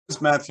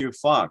Matthew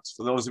Fox?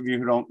 For those of you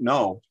who don't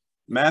know,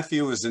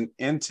 Matthew is an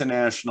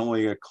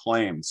internationally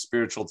acclaimed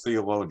spiritual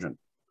theologian.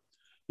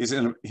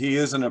 He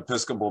is an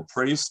Episcopal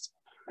priest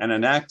and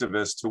an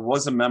activist who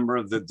was a member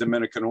of the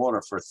Dominican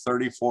Order for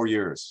 34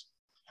 years.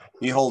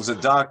 He holds a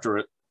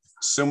doctorate,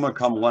 summa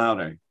cum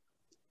laude,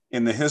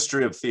 in the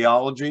history of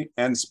theology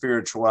and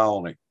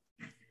spirituality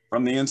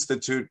from the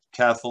Institut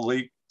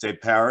Catholique de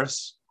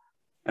Paris,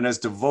 and has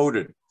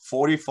devoted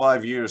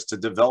 45 years to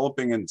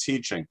developing and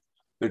teaching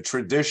the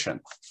tradition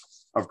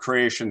of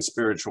creation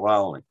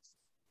spirituality,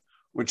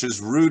 which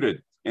is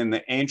rooted in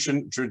the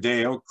ancient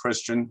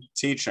Judeo-Christian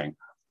teaching,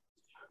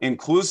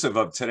 inclusive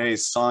of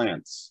today's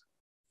science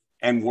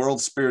and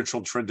world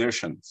spiritual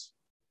traditions,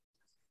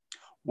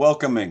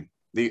 welcoming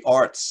the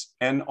arts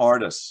and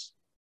artists,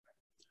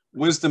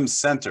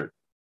 wisdom-centered,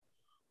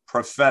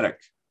 prophetic,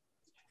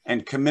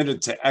 and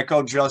committed to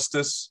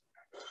eco-justice,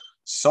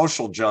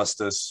 social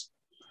justice,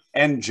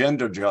 and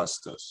gender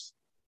justice.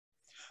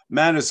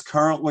 Matt is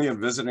currently a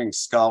visiting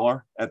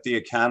scholar at the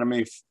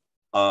Academy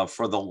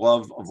for the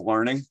Love of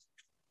Learning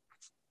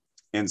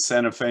in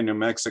Santa Fe, New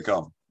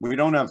Mexico. We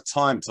don't have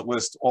time to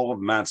list all of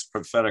Matt's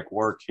prophetic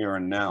work here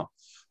and now,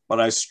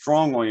 but I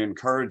strongly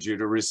encourage you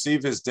to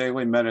receive his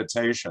daily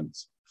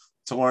meditations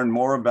to learn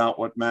more about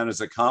what Matt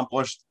has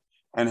accomplished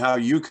and how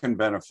you can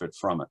benefit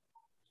from it.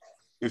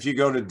 If you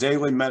go to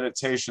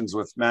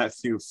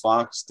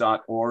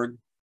dailymeditationswithmatthewfox.org,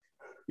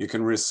 you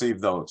can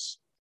receive those.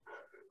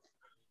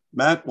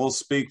 Matt will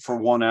speak for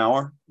 1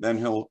 hour, then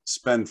he'll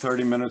spend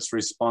 30 minutes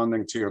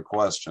responding to your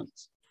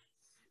questions.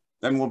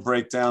 Then we'll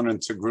break down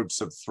into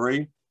groups of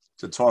 3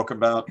 to talk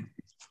about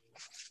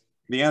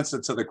the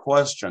answer to the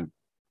question,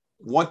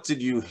 what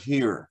did you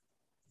hear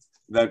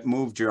that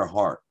moved your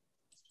heart?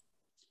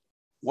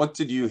 What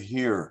did you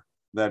hear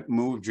that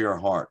moved your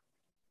heart?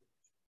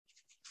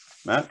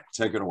 Matt,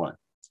 take it away.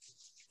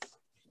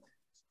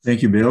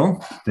 Thank you,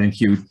 Bill.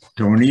 Thank you,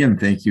 Tony, and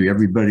thank you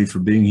everybody for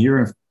being here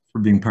and for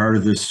being part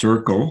of this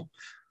circle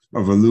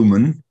of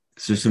Illuman.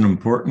 It's just an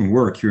important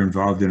work you're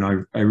involved in.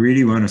 I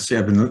really want to say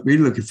I've been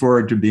really looking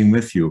forward to being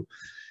with you.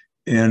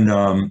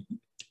 And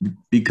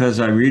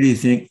because I really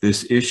think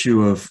this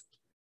issue of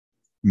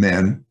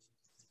men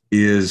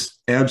is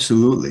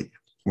absolutely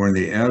one of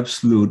the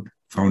absolute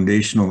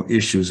foundational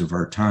issues of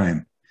our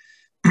time.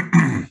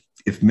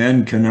 If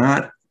men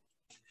cannot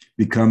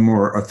become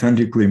more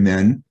authentically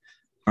men,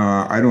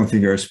 I don't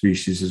think our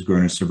species is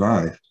going to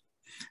survive.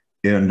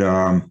 And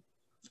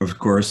of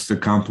course, the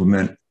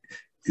complement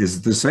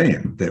is the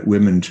same, that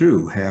women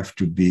too have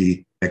to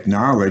be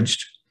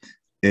acknowledged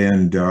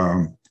and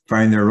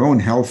find their own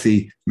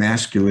healthy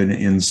masculine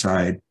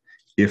inside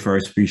if our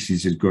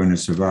species is going to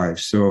survive.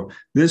 So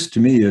this to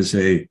me is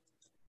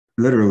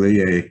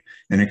literally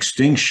an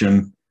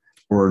extinction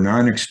or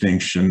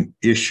non-extinction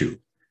issue,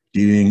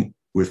 dealing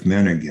with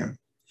men again.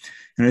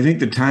 And I think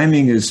the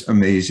timing is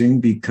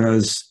amazing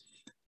because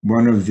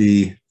one of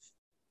the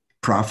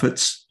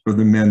prophets of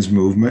the men's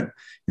movement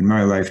in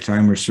my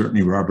lifetime was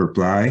certainly Robert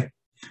Bly,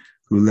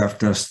 who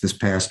left us this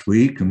past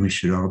week, and we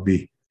should all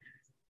be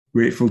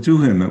grateful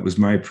to him. It was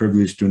my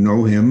privilege to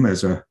know him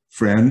as a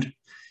friend.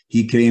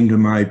 He came to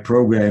my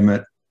program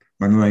at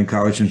Mundelein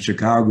College in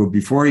Chicago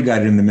before he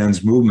got in the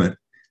men's movement,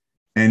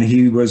 and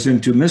he was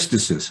into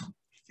mysticism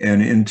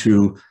and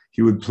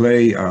he would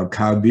play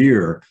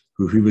Kabir,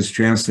 who he was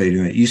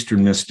translating, the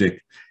Eastern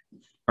mystic,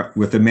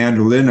 with a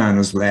mandolin on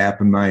his lap.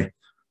 And my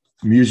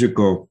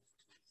musical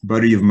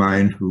buddy of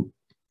mine who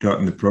taught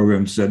in the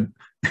program said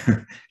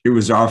it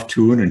was off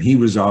tune and he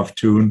was off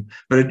tune,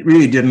 but it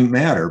really didn't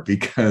matter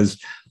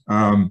because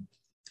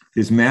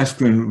his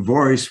masculine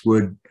voice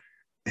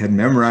had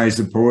memorized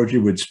the poetry,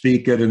 would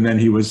speak it, and then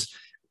he was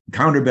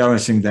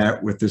counterbalancing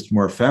that with this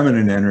more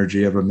feminine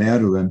energy of a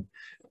mandolin,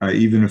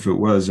 even if it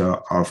was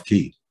off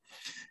key.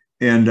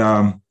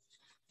 And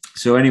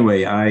so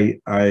anyway, I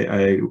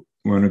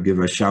want to give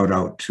a shout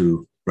out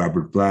to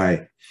Robert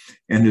Bly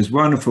and his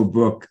wonderful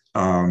book,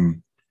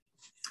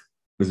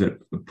 was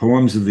it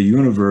Poems of the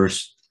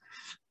Universe,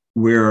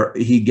 where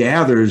he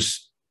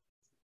gathers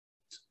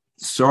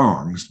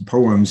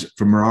poems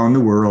from around the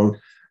world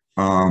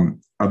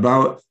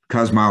about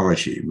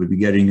cosmology. We'll be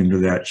getting into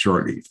that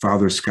shortly.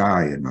 Father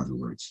Sky, in other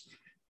words.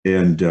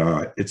 And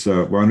it's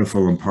a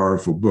wonderful and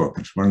powerful book.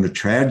 It's one of the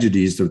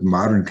tragedies of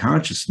modern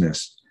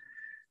consciousness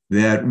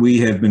that we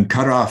have been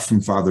cut off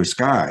from Father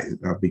Sky.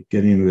 I'll be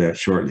getting into that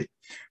shortly.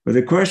 But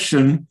the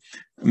question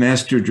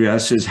Master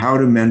addressed is, how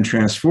do men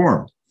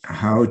transform?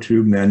 How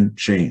do men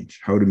change?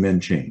 How do men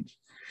change?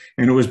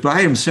 And it was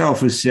Bly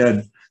himself who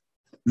said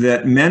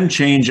that men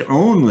change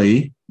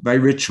only by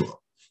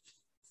ritual.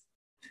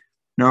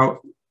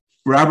 Now,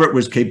 Robert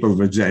was capable of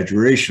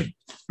exaggeration,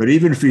 but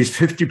even if he's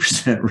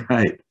 50%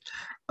 right,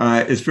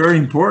 it's very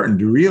important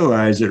to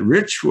realize that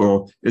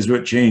ritual is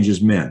what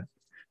changes men,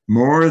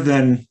 more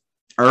than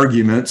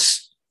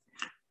arguments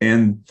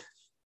and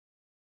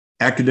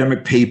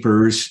academic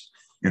papers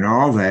and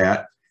all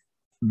that,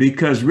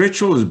 because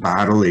ritual is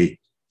bodily.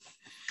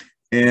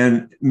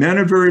 And men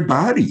are very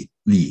bodily.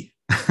 We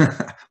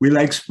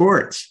like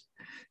sports.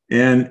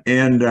 And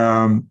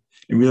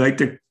And we like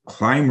to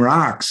climb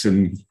rocks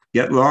and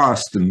get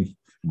lost and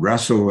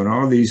wrestle and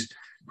all these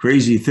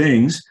crazy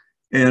things.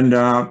 And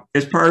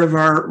it's part of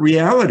our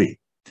reality.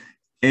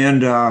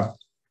 And,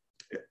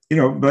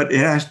 but it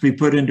has to be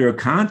put into a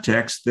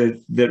context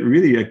that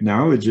really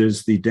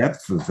acknowledges the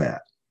depth of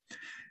that.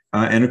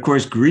 And of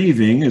course,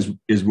 grieving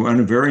is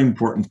one very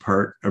important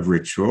part of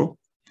ritual.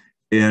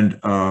 And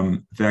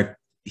in fact,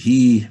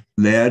 he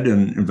led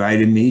and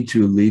invited me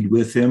to lead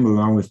with him,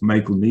 along with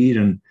Michael Mead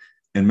and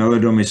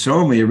Melodome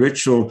Some, a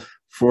ritual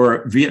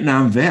for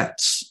Vietnam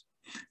vets.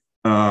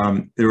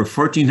 There were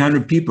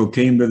 1,400 people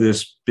came to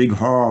this big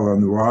hall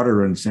on the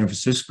water in San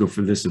Francisco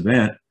for this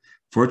event.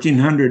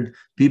 1,400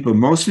 people,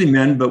 mostly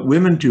men, but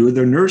women too.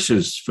 They're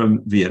nurses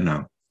from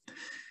Vietnam.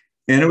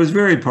 And it was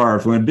very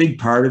powerful. And a big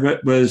part of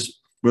it was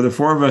where the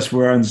four of us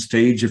were on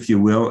stage, if you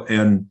will,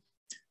 and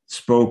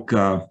spoke,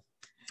 and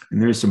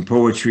there's some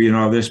poetry and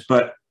all this,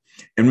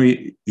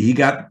 he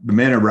got the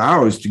men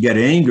aroused to get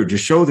anger, to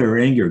show their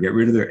anger, get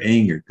rid of their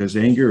anger, because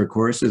anger, of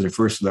course, is the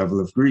first level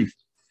of grief.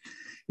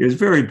 It was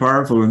very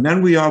powerful. And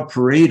then we all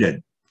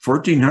paraded,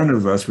 1,400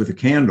 of us with a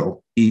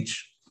candle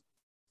each,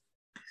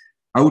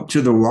 out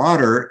to the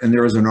water, and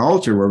there was an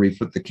altar where we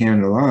put the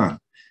candle on.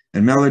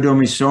 And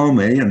Melodome Some,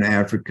 an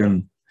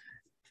African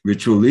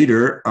ritual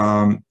leader,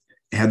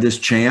 had this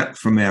chant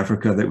from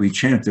Africa that we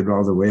chanted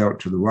all the way out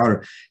to the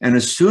water. And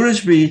as soon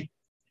as we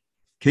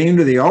came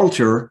to the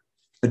altar,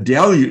 a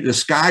deluge, the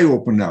sky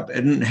opened up,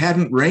 and it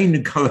hadn't rained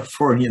in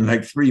California in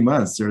like 3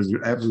 months. There was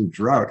an absolute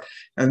drought.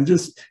 And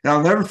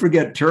I'll never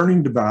forget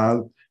turning to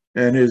Bob,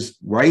 and his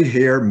white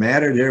hair,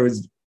 matted hair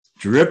was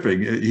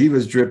dripping. He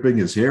was dripping,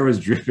 his hair was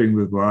dripping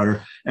with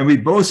water. And we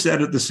both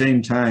said at the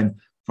same time,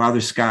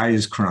 Father Sky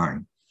is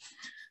crying.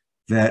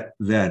 That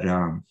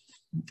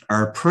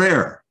our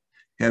prayer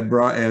had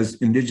brought, as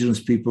Indigenous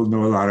people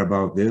know a lot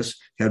about this,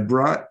 had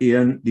brought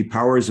in the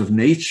powers of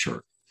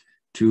nature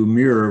to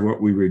mirror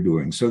what we were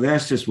doing. So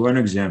that's just one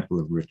example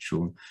of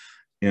ritual.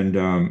 And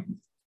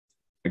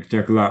I could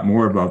talk a lot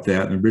more about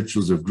that, and the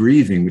rituals of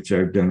grieving, which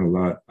I've done a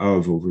lot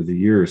of over the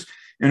years.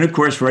 And of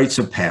course, rites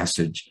of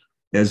passage,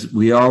 as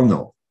we all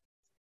know,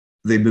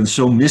 they've been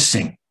so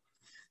missing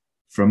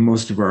from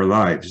most of our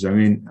lives. I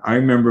mean, I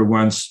remember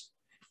once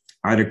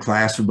I had a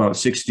class of about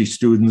 60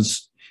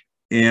 students,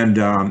 and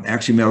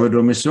actually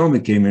Melodome Some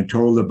came and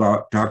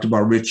talked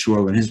about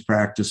ritual and his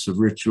practice of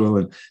ritual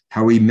and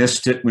how he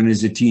missed it when he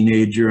was a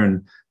teenager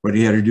and what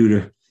he had to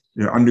do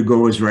to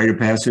undergo his rite of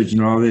passage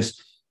and all this.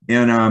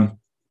 And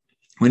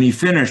when he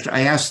finished,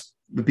 I asked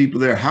the people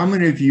there, how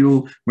many of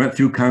you went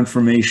through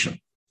confirmation?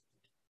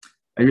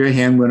 Every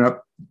hand went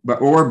up,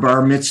 or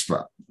bar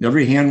mitzvah.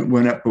 Every hand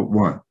went up but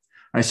one.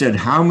 I said,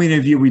 how many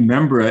of you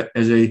remember it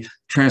as a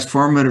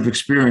transformative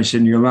experience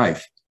in your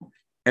life?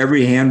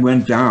 Every hand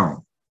went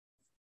down.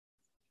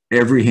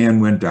 Every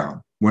hand went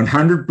down.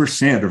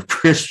 100% of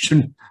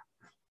Christian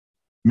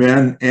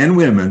men and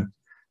women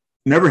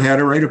never had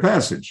a rite of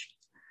passage.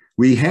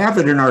 We have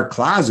it in our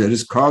closet.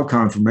 It's called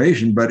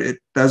confirmation, but it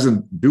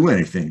doesn't do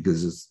anything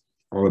because it's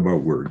all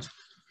about words.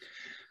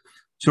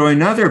 So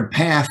another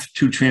path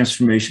to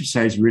transformation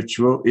besides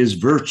ritual is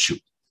virtue.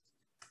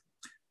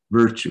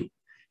 Virtue.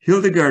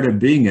 Hildegard of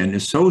Bingen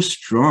is so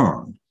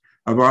strong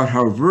about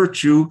how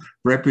virtue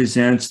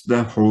represents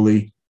the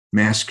holy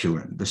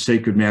masculine, the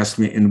sacred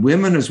masculine, in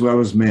women as well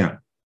as men.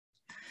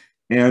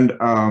 And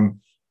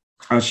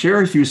I'll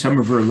share with you some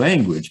of her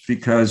language,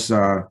 because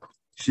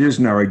she is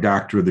now a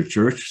doctor of the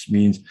church, which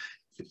means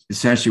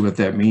essentially what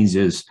that means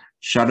is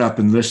shut up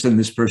and listen.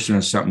 This person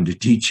has something to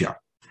teach you.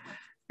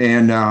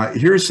 And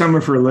here's some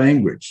of her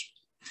language.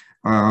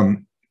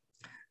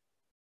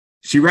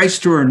 She writes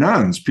to her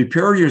nuns,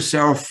 prepare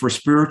yourself for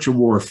spiritual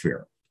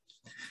warfare.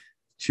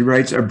 She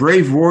writes, a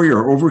brave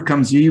warrior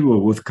overcomes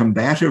evil with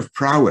combative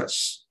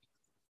prowess.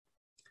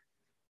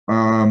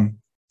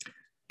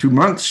 To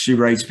monks, she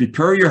writes,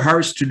 prepare your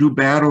hearts to do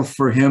battle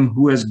for him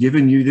who has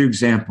given you the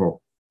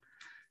example.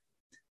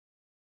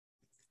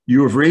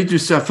 You have raised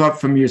yourself up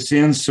from your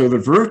sins, so the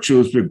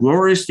virtues will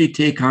gloriously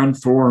take on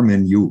form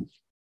in you.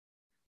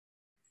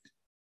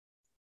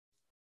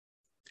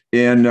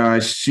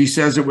 And she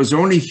says it was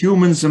only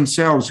humans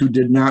themselves who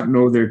did not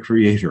know their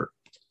creator.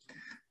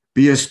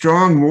 Be a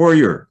strong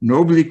warrior,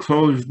 nobly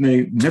clothed in the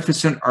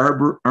magnificent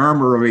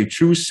armor of a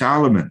true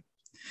Solomon.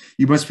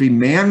 You must be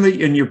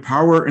manly in your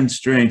power and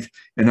strength,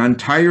 and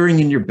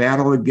untiring in your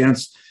battle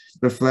against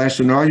the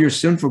flesh and all your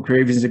sinful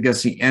cravings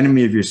against the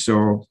enemy of your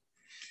soul.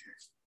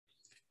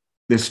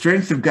 The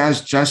strength of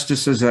God's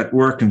justice is at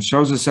work and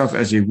shows itself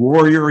as a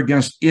warrior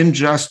against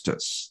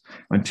injustice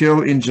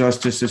until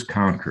injustice is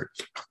conquered.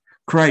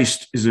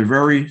 Christ is a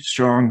very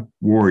strong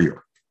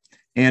warrior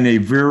and a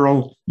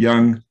virile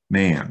young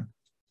man.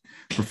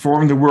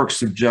 Perform the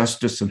works of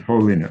justice and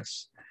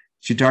holiness.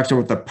 She talks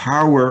about the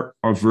power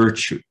of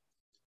virtue.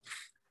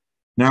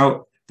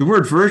 Now, the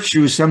word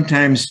virtue,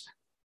 sometimes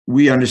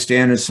we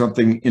understand as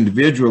something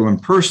individual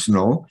and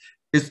personal.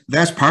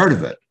 That's part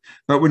of it.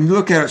 But when you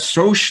look at it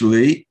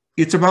socially,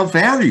 it's about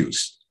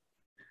values.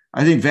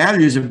 I think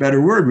value is a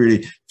better word,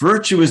 really.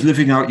 Virtue is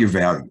living out your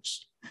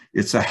values.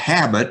 It's a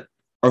habit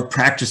of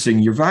practicing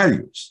your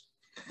values.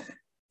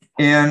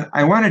 And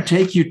I want to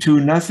take you to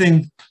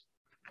nothing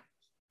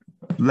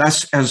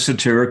less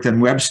esoteric than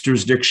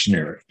Webster's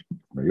Dictionary,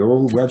 the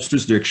old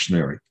Webster's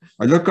Dictionary.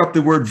 I look up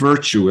the word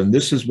virtue, and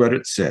this is what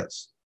it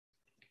says.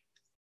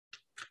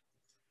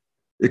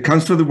 It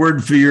comes from the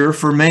word vir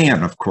for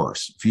man, of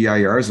course.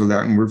 VIR is a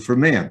Latin word for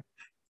man.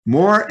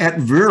 More at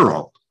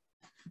virile.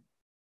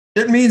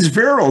 It means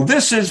virile.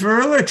 This is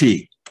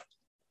virility.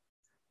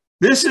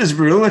 This is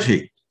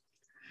virility.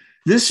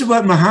 This is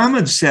what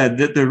Muhammad said,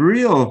 that the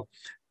real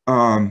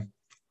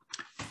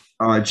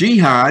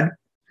jihad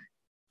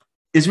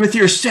is with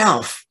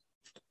yourself.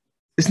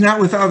 It's not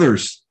with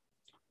others.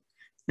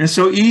 And it's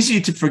so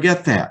easy to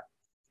forget that.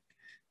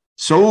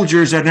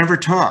 Soldiers are never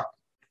taught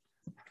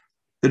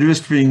the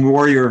difference between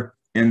warrior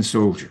and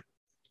soldier.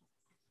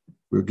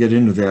 We'll get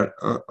into that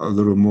a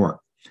little more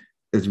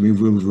as we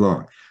move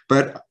along.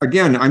 But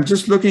again, I'm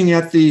just looking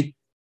at the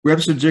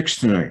Webster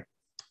Dictionary.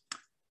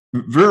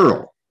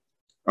 Virile,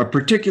 a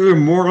particular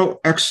moral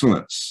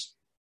excellence,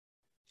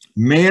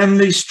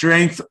 manly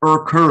strength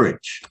or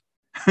courage.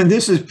 And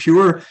this is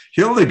pure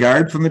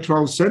Hildegard from the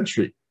 12th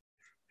century.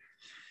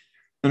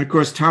 And of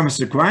course, Thomas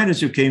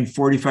Aquinas, who came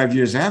 45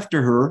 years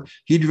after her,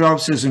 he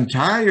develops his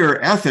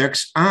entire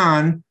ethics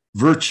on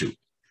virtue.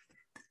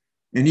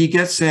 And he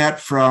gets that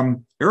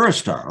from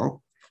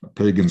Aristotle, a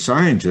pagan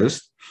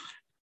scientist,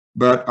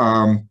 but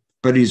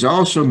he's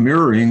also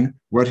mirroring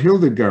what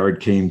Hildegard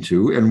came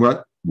to and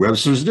what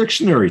Webster's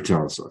Dictionary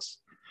tells us.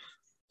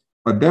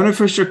 A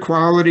beneficial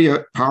quality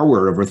of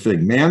power of a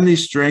thing, manly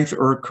strength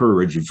or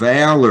courage,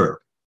 valor,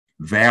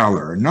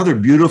 another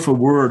beautiful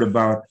word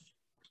about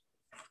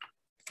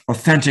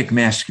authentic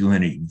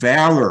masculinity,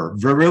 valor,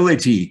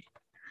 virility,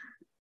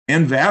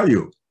 and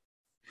value,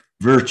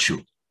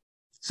 virtue.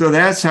 So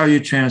that's how you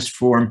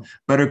transform.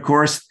 But of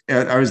course,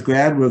 I was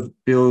glad with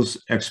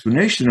Bill's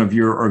explanation of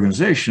your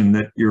organization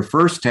that your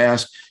first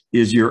task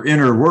is your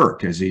inner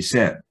work, as he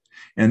said.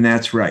 And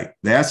that's right.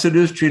 That's the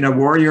difference between a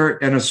warrior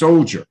and a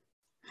soldier,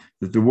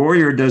 that the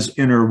warrior does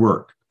inner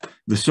work.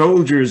 The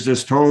soldier is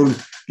just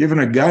told, given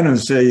a gun and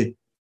say,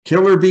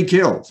 kill or be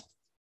killed.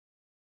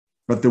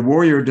 But the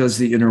warrior does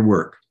the inner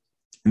work.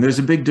 And there's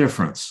a big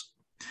difference.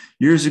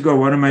 Years ago,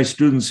 one of my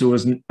students who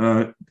was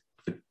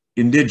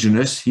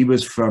Indigenous, he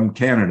was from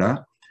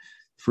Canada,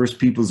 First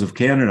Peoples of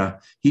Canada.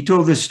 He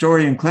told this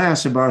story in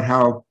class about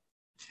how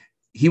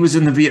he was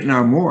in the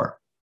Vietnam War.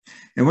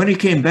 And when he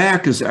came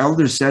back, his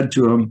elders said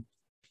to him,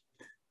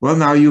 well,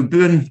 now you've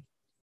been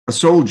a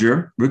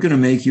soldier, we're going to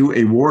make you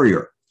a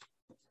warrior.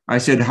 I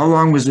said, how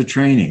long was the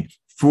training?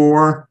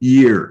 4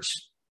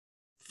 years.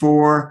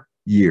 4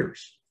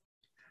 years.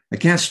 I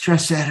can't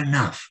stress that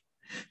enough,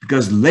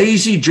 because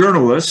lazy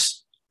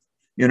journalists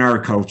in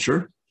our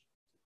culture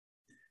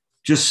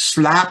just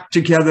slap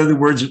together the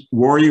words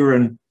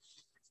warrior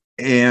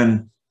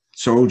and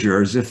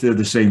soldier as if they're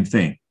the same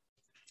thing.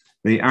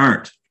 They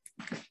aren't.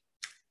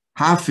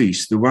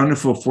 Hafiz, the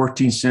wonderful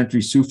 14th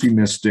century Sufi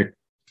mystic,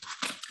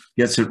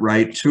 gets it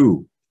right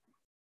too.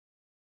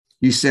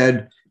 He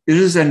said, it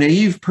is a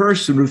naive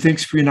person who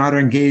thinks we're not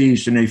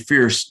engaged in a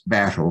fierce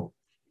battle.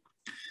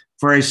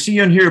 For I see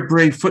and hear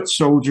brave foot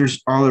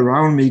soldiers all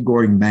around me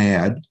going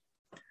mad,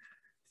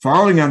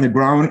 falling on the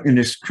ground in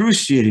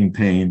excruciating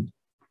pain.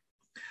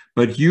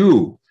 But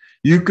you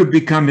could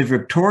become a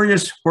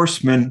victorious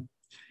horseman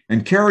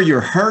and carry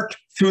your heart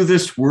through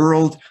this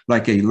world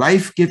like a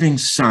life-giving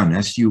sun,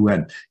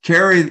 S-U-N.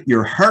 Carry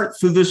your heart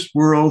through this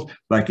world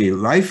like a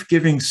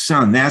life-giving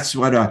sun. That's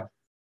what a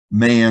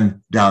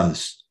man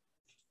does.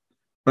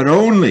 But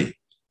only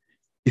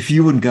if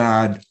you and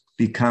God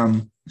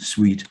become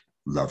sweet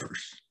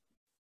lovers.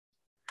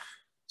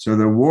 So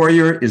the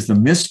warrior is the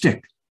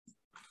mystic,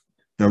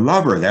 the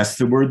lover. That's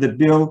the word that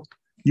Bill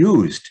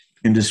used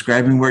in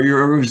describing what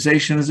your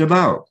organization is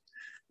about,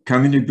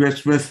 coming to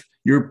grips with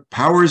your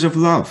powers of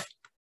love.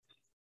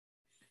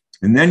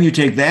 And then you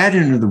take that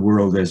into the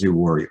world as a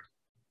warrior.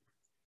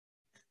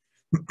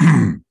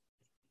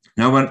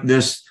 Now, when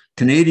this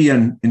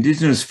Canadian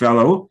Indigenous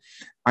fellow,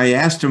 I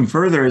asked him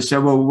further, I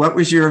said, well, what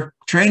was your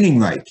training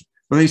like?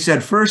 Well, he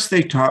said, first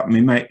they taught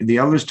me, the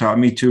elders taught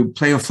me to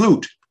play a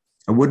flute,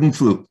 a wooden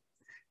flute,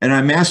 and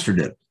I mastered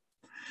it.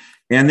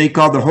 And they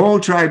called the whole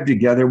tribe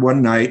together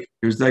one night.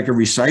 It was like a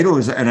recital,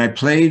 and I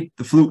played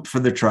the flute for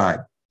the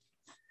tribe.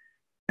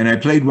 And I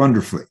played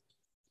wonderfully.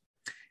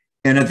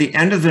 And at the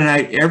end of the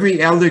night,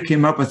 every elder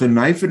came up with a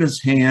knife in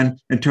his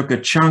hand and took a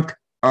chunk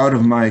out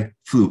of my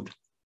flute.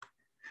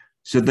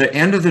 So at the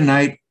end of the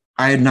night,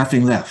 I had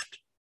nothing left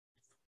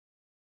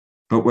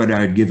but what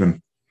I had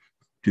given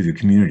to the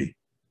community.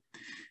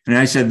 And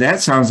I said,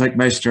 that sounds like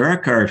Meister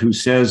Eckhart, who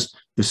says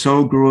the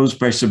soul grows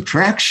by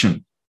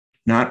subtraction,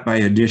 not by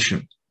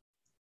addition.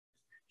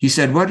 He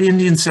said, what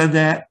Indian said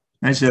that?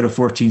 I said, a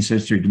 14th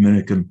century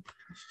Dominican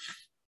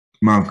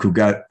monk who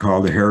got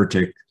called a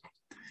heretic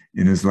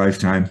in his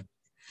lifetime.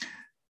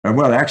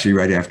 Well, actually,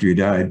 right after he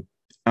died.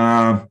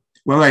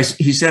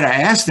 He said, I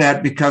asked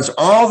that because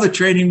all the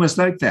training was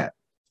like that.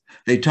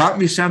 They taught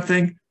me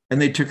something,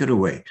 and they took it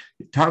away.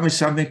 It taught me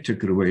something,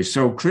 took it away.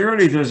 So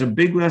clearly there's a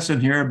big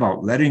lesson here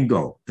about letting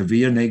go, the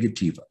via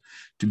negativa.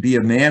 To be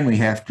a man, we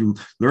have to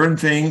learn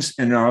things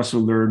and also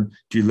learn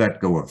to let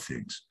go of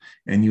things.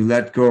 And you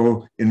let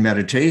go in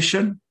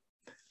meditation,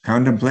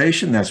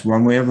 contemplation, that's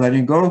one way of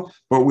letting go,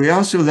 but we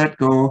also let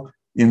go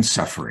in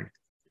suffering.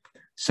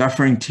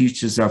 Suffering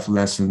teaches us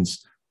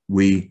lessons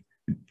we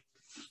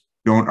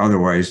don't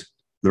otherwise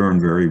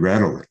learn very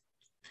readily.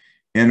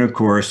 And of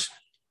course,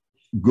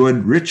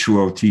 good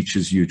ritual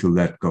teaches you to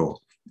let go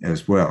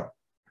as well.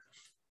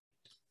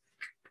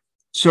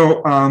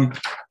 So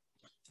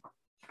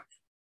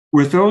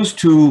with those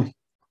two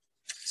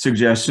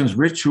suggestions,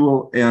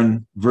 ritual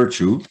and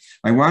virtue,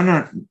 I want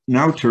to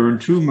now turn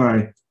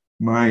to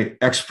my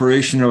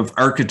exploration of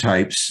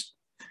archetypes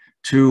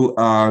to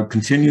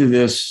continue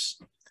this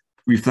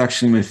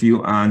reflection with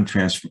you on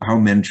how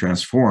men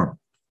transform.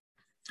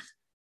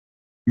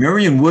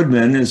 Marion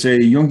Woodman is a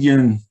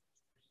Jungian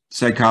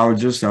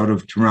psychologist out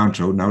of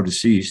Toronto, now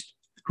deceased,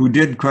 who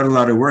did quite a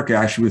lot of work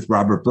actually with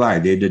Robert Bly.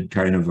 They did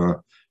kind of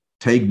a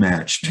tag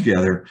match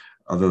together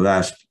of the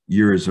last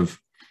years of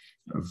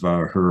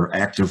her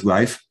active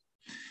life.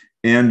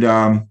 And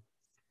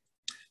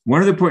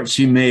one of the points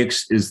she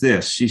makes is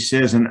this. She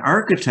says, an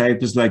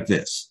archetype is like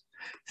this.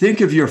 Think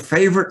of your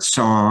favorite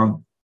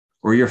song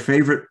or your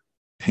favorite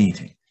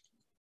painting.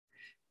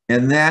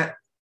 And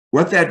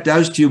what that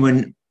does to you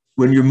when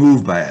you're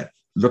moved by it,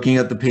 looking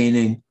at the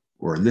painting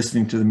or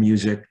listening to the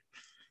music,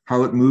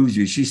 how it moves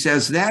you. She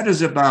says that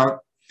is about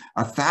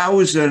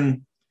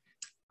 1,000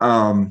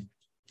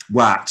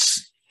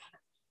 watts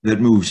that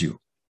moves you.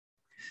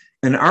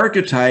 An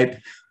archetype,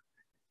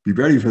 be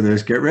ready for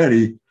this, get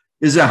ready,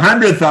 is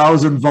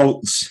 100,000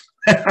 volts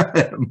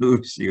that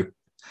moves you.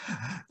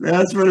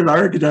 That's what an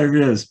archetype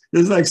is.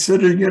 It's like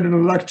sitting in an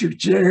electric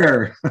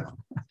chair.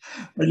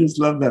 I just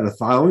love that.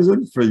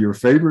 1,000 for your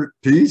favorite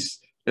piece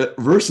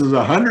versus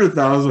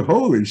 100,000.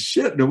 Holy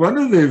shit. No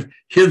wonder they've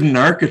hidden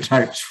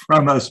archetypes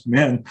from us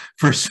men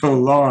for so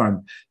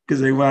long,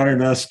 because they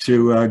wanted us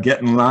to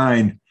get in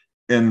line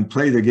and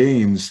play the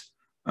games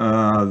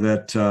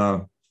that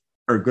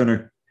are going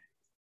to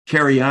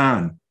carry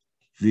on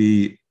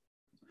the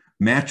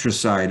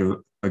matricide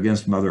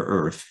against Mother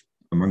Earth,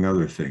 among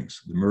other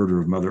things, the murder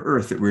of Mother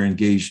Earth that we're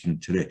engaged in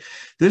today.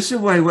 This is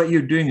why what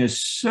you're doing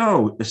is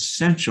so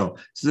essential.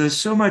 So there's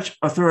so much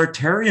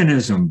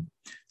authoritarianism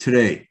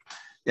today.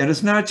 And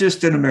it's not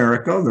just in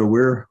America, although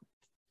we're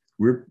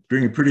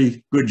doing a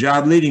pretty good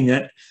job leading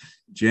it.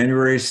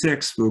 January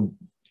 6th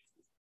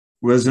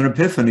was an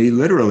epiphany,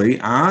 literally,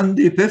 on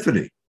the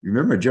Epiphany.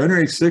 Remember,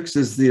 January 6th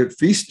is the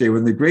feast day,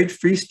 when the great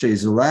feast day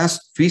is the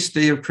last feast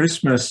day of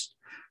Christmas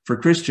for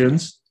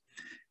Christians,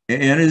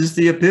 and is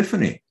the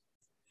Epiphany.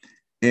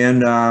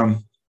 And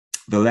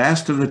the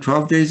last of the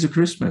 12 days of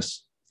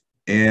Christmas.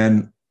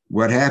 And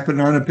what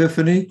happened on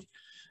Epiphany?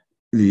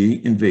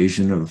 The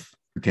invasion of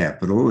the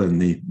Capitol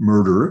and the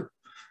murder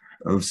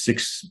of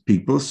 6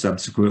 people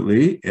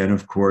subsequently. And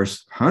of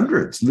course,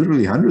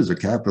 literally hundreds of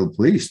Capitol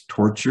Police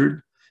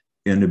tortured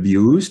and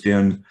abused,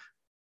 and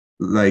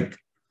like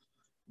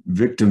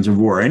victims of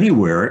war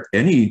anywhere,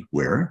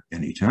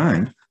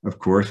 anytime, of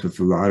course, with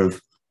a lot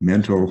of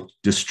mental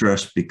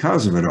distress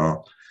because of it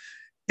all.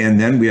 And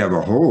then we have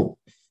a whole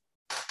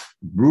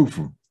group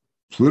of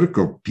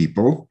political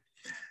people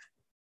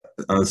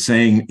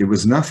saying it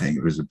was nothing.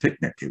 It was a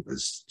picnic. It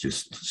was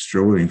just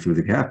strolling through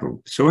the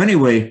Capitol. So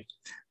anyway,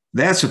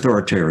 that's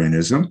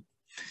authoritarianism.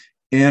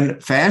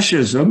 And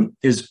fascism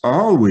is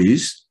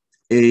always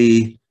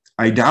a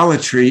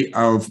idolatry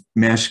of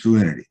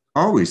masculinity.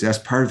 Always. That's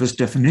part of its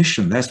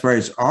definition. That's why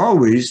it's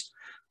always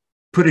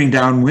putting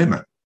down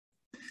women.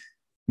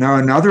 Now,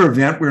 another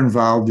event we're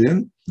involved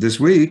in this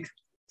week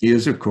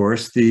is, of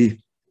course, the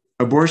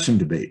abortion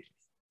debate.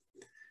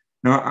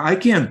 Now, I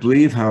can't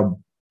believe how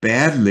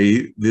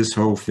badly this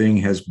whole thing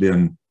has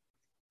been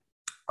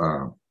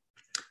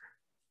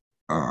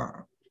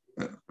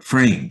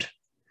framed.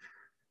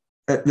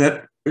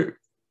 That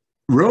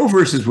Roe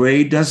versus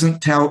Wade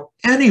doesn't tell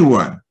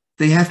anyone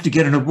they have to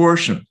get an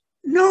abortion.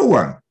 No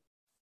one.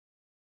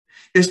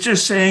 It's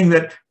just saying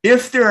that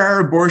if there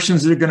are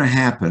abortions that are going to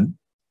happen,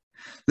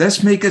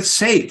 let's make it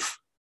safe.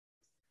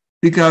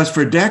 Because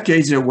for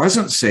decades it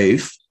wasn't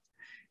safe.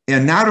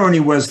 And not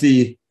only was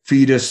the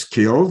fetus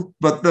killed,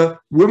 but the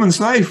woman's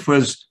life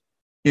was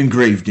in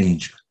grave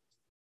danger.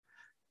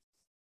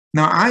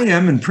 Now, I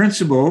am in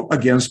principle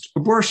against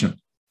abortion,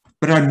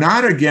 but I'm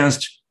not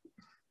against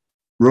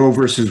Roe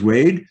versus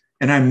Wade,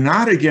 and I'm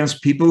not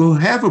against people who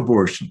have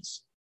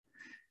abortions.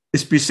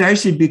 It's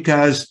precisely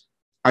because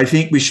I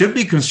think we should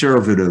be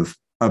conservative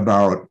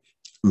about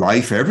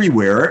life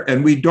everywhere,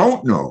 and we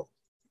don't know.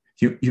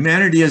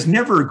 Humanity has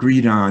never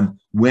agreed on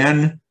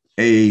when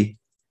a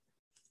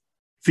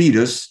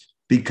fetus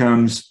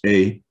becomes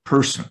a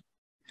person.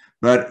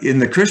 But in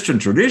the Christian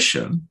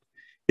tradition,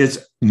 it's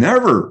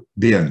never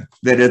been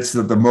that it's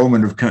at the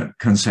moment of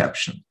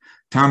conception.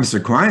 Thomas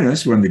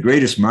Aquinas, one of the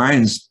greatest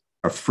minds,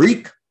 a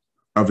freak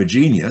of a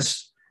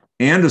genius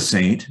and a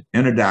saint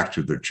and a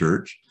doctor of the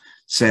church,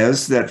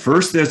 says that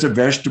first there's a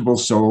vegetable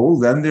soul,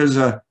 then there's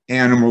an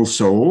animal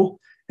soul,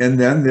 and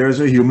then there's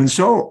a human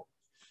soul.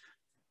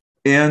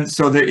 And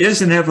so there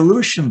is an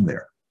evolution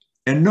there,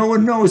 and no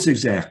one knows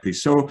exactly.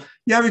 So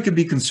yeah, we could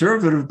be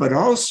conservative, but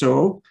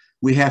also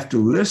we have to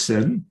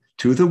listen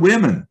to the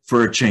women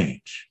for a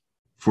change,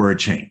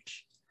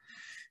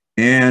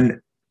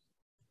 And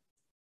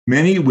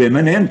many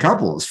women and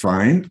couples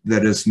find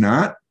that it's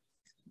not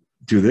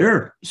to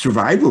their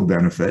survival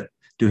benefit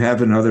to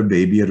have another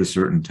baby at a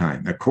certain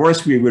time. Of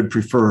course, we would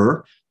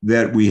prefer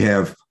that we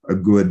have a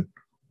good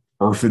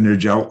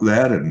orphanage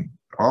outlet and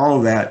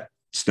all that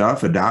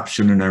stuff,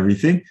 adoption and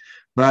everything,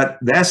 but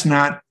that's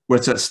not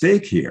what's at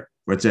stake here.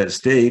 What's at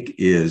stake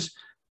is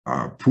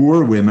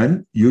poor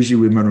women,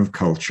 usually women of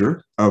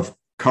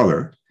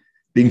color,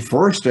 being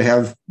forced to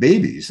have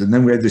babies. And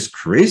then we have this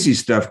crazy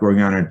stuff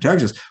going on in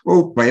Texas.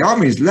 Oh, by all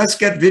means, let's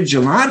get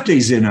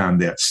vigilantes in on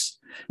this.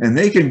 And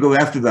they can go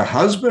after the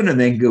husband, and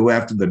they can go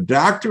after the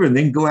doctor, and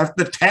they can go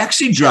after the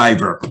taxi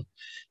driver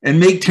and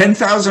make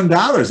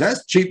 $10,000.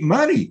 That's cheap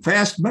money,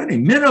 fast money,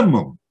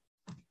 minimum.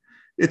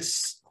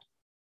 This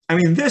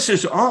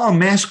is all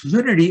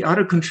masculinity out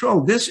of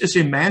control. This is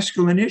a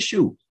masculine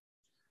issue.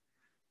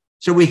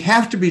 So we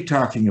have to be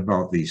talking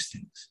about these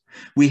things.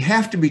 We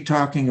have to be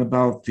talking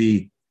about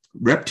the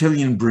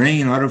reptilian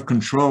brain out of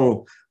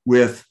control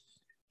with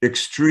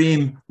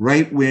extreme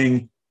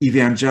right-wing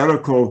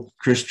evangelical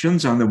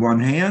Christians on the one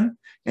hand,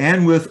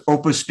 and with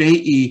Opus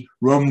Dei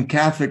Roman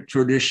Catholic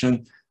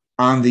tradition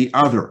on the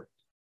other.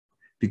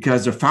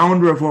 Because the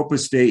founder of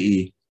Opus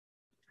Dei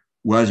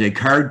was a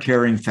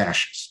card-carrying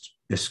fascist,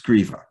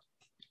 Escriva,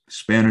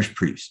 Spanish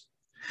priest.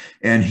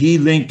 And he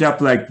linked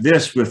up like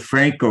this with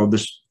Franco,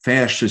 the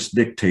fascist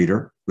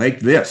dictator,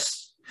 like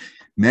this.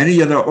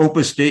 Many of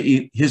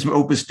the his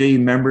Opus Dei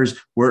members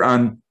were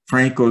on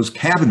Franco's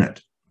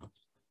cabinet.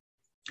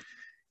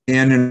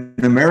 And in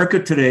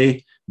America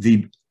today,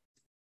 the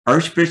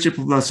Archbishop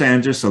of Los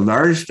Angeles, the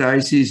largest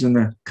diocese in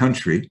the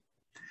country,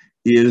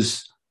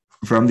 is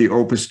from the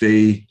Opus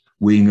Dei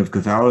wing of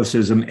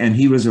Catholicism, and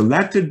he was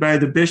elected by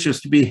the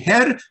bishops to be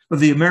head of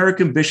the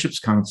American Bishops'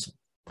 Council.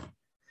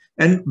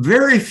 And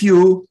very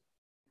few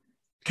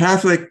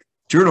Catholic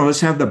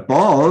journalists have the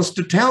balls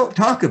to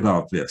talk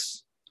about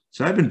this.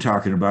 So I've been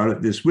talking about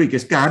it this week.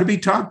 It's got to be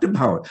talked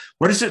about.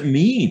 What does it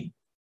mean?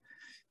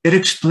 It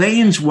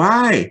explains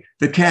why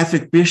the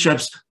Catholic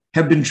bishops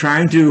have been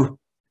trying to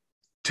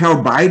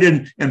tell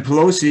Biden and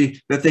Pelosi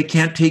that they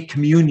can't take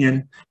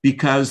communion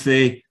because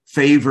they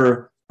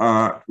favor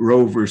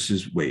Roe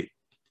versus Wade.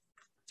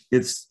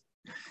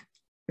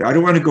 I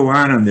don't want to go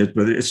on this,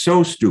 but it's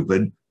so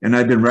stupid. And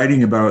I've been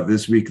writing about it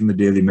this week in the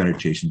daily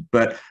meditation.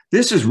 But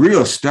this is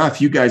real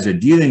stuff you guys are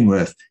dealing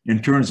with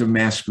in terms of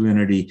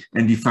masculinity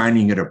and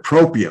defining it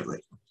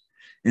appropriately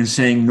and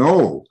saying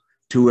no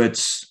to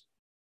its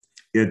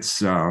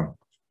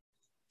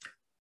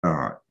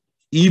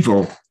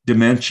evil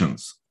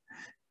dimensions,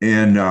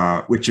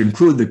 and which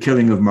include the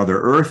killing of Mother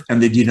Earth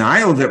and the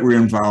denial that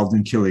we're involved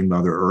in killing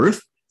Mother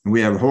Earth. And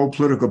we have a whole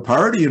political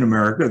party in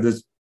America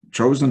that's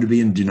chosen to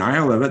be in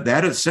denial of it.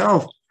 That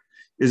itself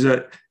is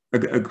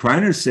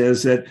Aquinas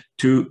says that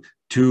to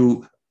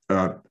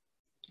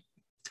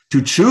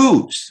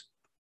choose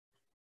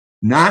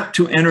not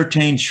to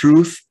entertain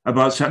truth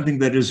about something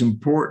that is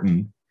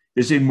important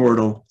is a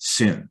mortal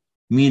sin,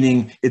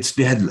 meaning it's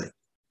deadly.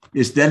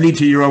 It's deadly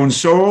to your own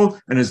soul,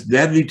 and it's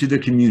deadly to the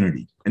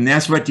community. And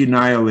that's what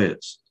denial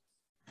is.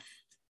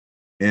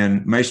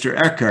 And Meister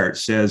Eckhart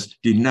says,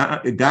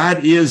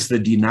 God is the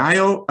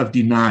denial of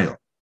denial.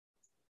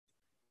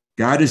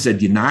 God is a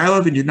denial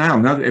of a denial.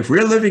 Now, if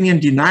we're living in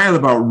denial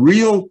about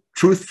real,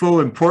 truthful,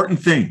 important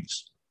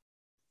things,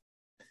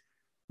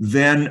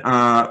 then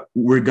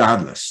we're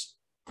godless.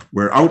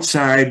 We're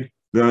outside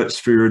the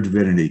sphere of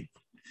divinity.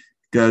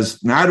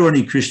 Because not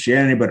only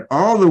Christianity, but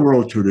all the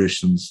world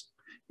traditions,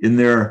 in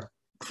their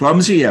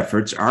clumsy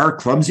efforts, our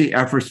clumsy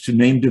efforts to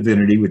name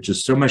divinity, which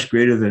is so much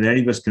greater than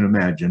any of us can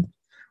imagine,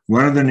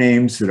 one of the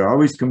names that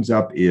always comes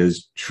up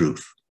is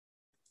truth.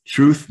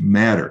 Truth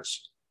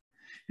matters.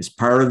 It's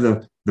part of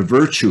the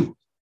virtue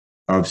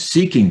of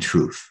seeking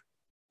truth.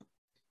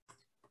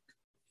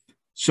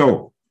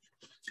 So,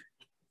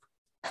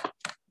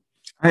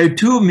 I had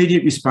two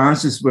immediate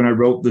responses when I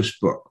wrote this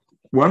book.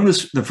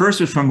 The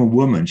first was from a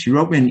woman. She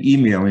wrote me an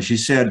email and she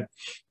said,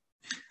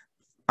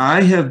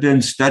 I have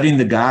been studying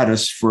the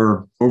goddess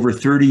for over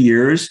 30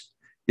 years.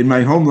 In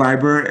my home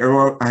library,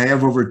 I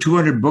have over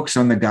 200 books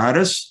on the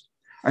goddess.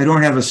 I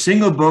don't have a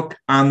single book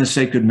on the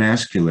sacred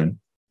masculine.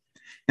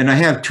 And I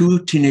have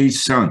 2 teenage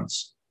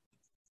sons.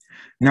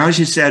 Now,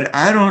 she said,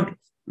 I don't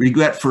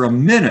regret for a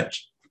minute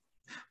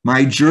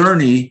my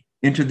journey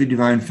into the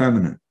divine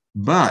feminine,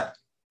 but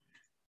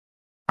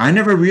I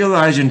never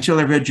realized until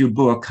I read your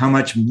book how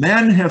much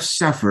men have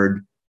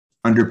suffered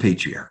under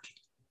patriarchy.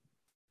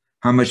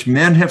 How much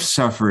men have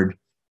suffered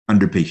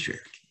under patriarchy.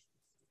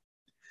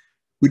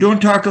 We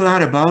don't talk a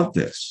lot about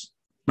this,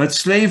 but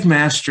slave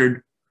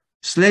masters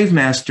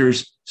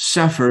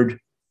suffered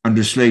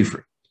under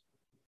slavery.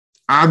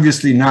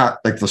 Obviously not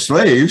like the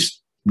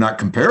slaves, not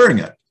comparing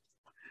it,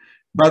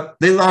 but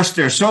they lost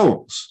their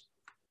souls.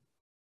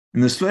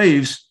 And the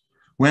slaves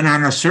went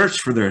on a search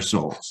for their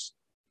souls.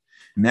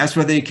 And that's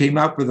why they came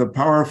up with the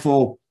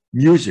powerful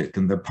music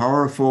and the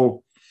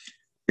powerful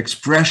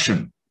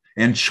expression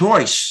and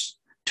choice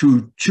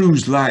to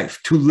choose life,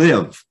 to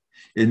live,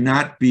 and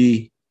not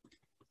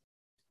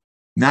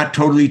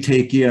totally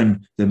take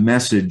in the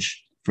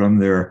message from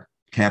their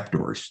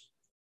captors.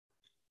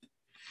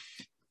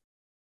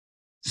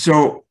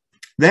 So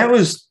that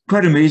was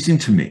quite amazing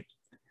to me.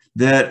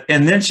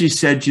 And then she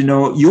said, you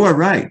know, you are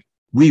right.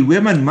 We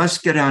women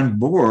must get on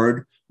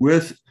board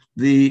with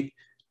the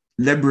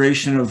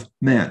liberation of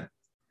men.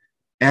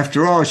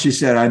 After all, she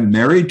said, I'm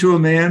married to a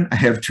man. I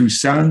have 2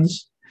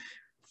 sons.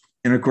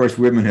 And of course,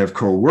 women have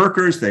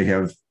co-workers. They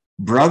have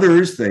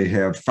brothers. They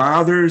have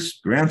fathers,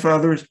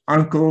 grandfathers,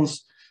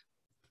 uncles,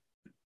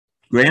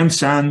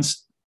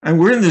 grandsons. And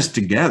we're in this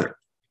together.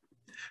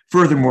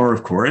 Furthermore,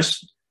 of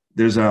course,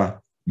 there's a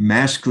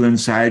masculine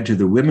side to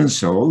the women's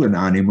soul, an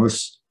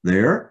animus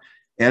there,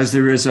 as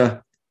there is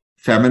a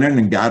feminine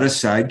and goddess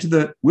side to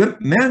the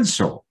man's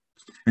soul.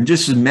 And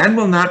just as men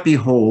will not be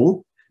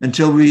whole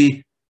until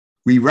we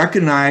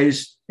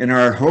recognize in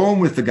our home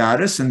with the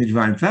goddess and the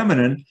divine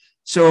feminine,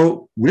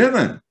 so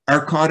women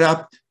are caught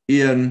up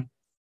in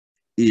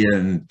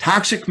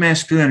toxic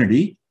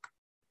masculinity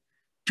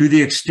to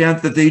the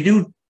extent that they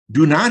do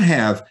not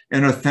have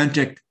an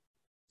authentic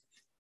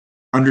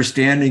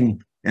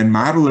understanding and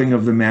modeling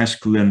of the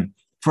masculine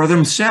for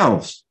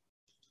themselves.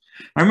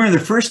 I remember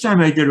the first time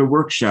I did a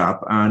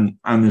workshop on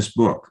this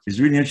book. It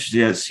was really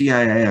interesting at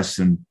CIIS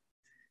in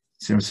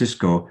San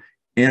Francisco.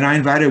 And I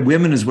invited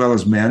women as well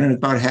as men, and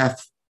about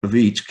half of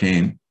each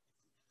came.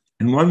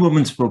 And one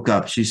woman spoke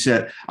up. She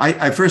said,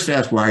 I first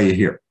asked, why are you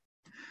here?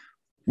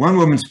 One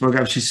woman spoke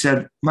up. She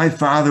said, my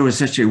father was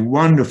such a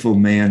wonderful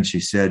man, she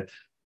said,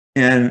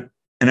 and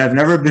I've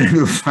never been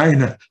able to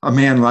find a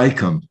man like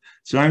him.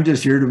 So I'm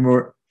just here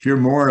to hear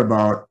more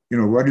about, you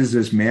know, what is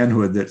this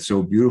manhood that's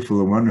so beautiful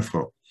and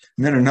wonderful?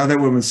 And then another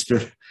woman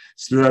stood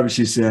up and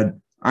she said,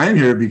 I'm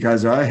here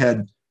because I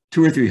had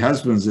 2 or 3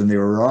 husbands and they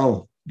were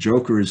all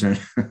jokers, and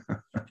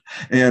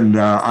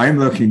I'm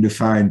looking to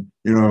find,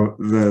 you know,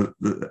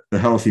 the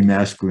healthy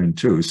masculine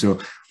too. So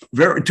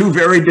 2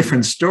 very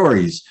different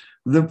stories.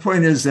 The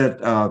point is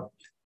that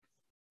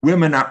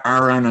women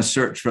are on a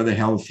search for the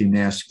healthy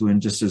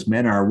masculine, just as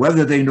men are,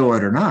 whether they know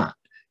it or not,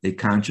 a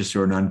conscious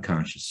or an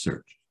unconscious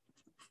search.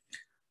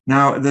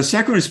 Now, the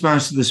second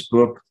response to this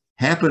book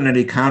happened at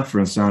a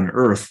conference on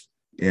earth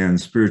and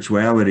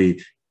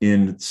spirituality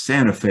in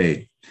Santa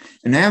Fe.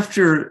 And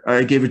after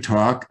I gave a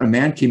talk, a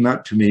man came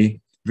up to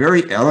me,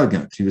 very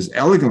elegant. He was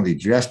elegantly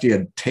dressed. He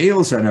had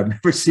tails on. I've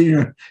never seen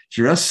him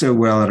dressed so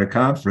well at a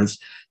conference.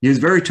 He was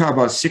very tall,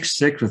 about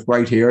 6'6", with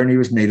white hair, and he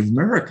was Native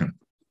American.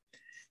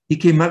 He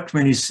came up to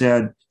me and he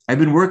said, I've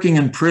been working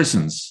in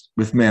prisons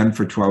with men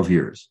for 12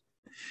 years.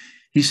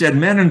 He said,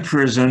 men in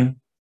prison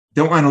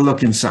don't want to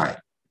look inside.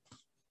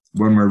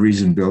 One more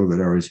reason, Bill,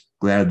 that I was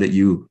glad that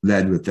you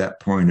led with that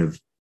point of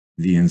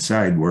the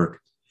inside work.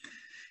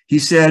 He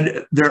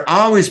said, they're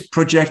always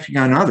projecting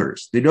on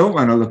others. They don't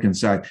want to look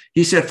inside.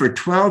 He said, for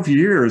 12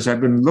 years,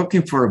 I've been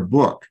looking for a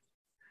book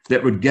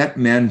that would get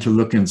men to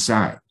look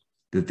inside,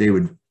 that they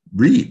would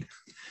read.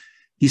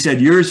 He said,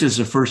 yours is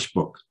the first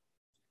book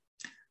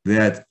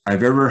that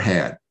I've ever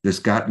had that's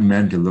gotten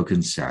men to look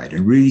inside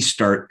and really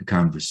start the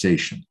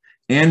conversation.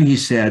 And he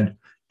said,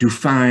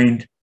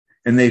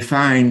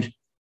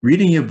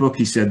 reading your book,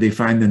 he said, they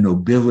find the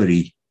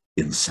nobility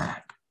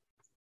inside.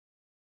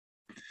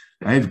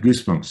 I have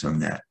goosebumps on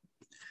that.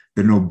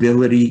 The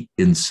nobility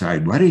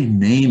inside. What a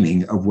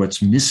naming of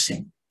what's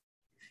missing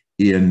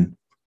in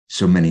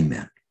so many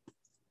men.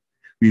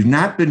 We've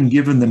not been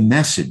given the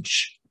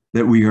message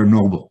that we are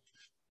noble.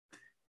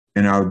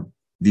 And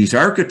these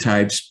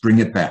archetypes bring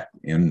it back,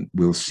 and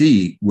we'll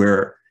see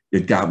where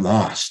it got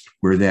lost,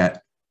 where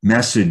that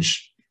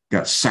message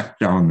got sucked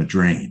down the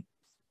drain.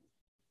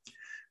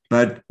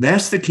 But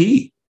that's the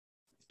key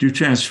to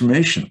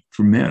transformation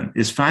for men,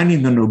 is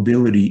finding the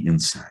nobility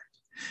inside.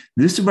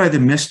 This is why the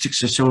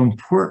mystics are so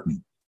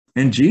important,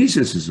 and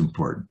Jesus is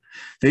important.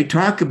 They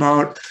talk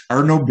about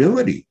our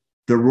nobility,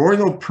 the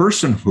royal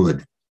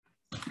personhood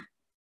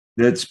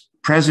that's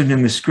present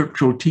in the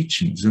scriptural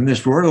teachings. And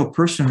this royal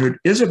personhood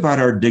is about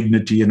our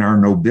dignity and our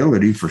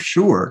nobility for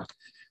sure,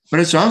 but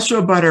it's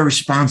also about our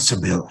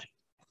responsibility.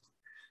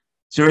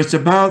 So it's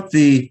about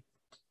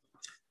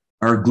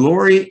our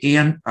glory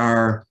and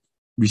our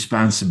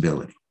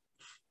responsibility.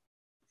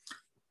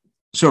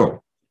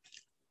 So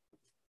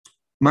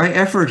my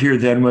effort here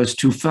then was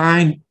to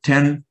find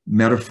 10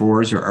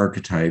 metaphors or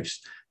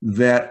archetypes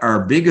that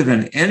are bigger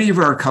than any of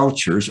our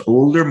cultures,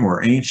 older,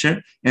 more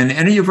ancient, and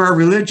any of our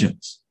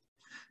religions.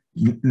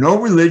 No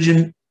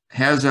religion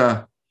has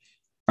a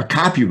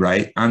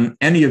copyright on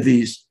any of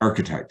these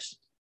archetypes,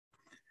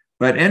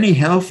 but any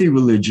healthy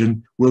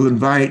religion will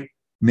invite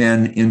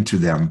men into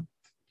them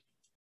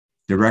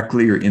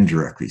directly or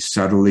indirectly,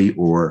 subtly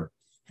or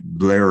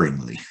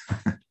blaringly.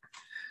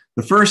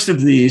 The first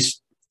of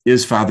these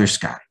is Father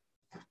Sky,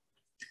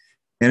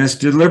 and it's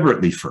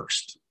deliberately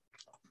first.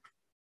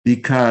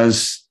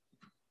 because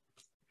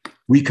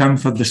we come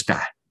from the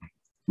sky.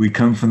 We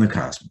come from the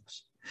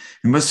cosmos.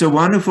 And what's so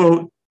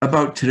wonderful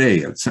about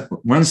today,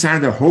 one side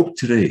of the hope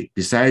today,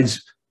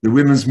 besides the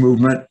women's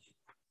movement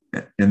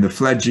and the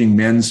fledgling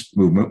men's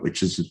movement,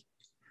 which is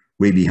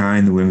way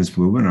behind the women's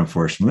movement,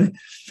 unfortunately,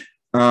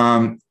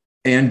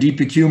 and deep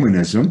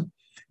ecumenism,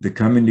 the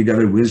coming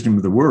together wisdom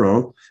of the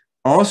world.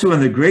 Also, one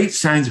of the great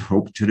signs of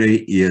hope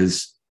today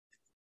is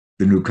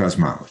the new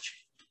cosmology,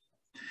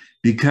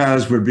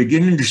 because we're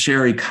beginning to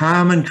share a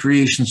common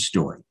creation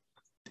story.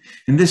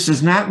 And this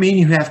does not mean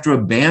you have to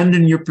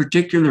abandon your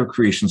particular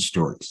creation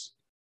stories.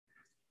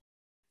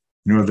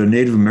 You know, the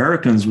Native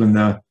Americans, when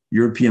the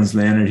Europeans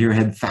landed here,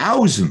 had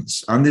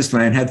thousands on this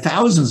land, had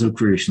thousands of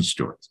creation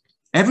stories.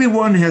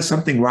 Everyone has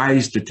something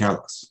wise to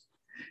tell us.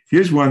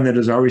 Here's one that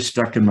has always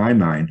stuck in my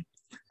mind,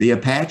 the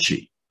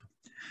Apache.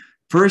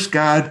 First,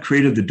 God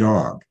created the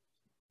dog.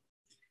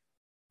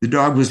 The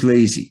dog was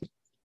lazy.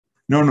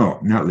 No,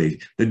 not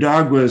lazy. The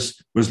dog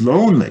was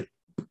lonely.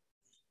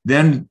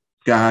 Then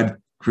God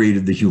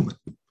created the human.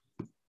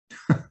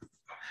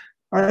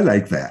 I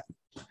like that.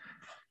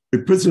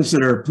 It puts us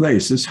in our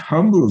place. This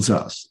humbles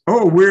us.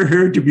 Oh, we're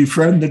here to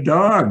befriend the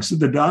dog, so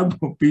the dog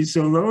won't be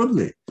so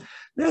lonely.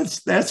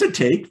 That's a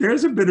take.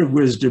 There's a bit of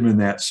wisdom in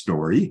that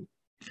story.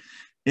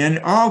 And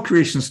all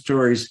creation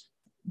stories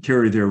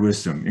carry their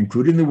wisdom,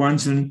 including the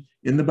ones in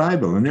the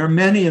Bible. And there are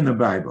many in the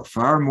Bible,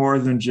 far more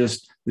than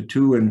just the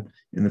two in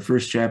the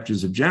first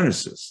chapters of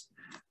Genesis.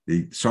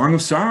 The Song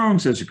of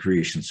Songs has a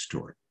creation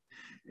story.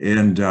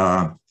 And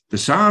the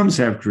Psalms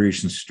have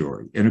creation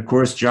story. And of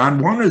course, John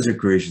 1 is a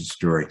creation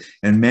story.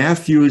 And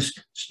Matthew's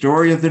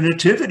story of the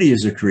Nativity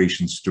is a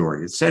creation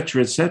story, et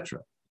cetera, et cetera.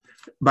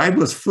 The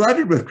Bible is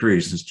flooded with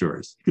creation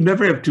stories. You can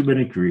never have too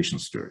many creation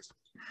stories.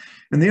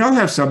 And they all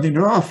have something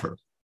to offer.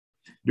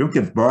 You don't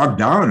get bogged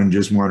down in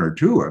just one or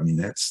two. I mean,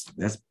 that's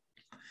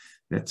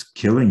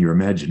killing your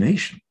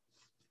imagination.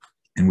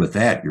 And with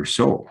that, your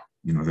soul.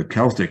 You know, the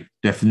Celtic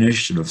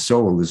definition of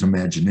soul is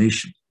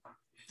imagination.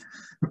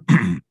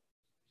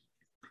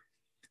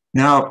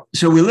 Now,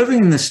 so we're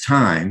living in this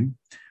time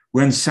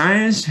when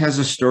science has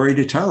a story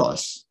to tell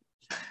us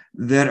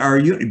that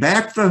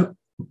back the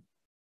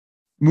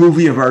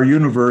movie of our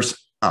universe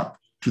up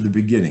to the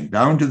beginning,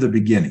 down to the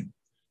beginning.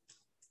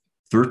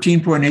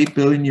 13.8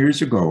 billion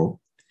years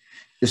ago,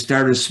 it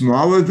started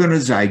smaller than a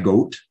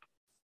zygote,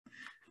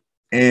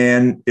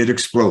 and it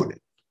exploded.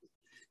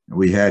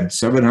 We had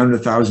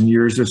 700,000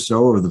 years or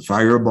so of the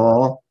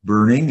fireball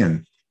burning,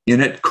 and in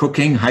it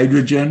cooking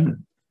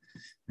hydrogen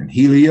and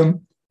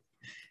helium.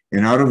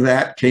 And out of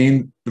that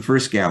came the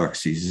first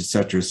galaxies, et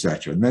cetera, et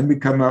cetera. And then we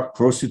come up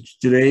closer to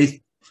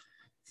today,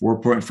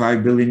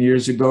 4.5 billion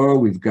years ago,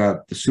 we've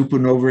got the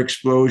supernova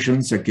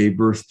explosions that gave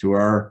birth to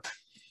our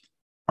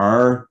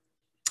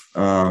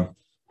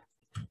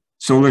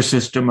solar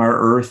system, our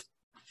Earth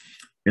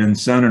and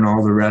sun and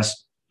all the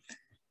rest.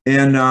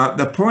 And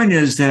the point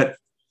is that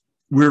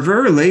we're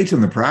very late in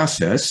the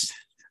process.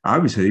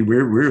 Obviously,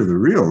 we're the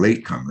real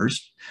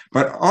latecomers,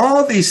 but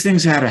all these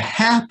things had to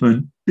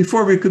happen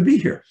before we could be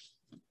here.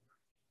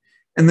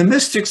 And the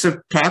mystics have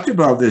talked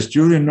about this.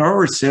 Julian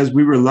Norwood says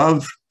we were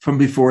loved from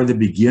before the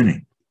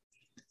beginning.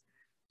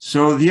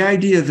 So the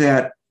idea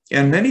that,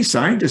 and many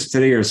scientists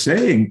today are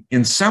saying,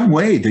 in some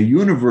way, the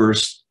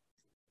universe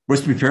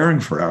was preparing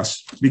for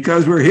us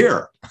because we're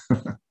here.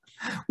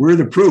 We're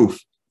the proof.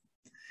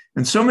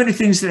 And so many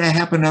things that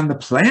happened on the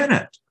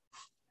planet.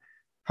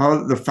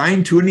 How the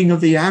fine-tuning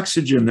of the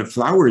oxygen that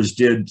flowers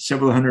did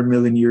several hundred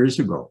million years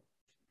ago.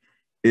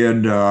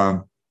 And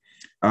the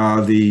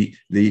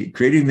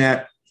creating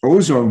that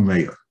ozone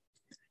layer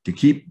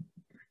to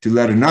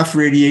let enough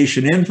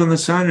radiation in from the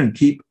sun and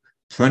keep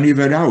plenty of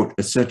it out,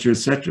 et cetera, et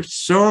cetera.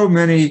 So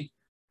many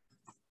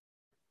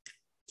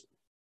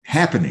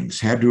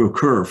happenings had to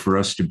occur for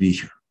us to be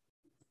here.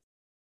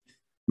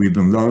 We've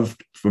been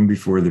loved from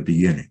before the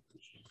beginning.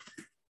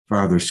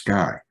 Father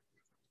Sky.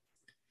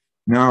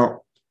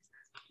 Now,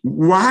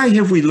 why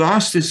have we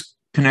lost this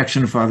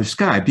connection to Father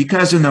Sky?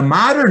 Because in the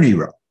modern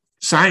era,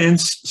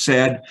 science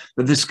said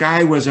that the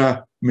sky was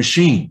a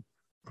machine.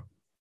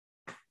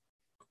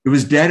 It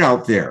was dead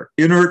out there,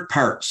 inert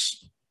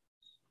parts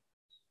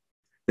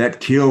that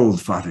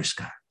killed Father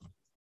Sky.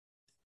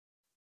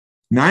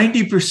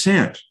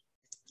 90%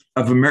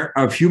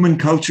 of human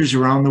cultures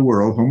around the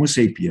world, Homo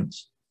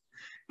sapiens,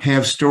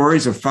 have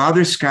stories of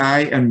Father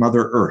Sky and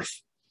Mother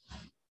Earth.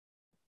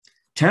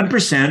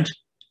 10%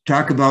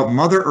 talk about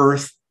Mother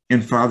Earth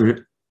and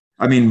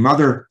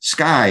Mother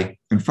Sky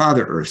and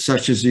Father Earth,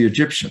 such as the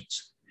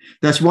Egyptians.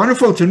 That's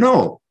wonderful to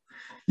know.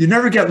 You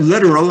never get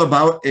literal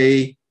about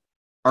a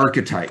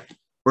archetype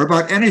or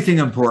about anything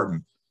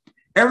important.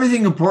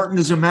 Everything important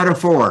is a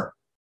metaphor.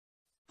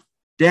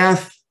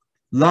 Death,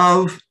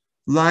 love,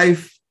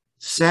 life,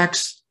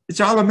 sex, it's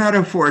all a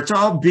metaphor. It's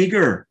all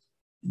bigger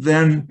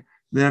than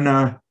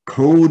a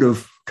code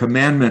of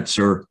commandments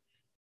or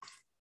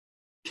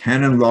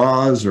canon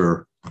laws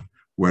or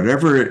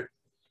whatever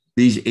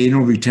these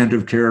anal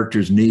retentive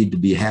characters need to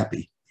be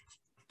happy.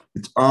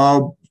 It's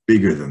all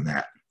bigger than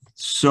that.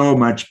 So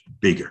much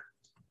bigger.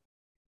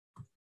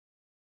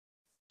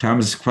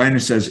 Thomas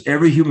Aquinas says,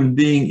 every human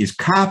being is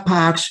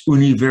capax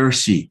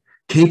universi,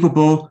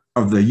 capable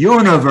of the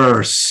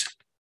universe.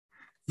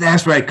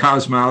 That's why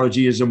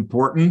cosmology is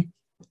important,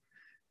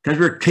 because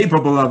we're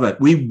capable of it.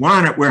 We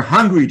want it. We're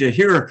hungry to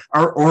hear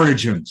our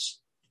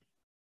origins.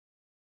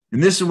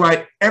 And this is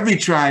why every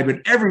tribe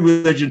and every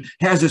religion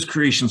has its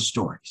creation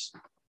stories,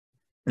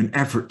 an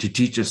effort to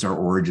teach us our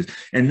origins.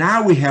 And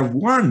now we have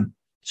one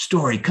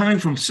story coming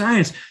from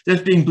science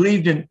that's being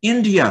believed in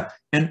India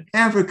and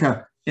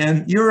Africa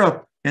and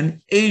Europe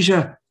and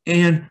Asia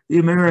and the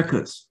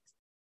Americas.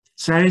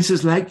 Science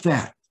is like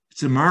that.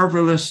 It's a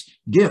marvelous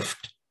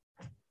gift.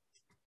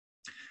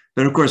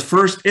 But of course,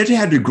 first it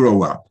had to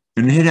grow up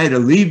and it had to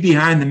leave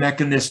behind the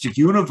mechanistic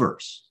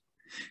universe.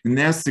 And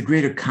that's the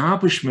great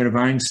accomplishment of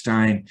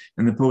Einstein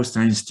and the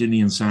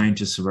post-Einsteinian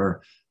scientists of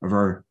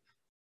the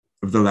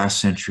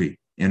last century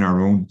and our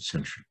own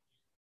century.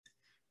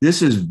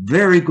 This is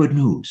very good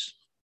news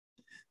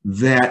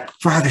that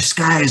Father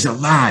Sky is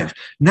alive.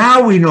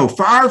 Now we know,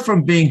 far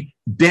from being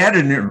dead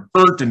and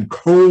inert and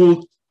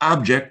cold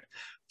object,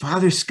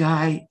 Father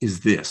Sky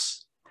is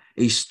this.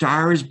 A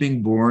star is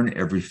being born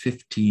every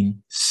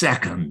 15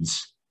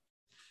 seconds.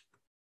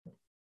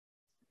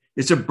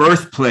 It's a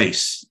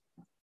birthplace.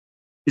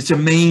 It's a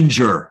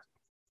manger.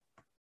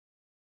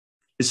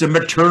 It's a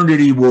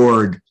maternity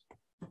ward.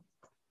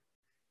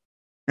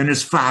 And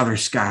it's Father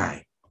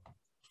Sky.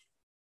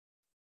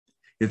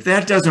 If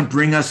that doesn't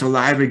bring us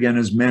alive again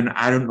as men,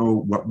 I don't know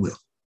what will.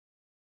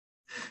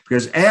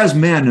 Because as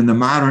men in the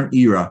modern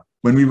era,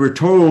 when we were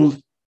told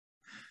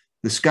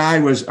the sky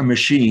was a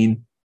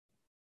machine,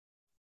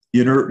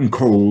 inert and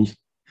cold,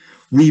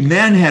 we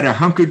men had to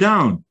hunker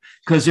down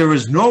because there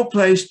was no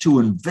place to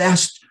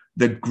invest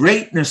the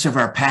greatness of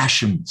our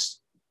passions,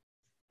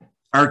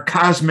 our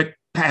cosmic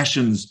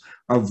passions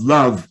of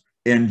love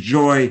and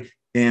joy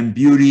and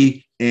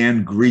beauty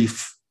and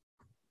grief.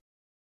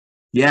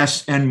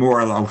 Yes, and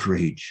moral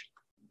outrage.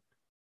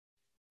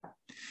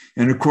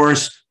 And of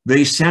course,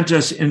 they sent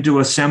us into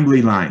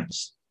assembly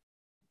lines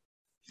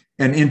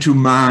and into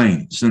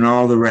mines and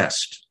all the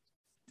rest.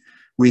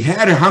 We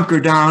had to hunker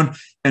down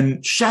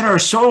and shut our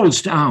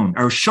souls down,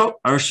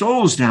 our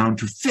souls down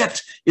to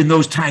fit in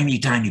those tiny,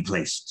 tiny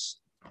places.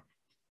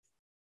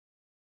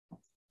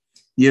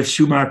 E.F.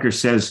 Schumacher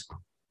says,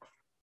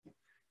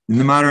 in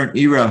the modern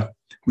era,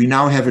 we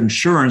now have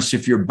insurance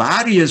if your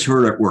body is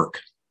hurt at work.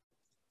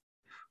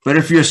 But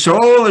if your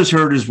soul is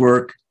hurt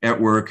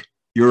at work,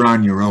 you're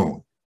on your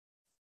own.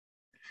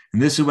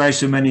 And this is why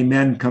so many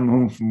men come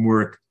home from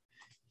work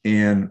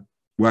and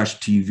watch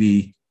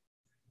TV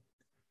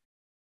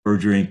or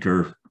drink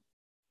or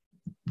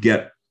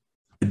get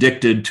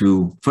addicted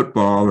to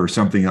football or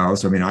something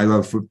else. I mean, I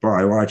love football,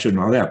 I watch it and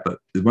all that, but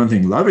there's one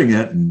thing loving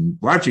it and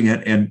watching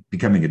it and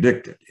becoming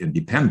addicted and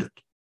dependent.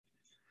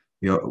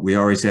 You know, we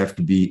always have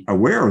to be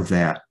aware of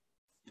that.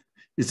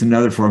 It's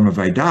another form of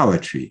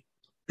idolatry,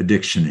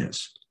 addiction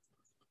is.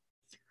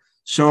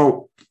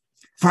 So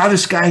Father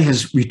Sky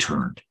has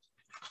returned.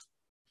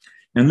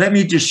 And let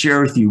me just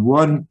share with you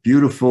one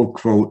beautiful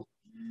quote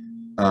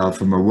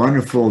from a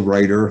wonderful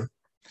writer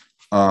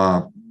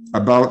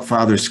about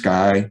Father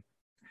Sky.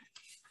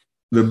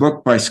 The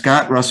book by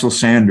Scott Russell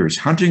Sanders,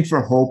 Hunting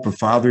for Hope, A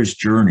Father's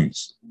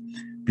Journeys.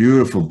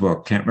 Beautiful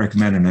book, can't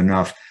recommend it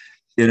enough.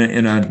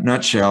 In a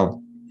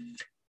nutshell,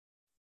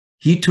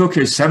 he took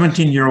his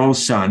 17-year-old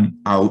son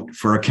out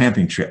for a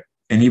camping trip.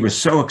 And he was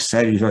so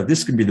excited. He thought,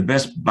 this could be the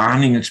best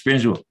bonding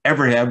experience we'll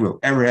ever have,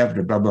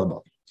 blah, blah, blah.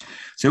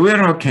 So we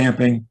went out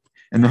camping,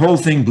 and the whole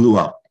thing blew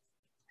up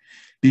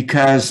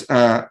because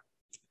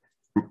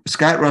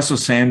Scott Russell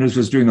Sanders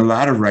was doing a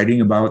lot of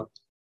writing about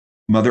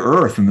Mother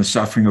Earth and the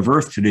suffering of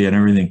Earth today and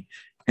everything.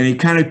 And he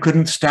kind of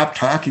couldn't stop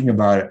talking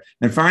about it.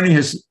 And finally,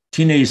 his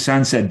teenage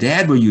son said,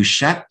 Dad, will you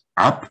shut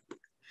up?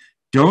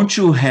 Don't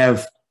you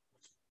have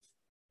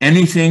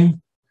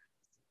anything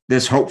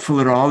that's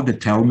hopeful at all to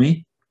tell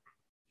me?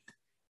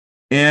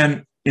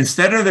 And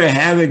instead of there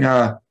having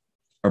a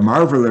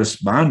marvelous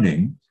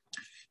bonding,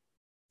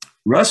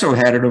 Russell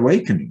had an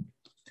awakening.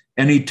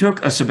 And he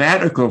took a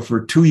sabbatical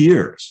for 2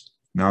 years.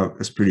 Now,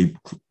 that's pretty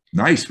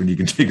nice when you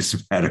can take a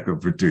sabbatical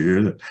for 2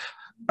 years.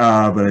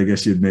 But I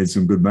guess he had made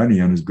some good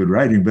money on his good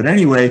writing. But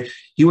anyway,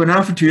 he went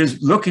out for 2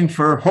 years looking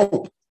for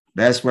hope.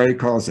 That's why he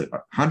calls it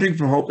Hunting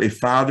for Hope, A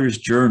Father's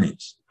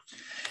Journeys.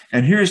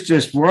 And here's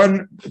just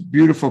one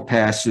beautiful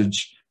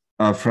passage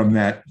from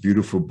that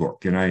beautiful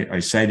book. And I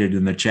cited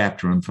in the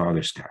chapter on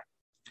Father Sky.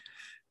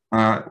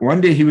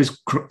 One day he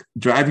was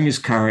driving his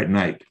car at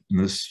night, and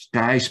the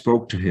sky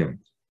spoke to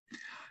him.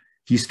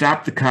 He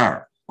stopped the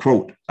car.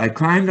 Quote, I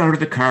climbed out of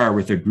the car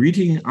with a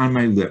greeting on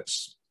my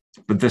lips,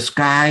 but the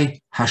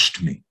sky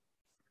hushed me.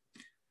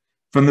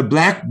 From the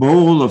black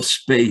bowl of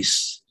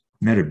space,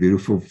 isn't that a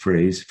beautiful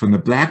phrase? From the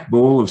black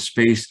bowl of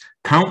space,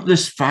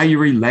 countless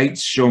fiery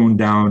lights shone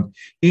down,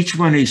 each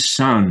one a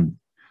sun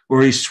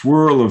or a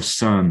swirl of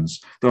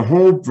suns, the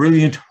whole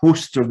brilliant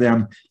host of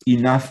them,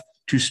 enough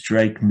to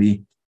strike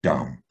me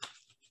dumb.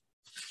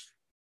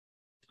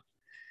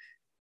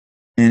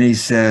 And he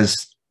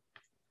says,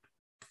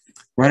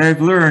 what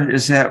I've learned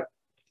is that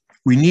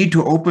We need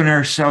to open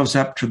ourselves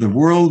up to the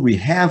world we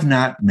have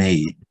not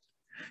made,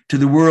 to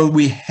the world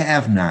we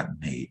have not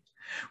made.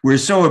 We're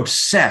so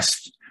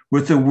obsessed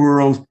with the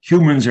world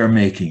humans are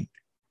making.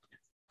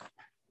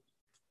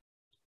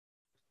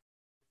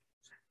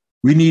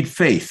 We need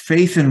faith.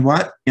 Faith in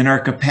what? In our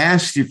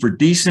capacity for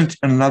decent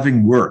and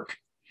loving work,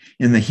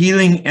 in the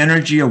healing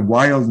energy of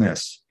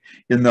wildness,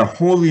 in the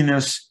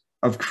holiness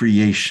of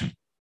creation.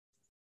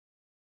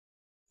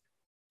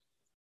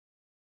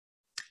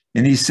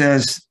 And he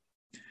says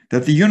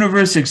that the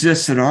universe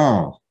exists at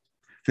all,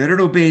 that it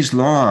obeys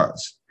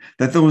laws,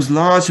 that those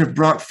laws have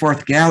brought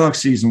forth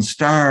galaxies and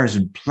stars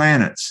and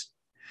planets,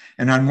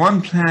 and on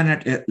one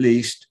planet at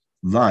least,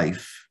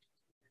 life,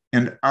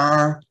 and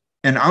out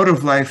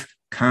of life,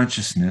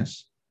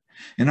 consciousness,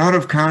 and out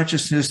of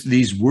consciousness,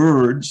 these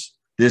words,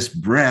 this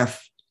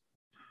breath.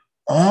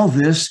 All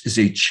this is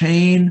a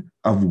chain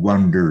of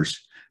wonders,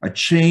 a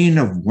chain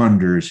of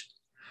wonders.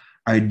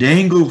 I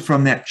dangle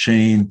from that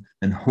chain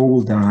and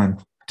hold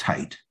on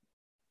tight.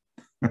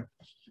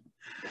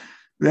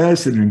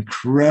 That's an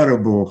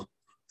incredible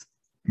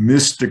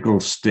mystical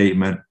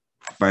statement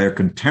by a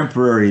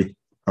contemporary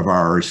of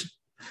ours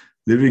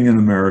living in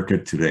America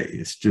today.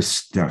 It's just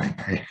stunning.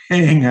 I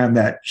hang on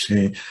that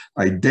chain.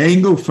 I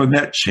dangle from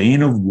that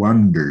chain of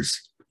wonders.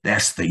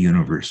 That's the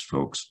universe,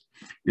 folks.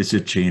 It's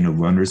a chain of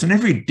wonders. And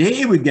every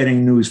day we're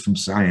getting news from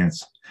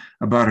science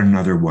about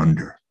another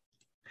wonder.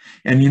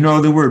 And you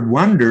know, the word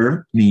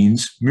wonder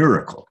means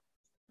miracle.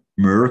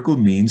 Miracle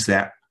means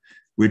that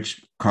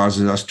which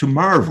causes us to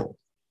marvel.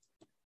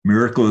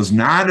 Miracle is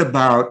not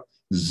about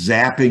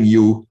zapping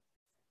you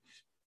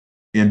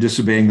and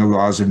disobeying the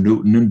laws of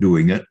Newton and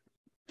doing it.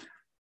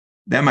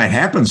 That might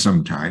happen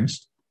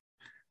sometimes,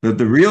 but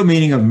the real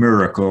meaning of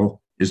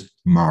miracle is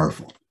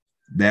marvel,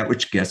 that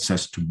which gets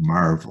us to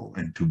marvel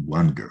and to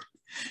wonder.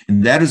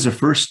 And that is the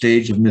first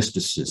stage of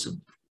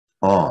mysticism.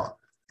 Awe,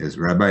 as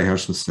Rabbi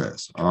Heschel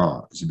says,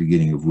 awe is the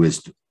beginning of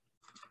wisdom.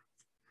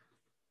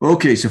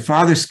 Okay, so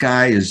Father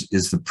Sky is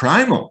the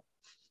primal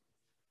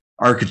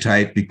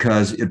archetype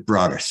because it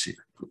brought us here.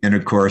 And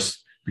of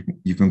course,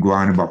 you can go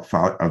on about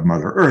of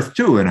Mother Earth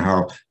too, and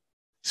how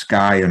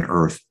sky and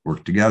earth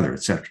work together,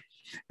 etc.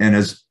 And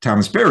as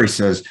Thomas Berry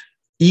says,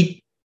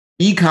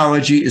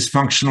 ecology is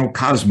functional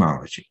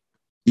cosmology.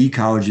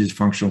 Ecology is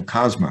functional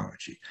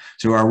cosmology.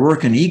 So our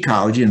work in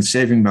ecology and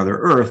saving Mother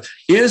Earth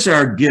is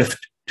our gift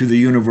to the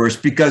universe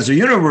because the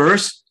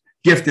universe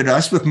gifted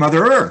us with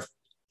Mother Earth.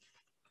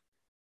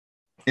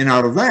 And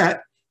out of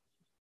that,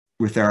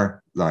 with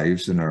our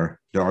lives and our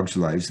dogs'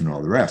 lives and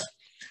all the rest.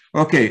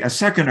 Okay, a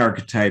second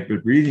archetype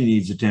that really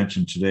needs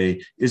attention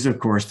today is, of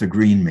course, the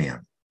green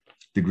man.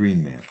 The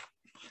green man.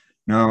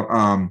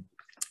 Now,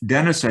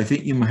 Dennis, I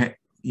think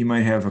you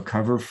might have a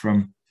cover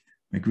from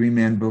the Green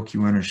Man book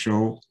you want to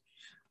show.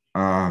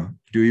 Do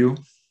you?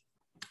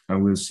 I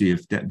will see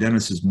if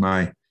Dennis is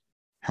my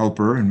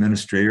helper,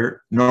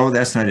 administrator. No,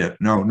 that's not it.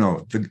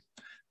 No.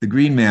 The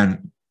Green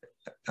Man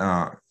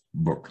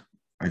book.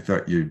 I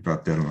thought you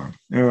brought that along.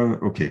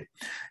 Okay.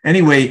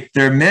 Anyway,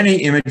 there are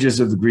many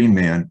images of the Green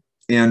Man.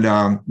 And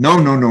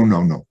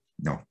no.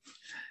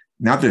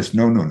 Not this.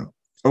 No.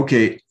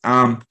 Okay.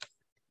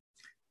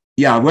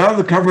 Yeah, well,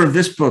 the cover of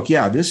this book,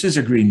 yeah, this is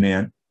a green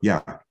man.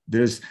 Yeah,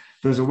 there's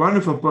a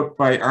wonderful book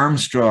by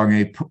Armstrong,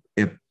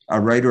 a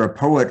writer, a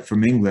poet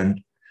from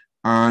England,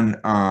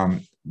 on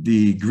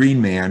the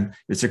Green Man.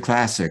 It's a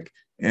classic.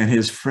 And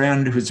his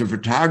friend, who's a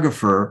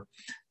photographer,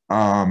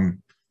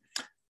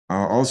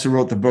 also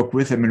wrote the book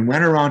with him and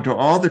went around to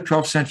all the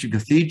 12th century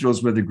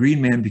cathedrals where the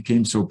Green Man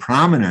became so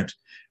prominent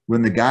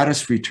when the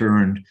goddess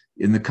returned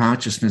in the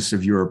consciousness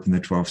of Europe in the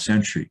 12th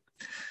century.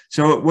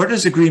 So what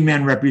does the Green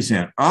Man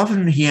represent?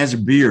 Often he has a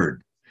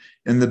beard,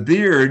 and the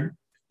beard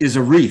is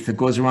a wreath that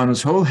goes around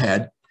his whole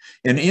head.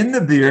 And in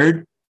the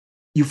beard,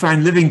 you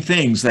find living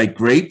things like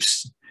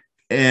grapes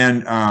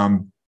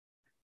and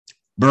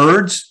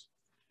birds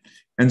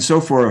and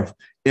so forth.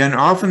 And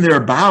often there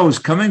are boughs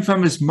coming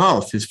from his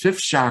mouth, his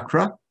fifth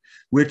chakra,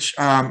 which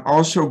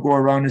also go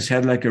around his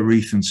head like a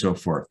wreath and so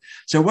forth.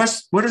 So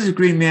what does the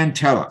Green Man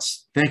tell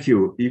us? Thank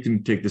you. You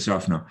can take this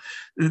off now.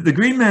 The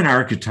Green Man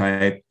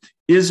archetype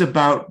is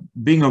about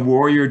being a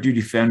warrior to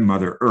defend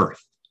Mother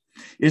Earth.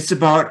 It's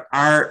about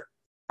our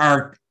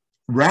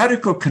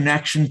radical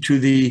connection to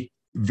the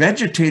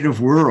vegetative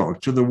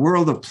world, to the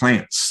world of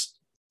plants.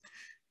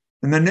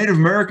 And the Native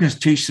Americans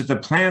teach that the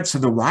plants are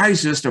the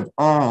wisest of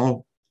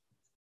all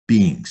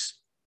beings.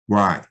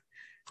 Why?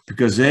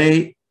 Because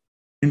they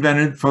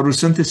invented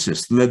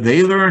photosynthesis.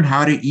 They learned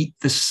how to eat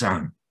the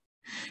sun.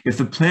 If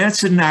the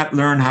plants did not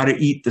learn how to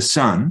eat the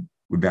sun,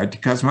 we're back to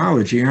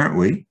cosmology, aren't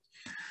we?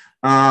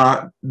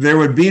 There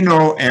would be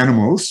no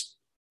animals,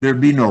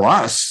 there'd be no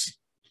us,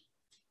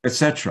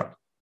 etc.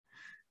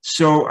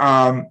 So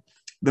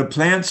the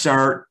plants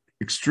are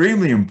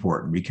extremely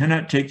important. We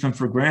cannot take them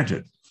for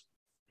granted.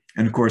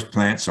 And of course,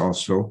 plants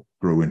also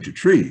grow into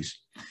trees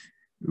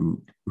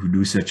who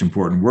do such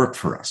important work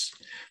for us.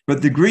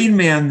 But the Green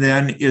Man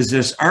then is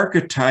this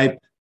archetype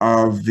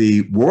of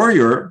the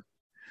warrior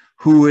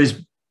who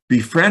is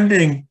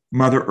befriending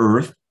Mother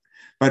Earth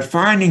but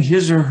finding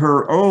his or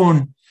her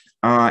own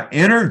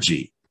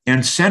energy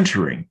and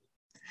centering.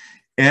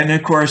 And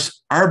of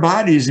course, our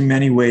body is in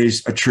many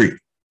ways a tree.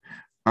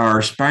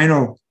 Our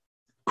spinal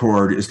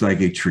cord is like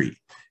a tree,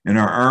 and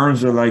our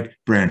arms are like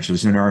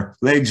branches, and our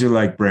legs are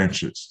like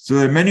branches. So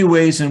there are many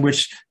ways in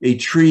which a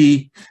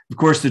tree, of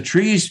course, the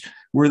trees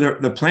were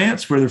the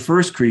plants were the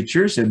first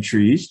creatures and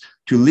trees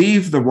to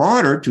leave the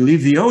water, to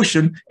leave the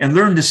ocean, and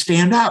learn to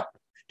stand up.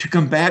 To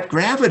combat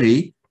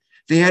gravity,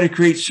 they had to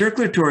create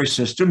circulatory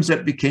systems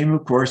that became,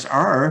 of course,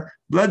 our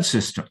blood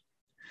system.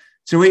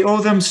 So we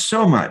owe them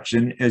so much.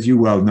 And as you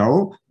well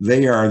know,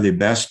 they are the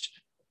best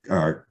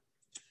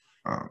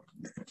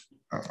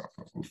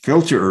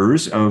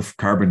filterers of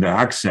carbon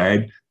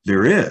dioxide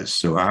there is.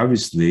 So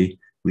obviously,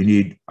 we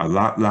need a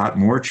lot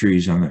more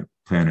trees on the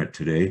planet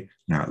today,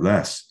 not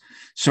less.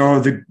 So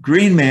the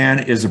green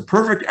man is a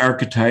perfect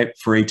archetype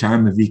for a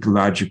time of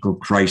ecological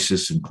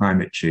crisis and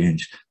climate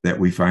change that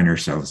we find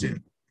ourselves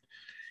in.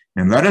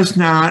 And let us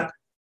not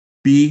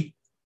be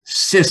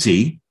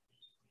sissy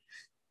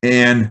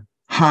and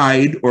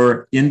hide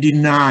or in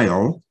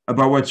denial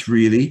about what's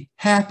really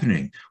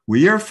happening.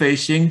 We are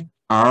facing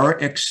our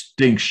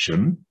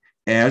extinction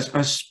as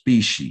a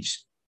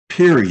species,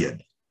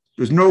 period.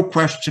 There's no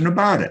question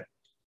about it.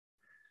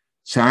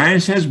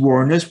 Science has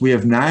warned us we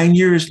have 9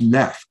 years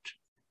left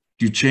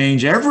to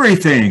change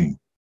everything.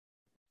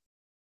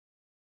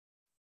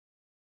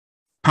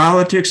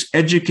 Politics,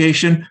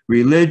 education,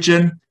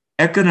 religion,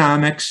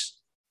 economics,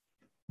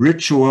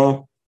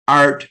 ritual,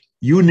 art,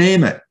 you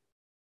name it.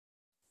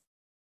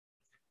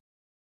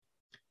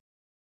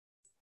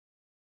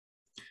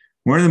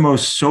 One of the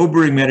most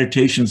sobering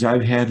meditations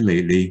I've had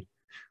lately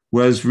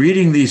was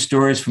reading these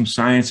stories from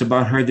science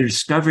about how they're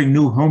discovering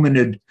new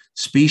hominid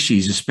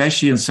species,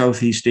 especially in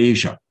Southeast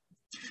Asia.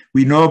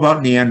 We know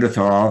about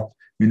Neanderthal,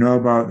 we know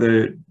about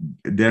the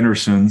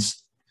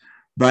Denisovans,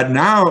 but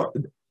now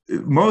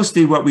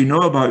mostly what we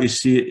know about, you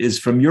see, is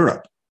from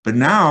Europe. But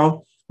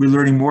now we're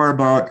learning more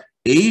about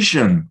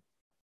Asian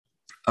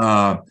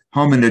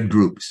hominid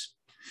groups.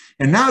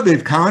 And now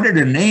they've counted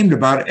and named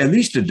about at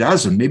least a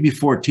dozen, maybe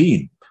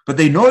 14, but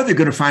they know they're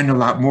going to find a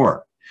lot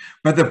more.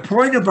 But the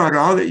point about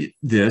all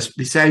this,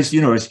 besides,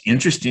 it's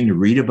interesting to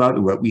read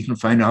about what we can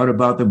find out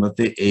about them, what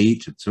they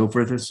ate, and so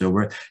forth,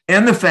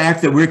 and the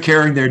fact that we're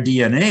carrying their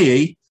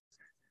DNA,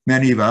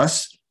 many of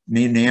us,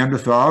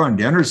 Neanderthal and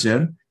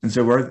Denisovan, and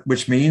so forth,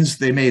 which means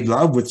they made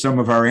love with some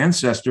of our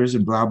ancestors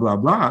and blah, blah,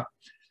 blah.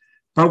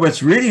 But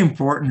what's really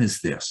important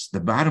is this. The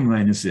bottom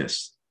line is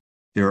this.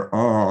 They're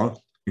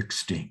all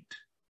extinct.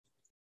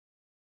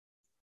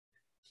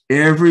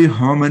 Every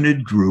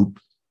hominid group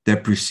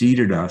that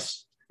preceded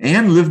us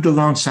and lived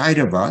alongside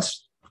of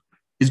us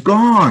is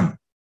gone.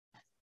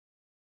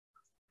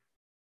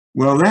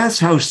 Well, that's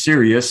how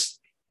serious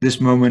this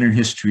moment in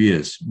history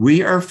is.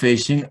 We are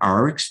facing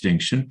our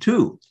extinction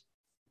too.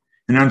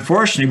 And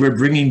unfortunately, we're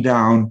bringing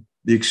down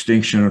the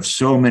extinction of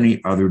so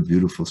many other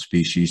beautiful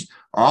species,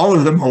 all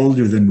of them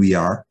older than we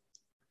are,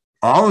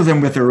 all of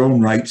them with their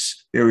own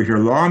rights. They were here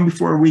long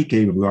before we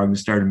came along and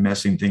started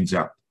messing things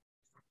up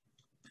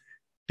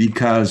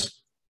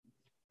because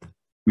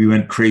we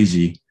went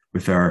crazy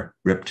with our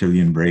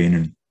reptilian brain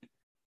and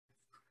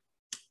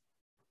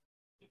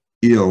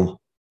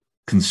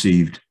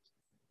ill-conceived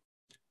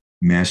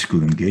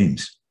masculine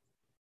games.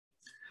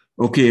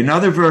 Okay,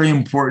 another very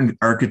important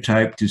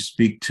archetype to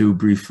speak to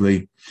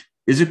briefly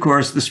is, of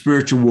course, the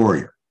spiritual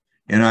warrior.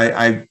 And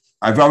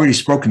I've already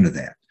spoken to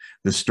that.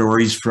 The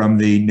stories from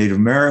the Native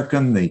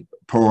American, the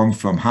poem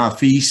from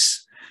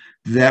Hafiz,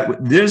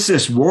 that there's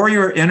this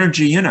warrior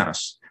energy in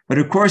us. But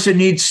of course, it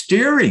needs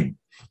steering.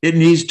 It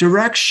needs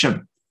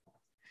direction.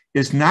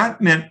 It's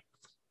not meant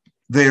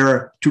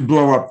there to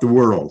blow up the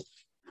world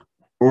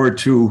or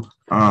to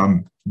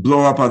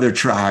blow up other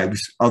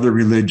tribes, other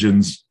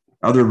religions,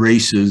 other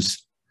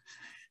races.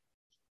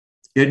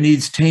 It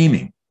needs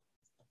taming.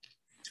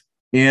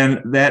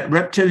 And that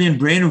reptilian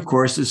brain, of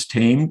course, is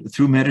tamed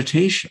through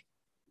meditation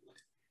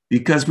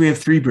because we have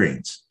three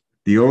brains.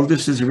 The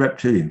oldest is a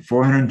reptilian,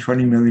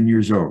 420 million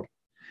years old.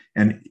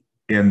 And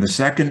the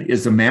second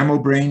is the mammal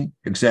brain,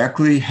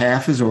 exactly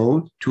half as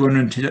old,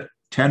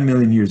 210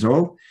 million years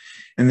old.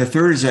 And the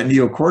third is that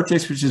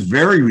neocortex, which is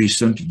very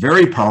recent,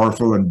 very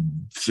powerful,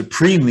 and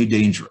supremely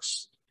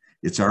dangerous.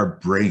 It's our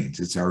brains,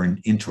 it's our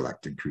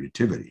intellect and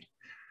creativity.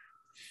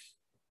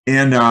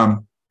 And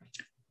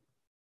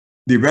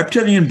the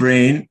reptilian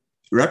brain,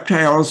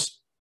 reptiles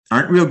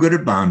aren't real good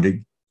at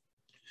bonding.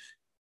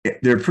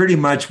 They're pretty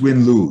much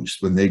win-lose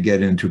when they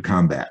get into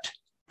combat.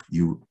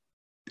 The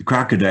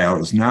crocodile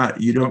is not,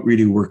 you don't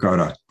really work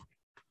out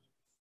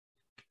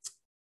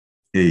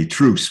a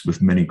truce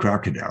with many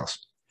crocodiles.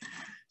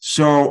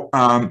 So,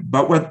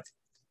 but what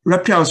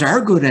reptiles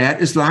are good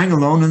at is lying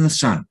alone in the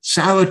sun,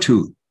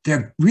 solitude.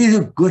 They're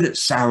really good at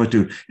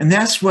solitude. And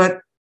that's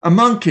what a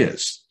monk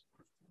is.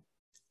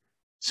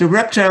 So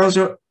reptiles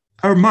are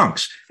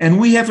monks. And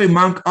we have a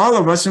monk, all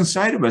of us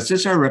inside of us.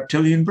 It's our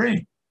reptilian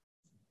brain.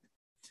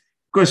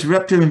 Of course, the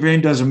reptilian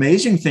brain does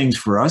amazing things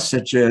for us,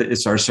 such as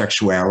it's our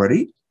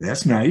sexuality.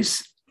 That's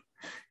nice.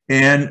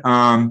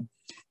 And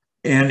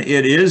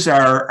it is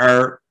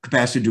our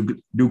capacity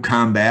to do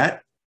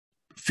combat,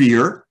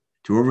 fear,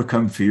 to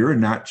overcome fear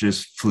and not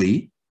just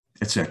flee,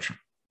 etc.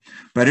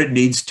 But it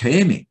needs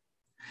taming.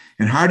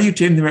 And how do you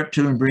tame the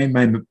reptilian brain?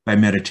 By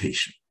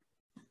meditation.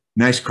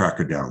 Nice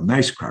crocodile,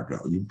 nice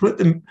crocodile. You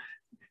put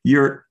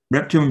your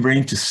reptilian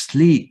brain to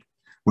sleep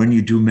when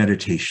you do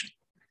meditation.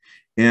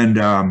 And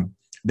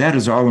that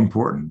is all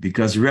important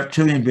because the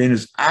reptilian brain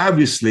has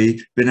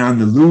obviously been on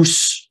the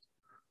loose,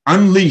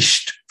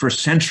 unleashed for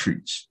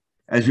centuries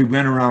as we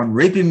went around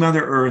raping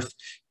Mother Earth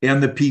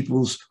and the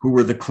peoples who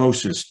were the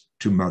closest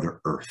to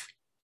Mother Earth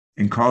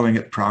and calling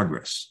it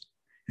progress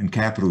and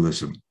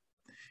capitalism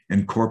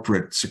and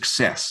corporate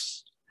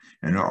success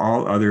and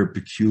all other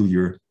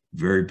peculiar,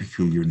 very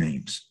peculiar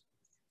names.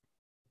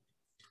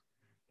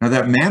 Now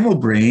that mammal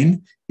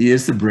brain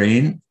is the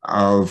brain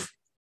of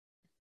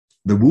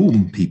the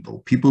womb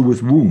people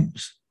with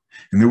wombs.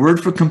 And the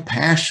word for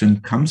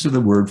compassion comes to the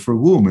word for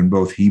womb in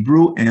both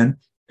Hebrew and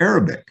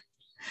Arabic.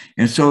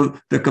 And so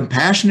the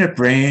compassionate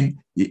brain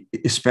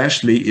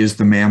especially is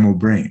the mammal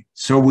brain.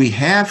 So we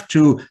have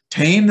to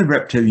tame the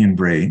reptilian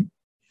brain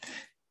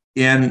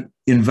and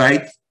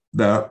invite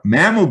the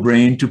mammal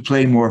brain to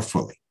play more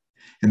fully.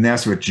 And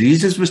that's what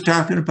Jesus was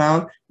talking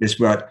about. It's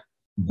what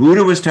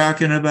Buddha was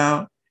talking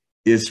about.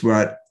 It's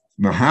what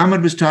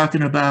Muhammad was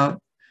talking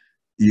about.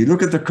 You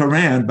look at the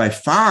Quran, by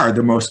far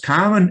the most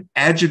common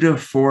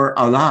adjective for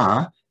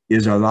Allah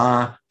is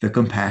Allah, the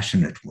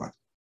compassionate one.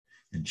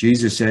 And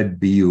Jesus said,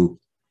 be you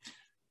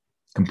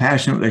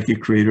compassionate like your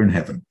creator in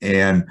heaven.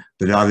 And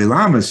the Dalai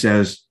Lama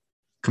says,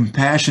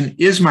 compassion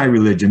is my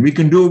religion. We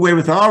can do away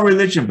with all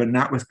religion, but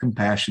not with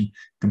compassion.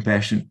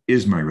 Compassion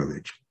is my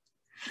religion.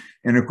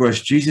 And of course,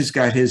 Jesus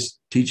got his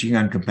teaching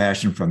on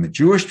compassion from the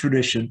Jewish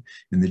tradition.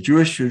 In the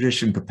Jewish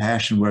tradition,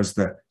 compassion was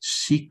the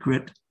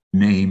secret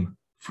name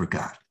for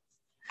God.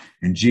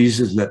 And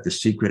Jesus let the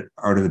secret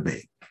out of the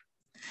bag.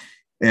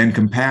 And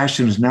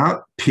compassion is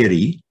not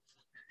pity.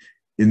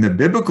 In the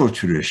biblical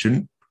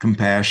tradition,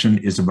 compassion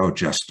is about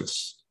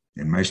justice.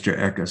 And Meister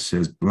Eckhart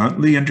says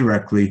bluntly and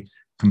directly,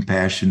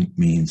 compassion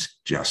means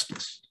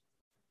justice.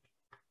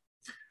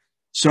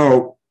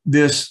 So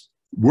this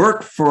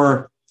work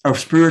of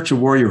spiritual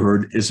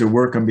warriorhood is a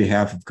work on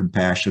behalf of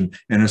compassion,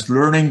 and it's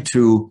learning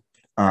to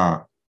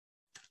allow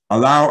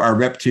our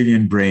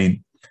reptilian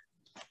brain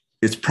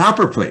its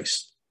proper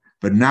place,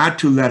 but not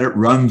to let it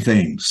run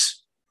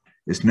things.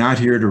 It's not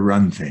here to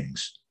run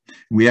things.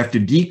 We have to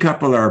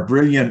decouple our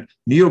brilliant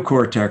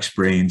neocortex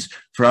brains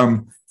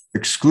from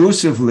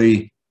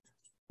exclusively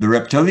the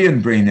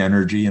reptilian brain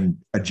energy and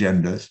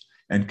agendas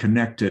and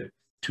connect it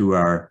to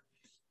our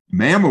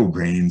mammal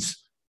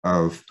brains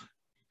of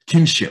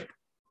kinship,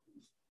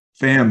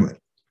 family,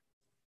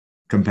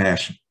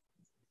 compassion.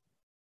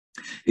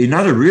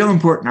 Another real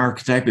important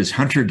archetype is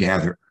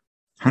hunter-gatherer,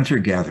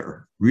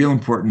 real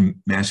important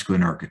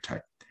masculine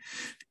archetype.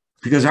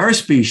 Because our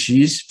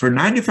species, for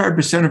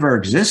 95% of our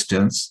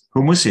existence,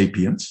 Homo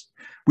sapiens,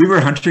 we were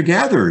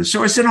hunter-gatherers.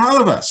 So it's in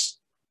all of us.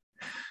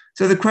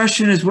 So the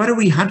question is, what are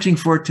we hunting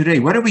for today?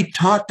 What are we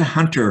taught to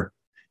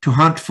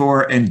hunt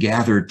for and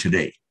gather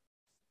today?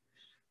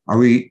 Are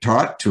we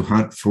taught to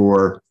hunt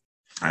for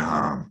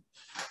the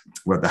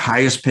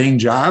highest paying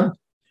job?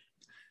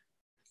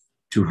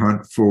 To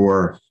hunt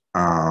for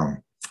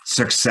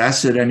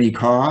success at any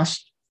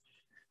cost?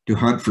 To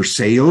hunt for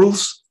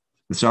sales?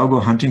 Let's all go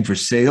hunting for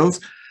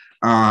sales.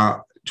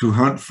 To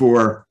hunt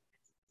for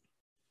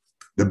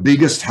the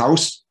biggest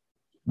house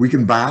we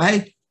can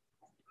buy,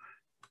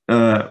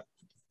 to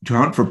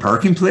hunt for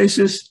parking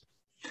places.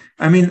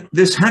 I mean,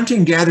 this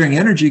hunting gathering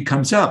energy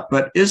comes up,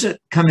 but is it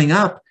coming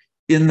up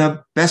in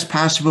the best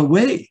possible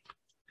way?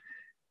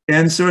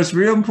 And so it's a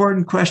real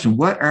important question.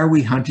 What are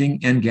we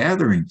hunting and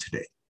gathering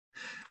today?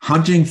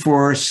 Hunting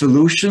for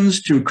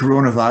solutions to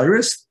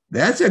coronavirus,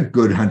 that's a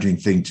good hunting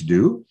thing to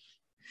do.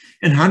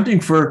 And hunting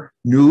for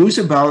news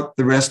about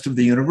the rest of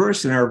the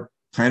universe and our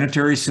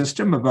planetary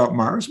system, about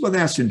Mars, well,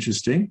 that's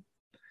interesting.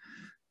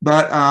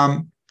 But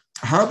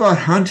how about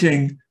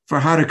hunting for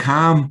how to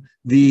calm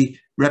the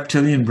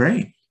reptilian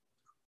brain?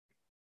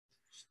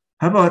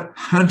 How about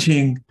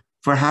hunting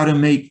for how to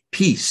make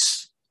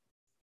peace?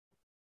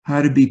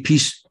 How to be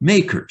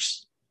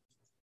peacemakers,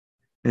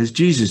 as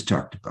Jesus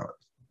talked about.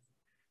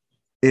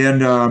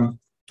 And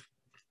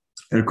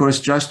of course,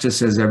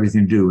 justice has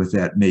everything to do with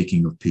that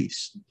making of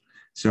peace.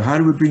 So how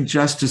do we bring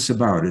justice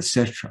about,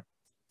 etc.?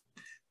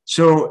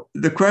 So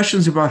the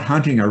questions about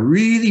hunting are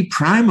really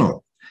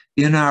primal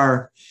in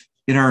our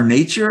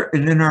nature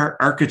and in our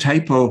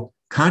archetypal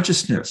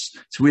consciousness.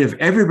 So we have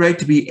every right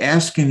to be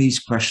asking these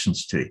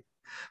questions today.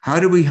 How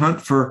do we hunt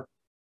for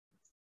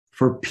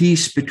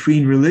peace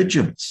between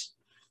religions?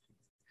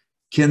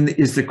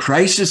 Is the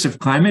crisis of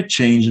climate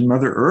change in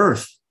Mother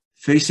Earth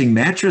facing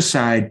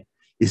matricide,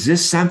 is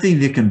this something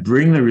that can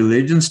bring the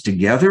religions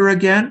together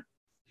again?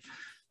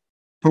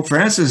 Pope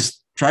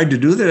Francis tried to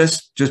do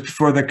this just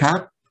before the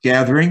COP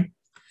gathering.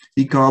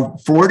 He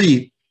called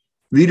 40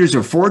 leaders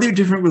of 40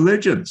 different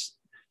religions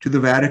to the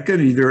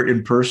Vatican, either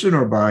in person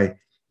or by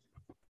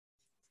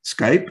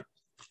Skype.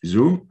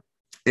 Zoom,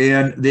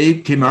 and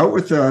they came out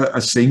with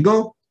a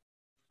single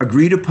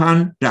agreed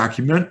upon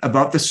document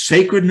about the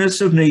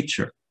sacredness of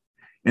nature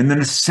and the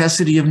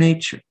necessity of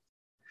nature.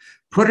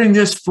 Putting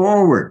this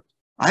forward,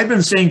 I've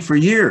been saying for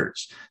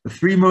years, the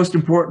three most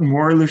important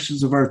moral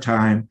issues of our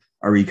time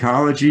are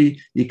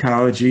ecology,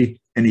 ecology,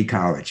 and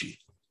ecology.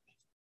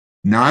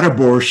 Not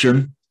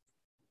abortion.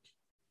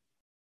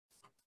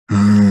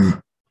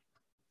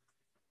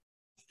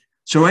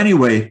 So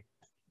anyway,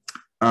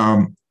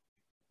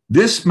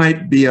 this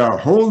might be a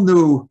whole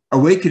new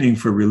awakening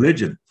for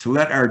religion, to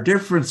let our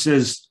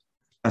differences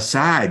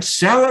aside,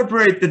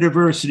 celebrate the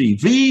diversity.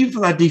 Vive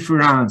la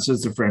différence,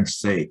 as the French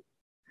say.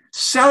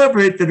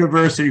 Celebrate the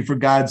diversity for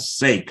God's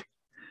sake.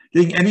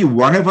 Think any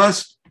one of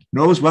us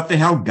knows what the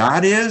hell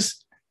God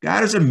is?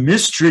 God is a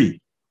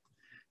mystery.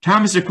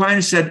 Thomas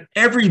Aquinas said,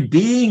 every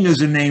being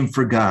is a name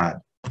for God.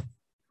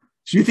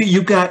 So you think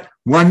you've got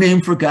one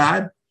name for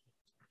God?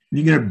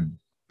 You're going to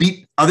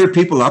beat other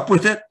people up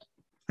with it?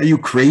 Are you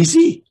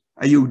crazy?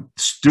 Are you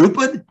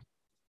stupid?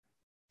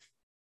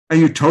 Are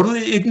you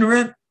totally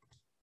ignorant?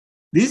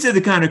 These are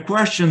the kind of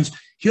questions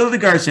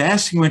Hildegard's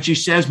asking when she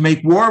says,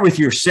 make war with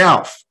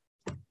yourself,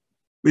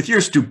 with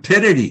your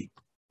stupidity.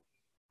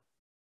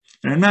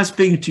 And I'm not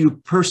speaking to you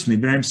personally,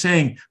 but I'm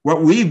saying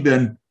what we've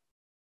been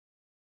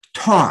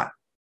taught,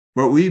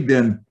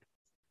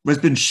 what's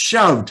been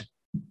shoved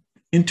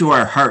into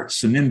our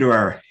hearts and into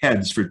our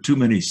heads for too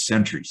many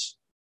centuries.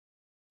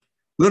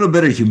 A little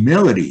bit of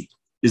humility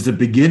is the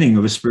beginning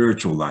of a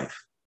spiritual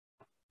life.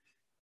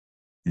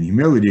 And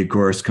humility, of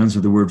course, comes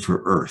with the word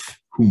for earth,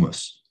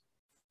 humus.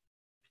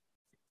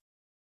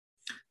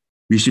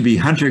 We should be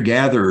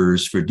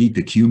hunter-gatherers for deep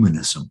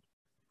ecumenism,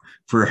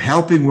 for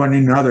helping one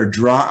another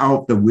draw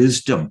out the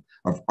wisdom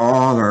of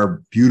all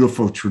our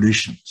beautiful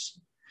traditions.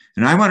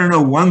 And I want to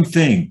know one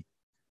thing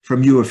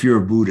from you if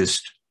you're a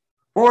Buddhist,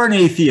 or an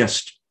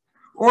atheist,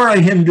 or a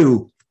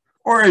Hindu,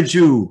 or a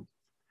Jew.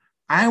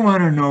 I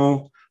want to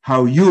know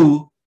how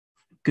you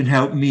can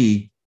help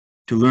me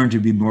to learn to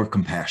be more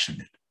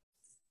compassionate,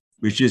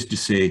 which is to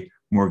say,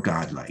 more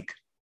godlike,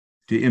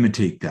 to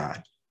imitate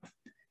God.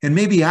 And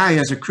maybe I,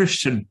 as a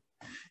Christian,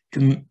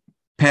 can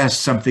pass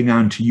something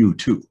on to you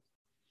too.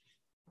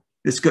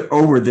 Let's get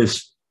over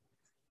this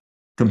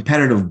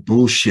competitive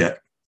bullshit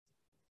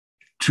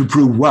to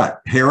prove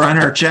what? Hair on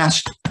our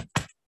chest?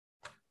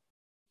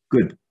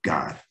 Good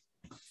God.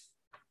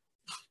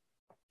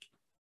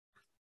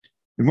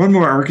 And one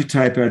more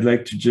archetype I'd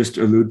like to just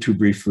allude to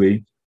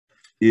briefly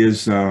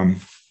is the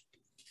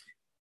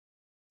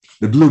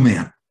blue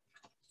man.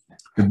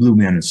 The blue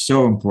man is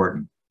so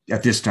important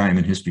at this time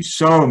in history,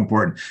 so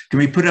important. Can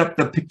we put up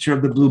the picture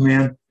of the blue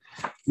man?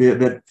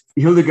 That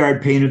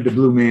Hildegard painted the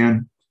blue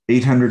man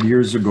 800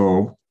 years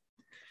ago.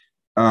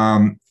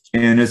 And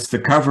it's the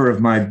cover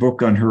of my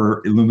book on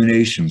her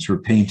illuminations, her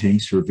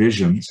paintings, her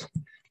visions.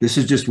 This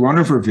is just one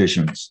of her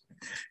visions.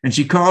 And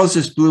she calls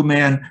this blue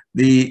man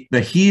the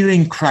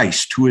healing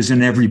Christ who is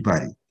in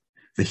everybody.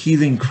 The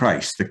healing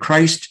Christ, the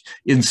Christ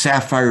in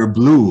sapphire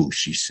blue,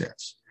 she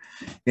says.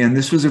 And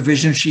this was a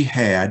vision she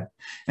had.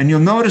 And you'll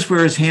notice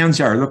where his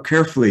hands are. Look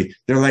carefully.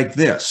 They're like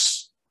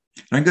this.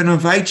 I'm going to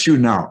invite you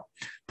now.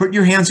 Put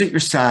your hands at your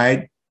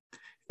side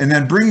and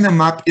then bring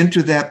them up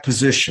into that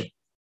position,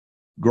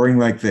 going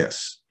like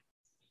this.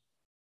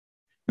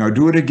 Now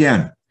do it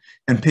again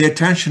and pay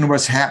attention to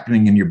what's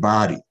happening in your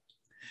body.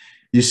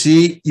 You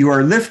see, you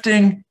are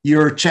lifting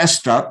your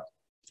chest up,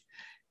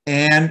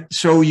 and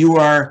so you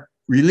are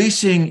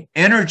releasing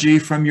energy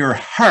from your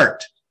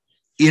heart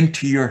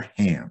into your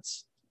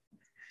hands.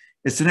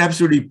 It's an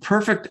absolutely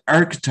perfect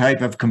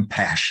archetype of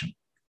compassion.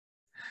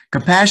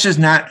 Compassion is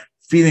not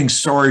feeling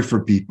sorry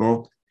for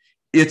people.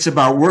 It's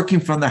about working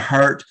from the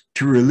heart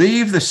to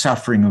relieve the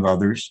suffering of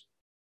others,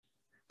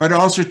 but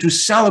also to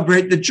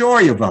celebrate the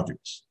joy of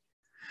others.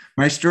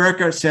 Meister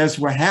Eckhart says,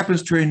 what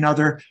happens to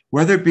another,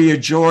 whether it be a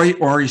joy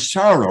or a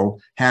sorrow,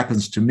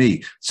 happens to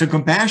me. So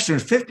compassion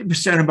is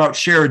 50% about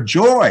shared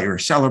joy or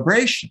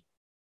celebration,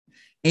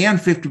 and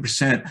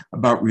 50%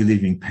 about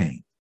relieving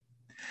pain.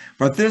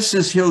 But this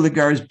is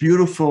Hildegard's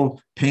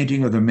beautiful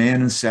painting of the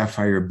man in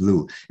sapphire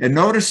blue. And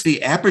notice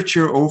the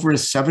aperture over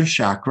his seventh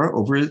chakra,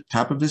 over the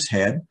top of his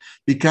head,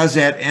 because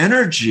that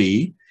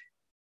energy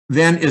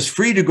then is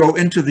free to go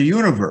into the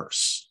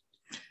universe.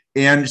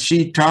 And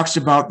she talks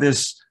about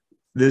this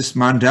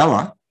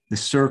mandala,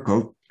 this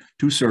circle,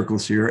 two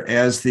circles here,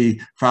 as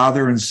the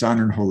Father and Son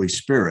and Holy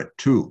Spirit,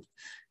 too.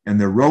 And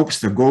the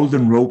ropes, the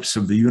golden ropes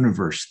of the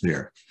universe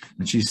there.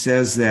 And she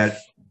says that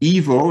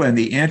evil and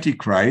the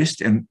Antichrist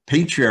and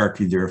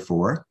patriarchy,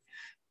 therefore,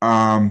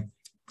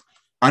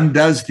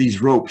 undoes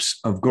these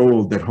ropes of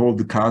gold that hold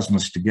the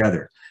cosmos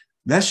together.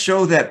 Let's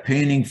show that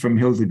painting from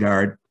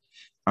Hildegard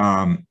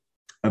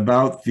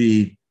about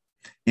the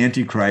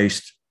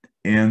Antichrist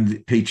and the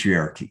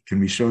patriarchy. Can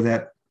we show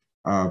that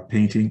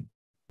painting?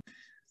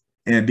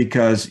 And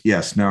because,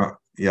 yes, now,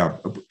 yeah,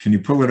 can you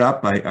pull it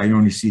up? I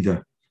only see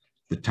the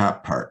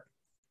top part.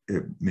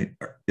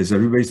 Is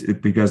everybody's,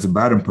 because the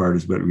bottom part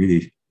is what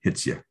really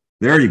hits you.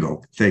 There you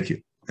go. Thank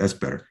you. That's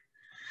better.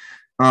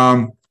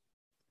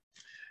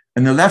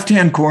 In the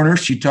left-hand corner,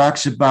 she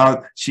talks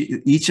about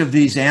each of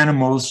these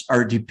animals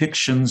are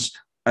depictions.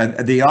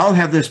 They all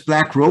have this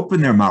black rope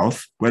in their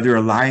mouth, whether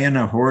a lion,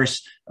 a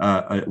horse,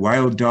 a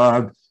wild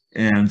dog,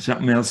 and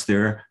something else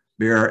there.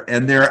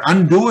 And they're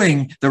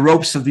undoing the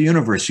ropes of the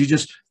universe.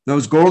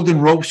 Those golden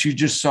ropes you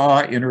just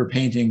saw in her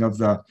painting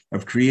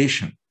of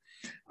creation.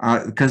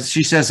 Because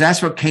she says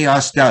that's what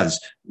chaos does.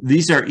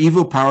 These are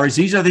evil powers.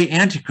 These are the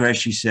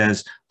Antichrist, she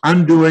says,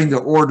 undoing the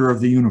order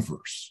of the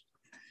universe.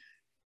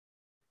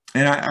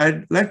 And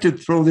I'd like to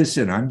throw this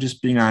in. I'm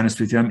just being honest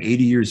with you. I'm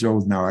 80 years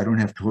old now. I don't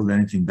have to hold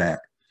anything back.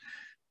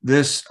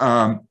 This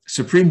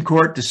Supreme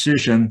Court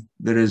decision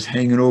that is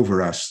hanging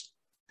over us,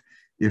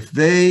 if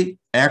they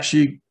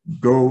actually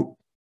go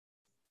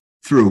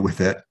through with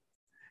it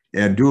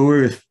and do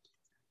it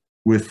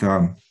with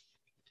Roe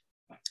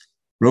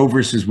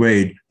versus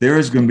Wade, there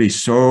is going to be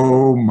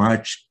so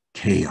much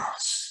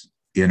chaos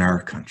in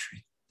our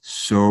country.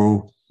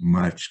 So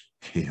much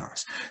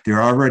chaos.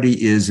 There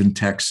already is in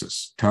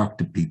Texas. Talk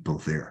to people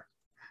there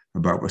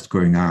about what's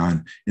going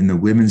on in the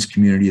women's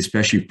community,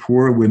 especially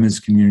poor women's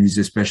communities,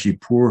 especially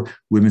poor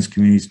women's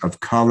communities of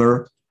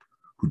color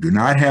who do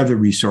not have the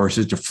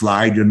resources to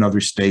fly to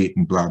another state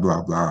and blah,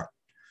 blah, blah.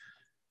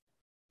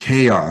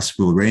 Chaos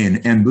will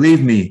reign. And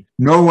believe me,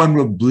 no one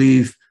will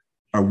believe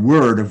a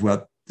word of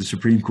what the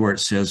Supreme Court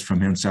says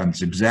from hence on.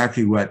 It's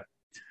exactly what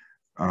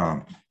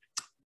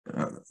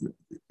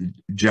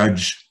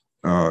Judge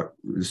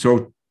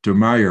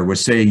Sotomayor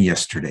was saying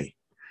yesterday.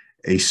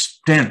 A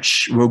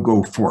stench will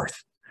go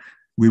forth.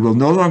 We will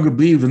no longer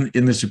believe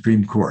in the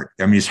Supreme Court.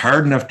 I mean, it's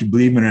hard enough to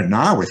believe in it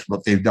now with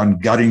what they've done,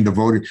 gutting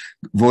the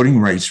voting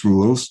rights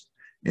rules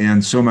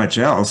and so much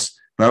else.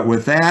 But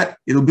with that,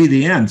 it'll be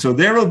the end. So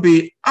there will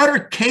be utter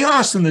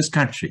chaos in this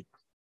country.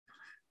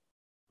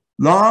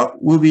 Law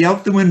will be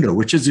out the window,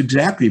 which is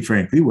exactly,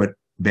 frankly, what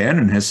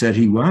Bannon has said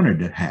he wanted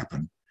to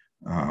happen,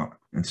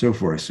 and so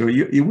forth. So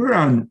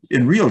we're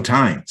in real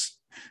times.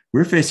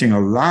 We're facing a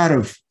lot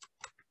of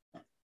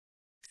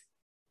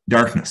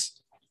darkness.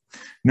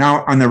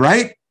 Now, on the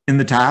right in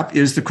the top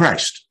is the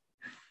Christ.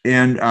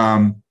 And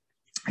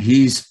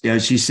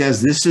as she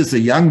says, this is a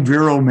young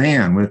virile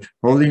man with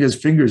holding his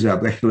fingers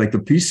up like a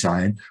peace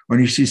sign.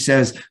 When she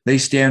says they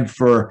stand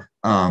for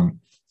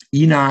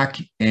Enoch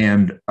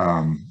and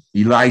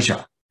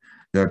Elijah,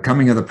 the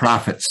coming of the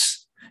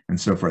prophets and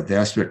so forth.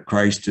 That's what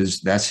Christ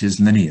is. That's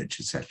his lineage,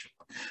 etc.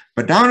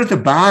 But down at the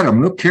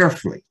bottom, look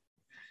carefully.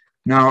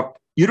 Now,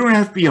 you don't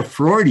have to be a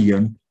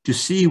Freudian to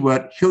see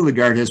what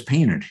Hildegard has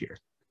painted here.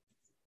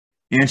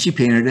 And she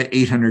painted it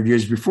 800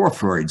 years before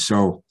Freud.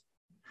 So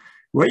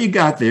what you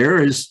got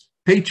there is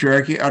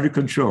patriarchy out of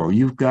control.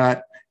 You've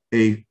got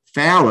a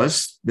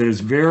phallus that is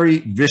very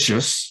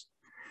vicious,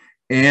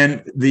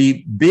 and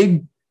the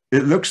big,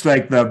 it looks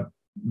like the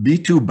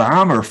B-2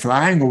 bomber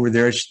flying over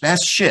there,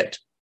 that's shit.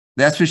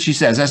 That's what she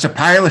says. That's a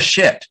pile of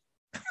shit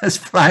that's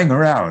flying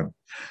around.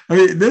 I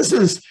mean, this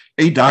is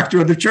a doctor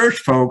of the church,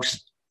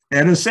 folks,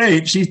 and a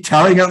saint. She's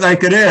telling it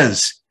like it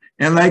is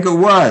and like it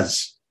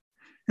was.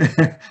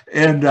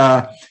 And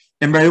by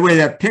the way,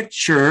 that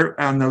picture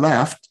on the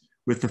left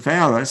with the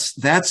phallus,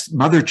 that's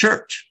Mother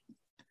Church.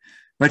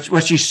 But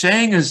what she's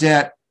saying is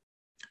that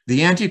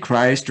the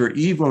Antichrist or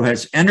evil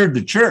has entered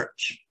the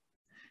church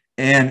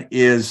and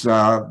is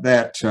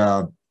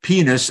that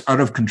penis out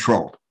of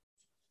control.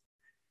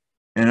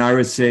 And I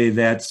would say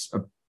that's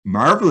a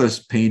marvelous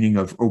painting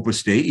of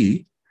Opus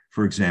Dei,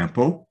 for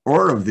example,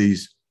 or of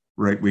these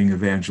right-wing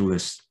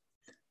evangelists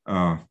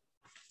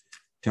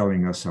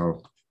telling us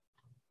how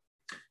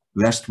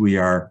blessed we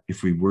are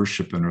if we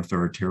worship an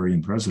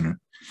authoritarian president.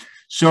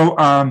 So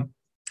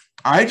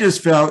I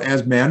just felt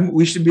as men,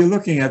 we should be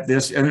looking at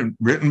this and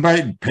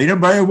painted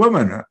by a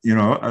woman. You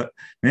know,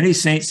 many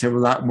saints have a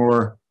lot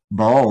more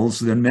balls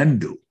than men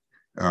do,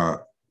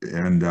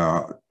 and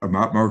a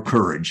lot more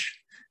courage.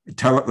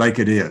 Tell it like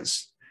it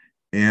is.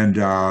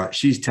 And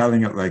she's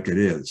telling it like it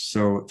is.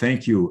 So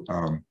thank you.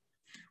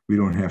 We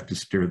don't have to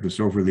stare at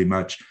this overly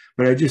much,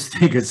 but I just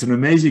think it's an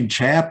amazing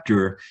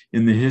chapter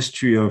in the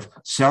history of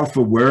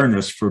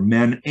self-awareness for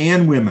men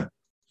and women.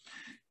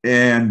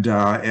 And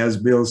as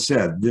Bill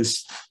said,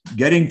 this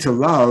getting to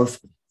love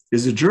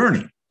is a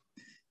journey.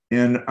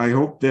 And I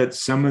hope that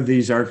some of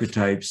these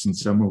archetypes and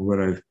some of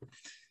what I've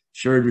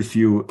shared with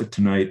you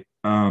tonight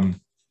are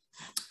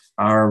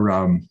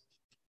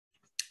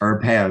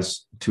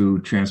paths to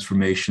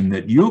transformation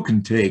that you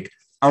can take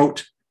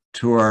out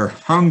to our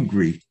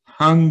hungry,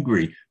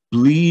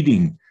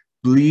 bleeding,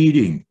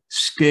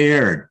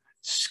 scared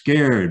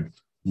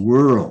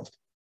world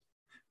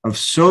of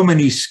so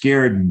many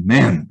scared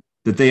men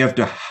that they have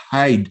to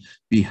hide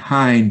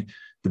behind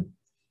the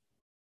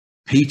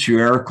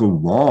patriarchal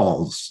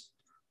walls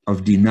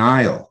of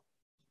denial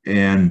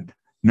and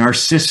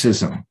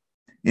narcissism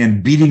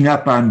and beating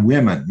up on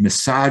women,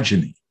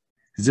 misogyny,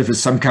 as if it's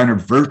some kind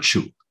of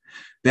virtue.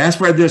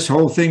 That's why this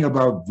whole thing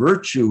about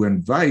virtue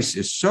and vice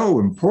is so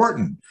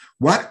important.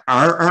 What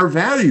are our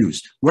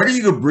values? What are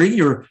you going to bring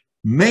your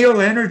male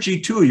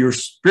energy to, your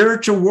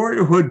spiritual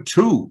warriorhood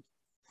to?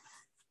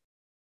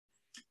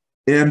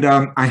 And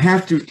I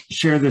have to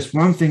share this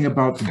one thing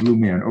about the Blue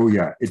Man. Oh,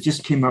 yeah, it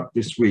just came up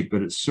this week,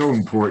 but it's so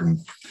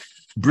important.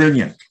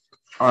 Brilliant.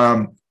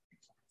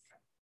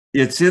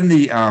 It's in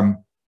the,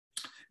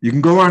 you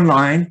can go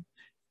online,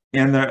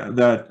 and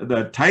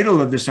the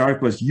title of this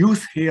article is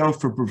Youth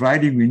Hailed for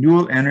Providing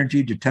Renewal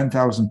Energy to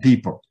 10,000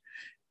 People.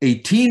 A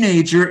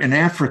teenager in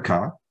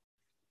Africa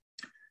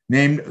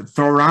named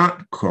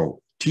Thoronka,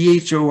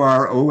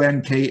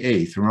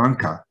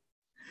 Thoronka,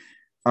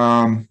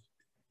 Thoronka.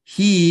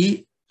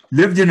 He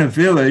lived in a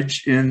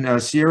village in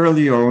Sierra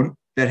Leone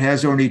that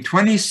has only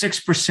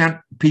 26%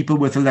 people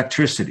with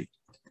electricity.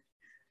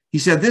 He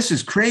said, this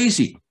is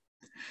crazy.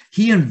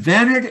 He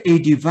invented a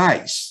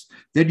device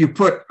that you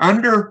put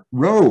under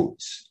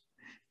roads,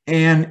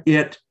 and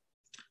it,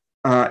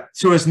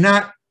 so it's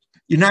not,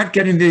 you're not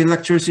getting the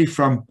electricity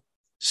from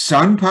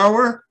sun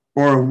power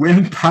or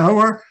wind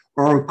power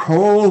or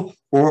coal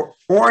or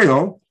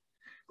oil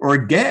or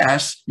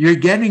gas. You're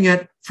getting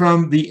it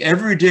from the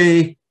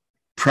everyday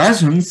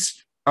presence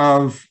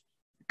of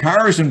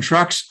cars and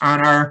trucks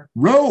on our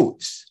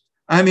roads.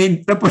 I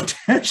mean, the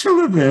potential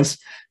of this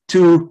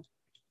to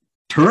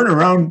turn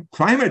around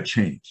climate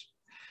change.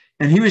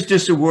 And he was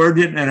just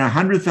awarded an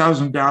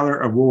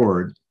 $100,000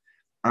 award.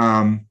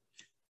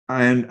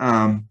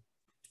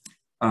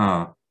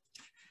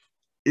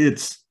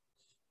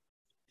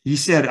 He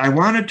said, I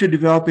wanted to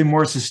develop a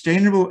more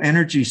sustainable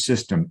energy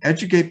system,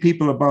 educate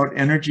people about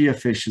energy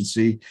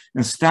efficiency,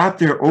 and stop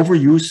their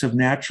overuse of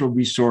natural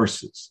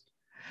resources.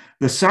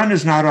 The sun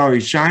is not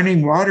always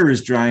shining, water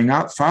is drying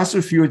out,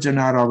 fossil fuels are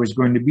not always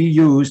going to be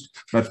used,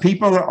 but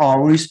people are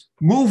always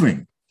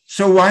moving.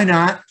 So why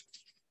not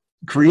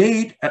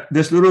create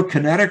this little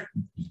kinetic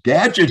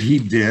gadget he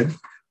did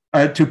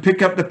to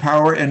pick up the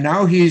power? And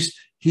now he's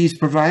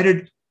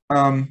provided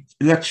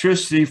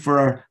electricity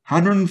for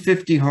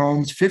 150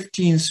 homes,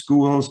 15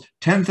 schools,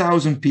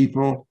 10,000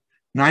 people,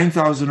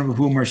 9,000 of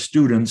whom are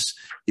students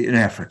in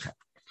Africa.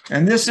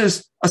 And this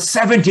is a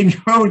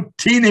 17-year-old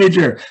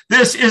teenager.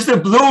 This is the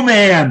Blue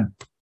Man.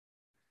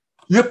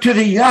 Look to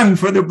the young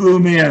for the Blue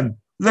Man.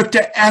 Look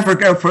to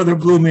Africa for the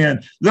Blue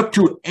Man. Look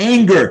to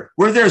anger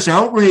where there's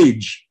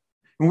outrage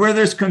and where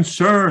there's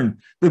concern.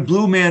 The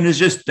Blue Man is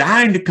just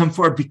dying to come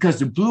forward, because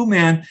the Blue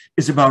Man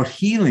is about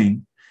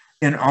healing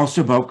and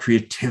also about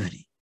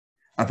creativity,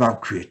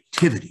 about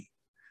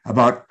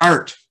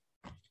art.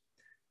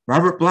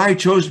 Robert Bly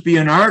chose to be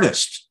an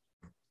artist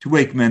to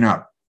wake men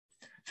up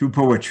through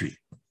poetry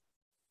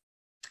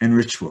and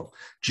ritual.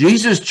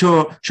 Jesus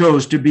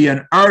chose to be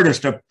an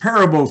artist, a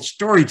parable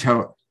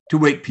storyteller, to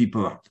wake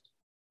people up.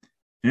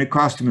 And it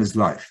cost him his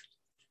life.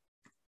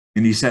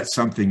 And he set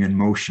something in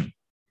motion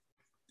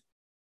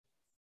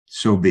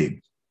so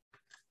big.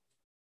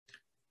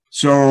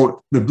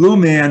 So the Blue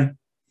Man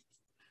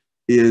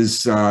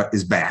is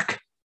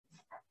back.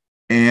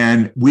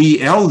 And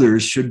we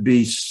elders should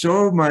be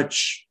so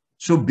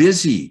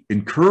busy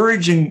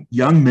encouraging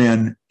young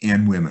men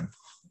and women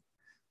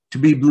to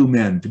be blue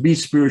men, to be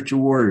spiritual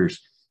warriors,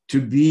 to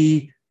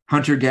be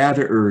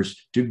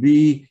hunter-gatherers, to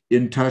be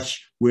in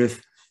touch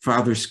with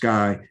Father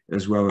Sky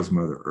as well as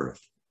Mother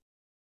Earth.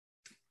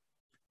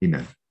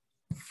 Amen.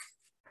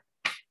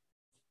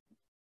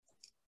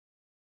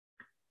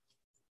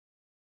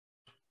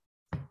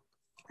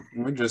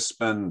 We just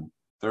spend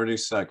 30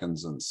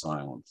 seconds in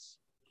silence.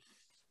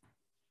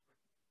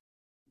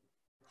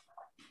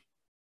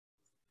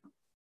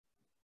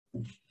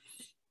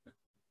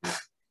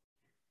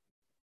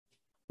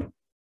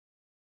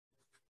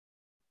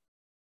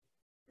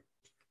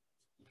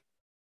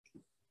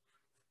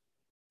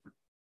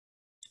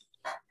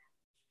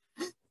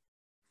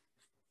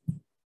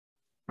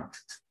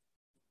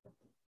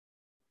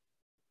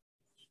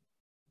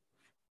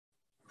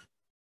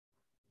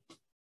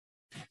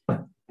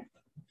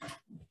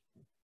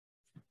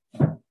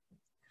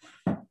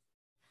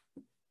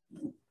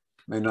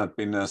 May not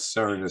be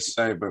necessary to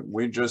say, but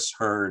we just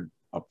heard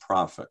a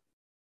prophet.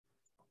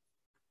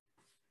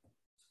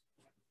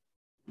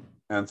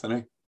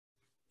 Anthony?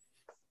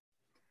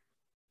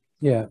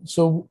 Yeah,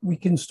 so we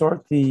can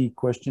start the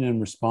question and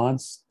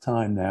response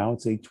time now.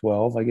 It's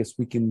 8:12. I guess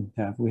we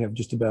have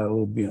just about a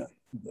little bit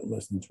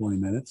less than 20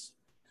 minutes.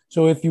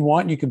 So if you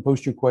want, you can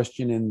post your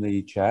question in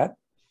the chat.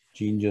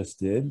 Jean just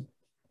did.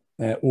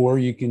 Or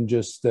you can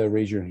just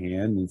raise your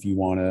hand if you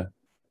want to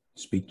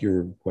speak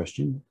your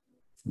question.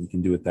 You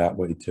can do it that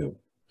way too.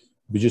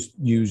 But just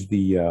use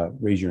the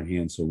raise your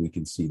hand so we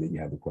can see that you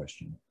have a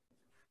question.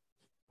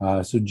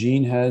 So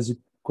Jean has a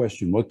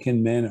question. What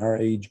can men our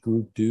age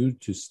group do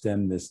to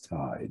stem this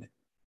tide?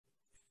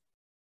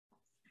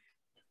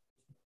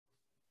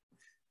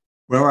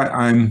 Well,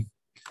 I'm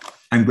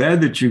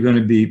glad that you're going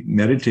to be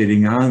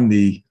meditating on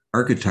the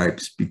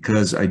archetypes,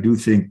 because I do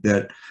think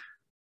that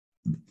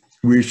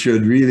we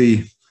should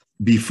really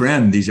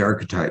befriend these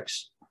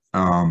archetypes.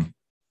 And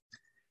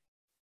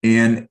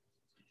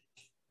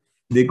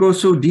they go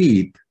so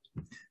deep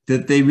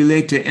that they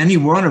relate to any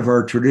one of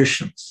our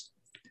traditions.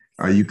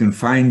 You can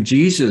find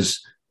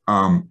Jesus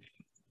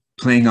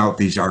playing out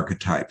these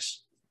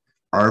archetypes.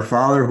 Our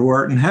Father who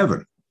art in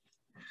heaven.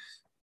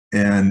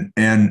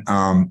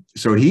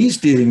 So he's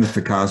dealing with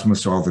the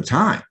cosmos all the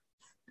time.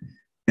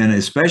 And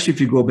especially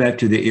if you go back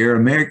to the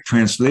Aramaic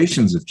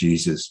translations of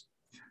Jesus,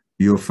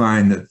 you'll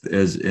find that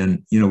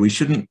we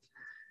shouldn't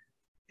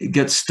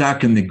get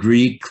stuck in the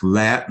Greek,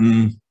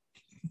 Latin,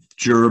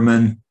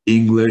 German,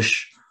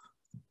 English,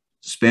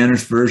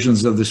 Spanish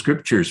versions of the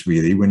scriptures,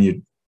 really. When you're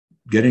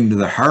getting to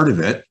the heart of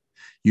it,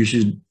 you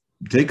should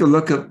take a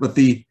look at what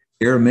the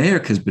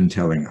Aramaic has been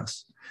telling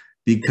us.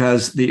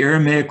 Because the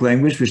Aramaic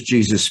language which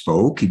Jesus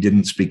spoke, he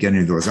didn't speak any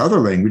of those other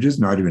languages,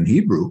 not even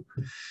Hebrew,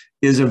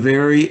 is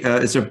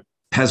it's a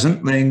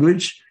peasant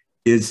language.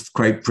 It's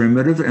quite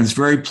primitive and it's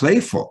very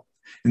playful.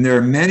 And there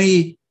are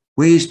many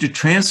ways to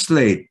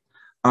translate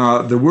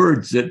the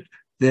words that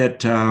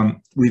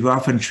we've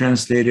often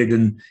translated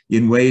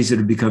in ways that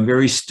have become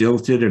very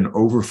stilted and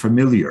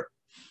over-familiar.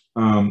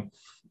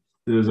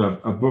 There's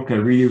a book I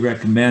really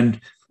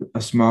recommend,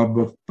 a small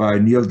book by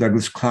Neil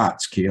Douglas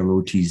Klotz,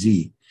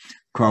 Klotz,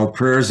 called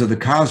Prayers of the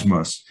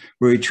Cosmos,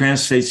 where he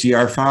translates the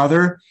Our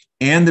Father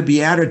and the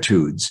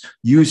Beatitudes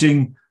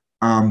using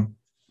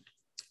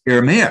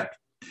Aramaic.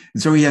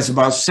 And so he has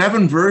about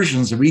 7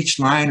 versions of each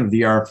line of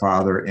the Our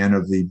Father and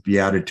of the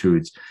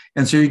Beatitudes.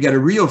 And so you get a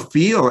real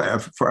a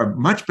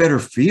much better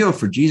feel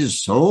for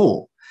Jesus'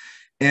 soul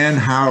and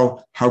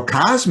how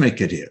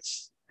cosmic it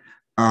is,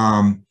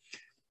 and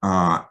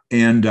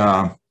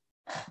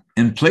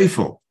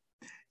playful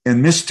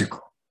and mystical.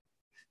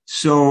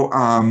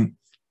 So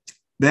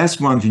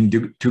that's one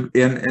thing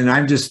and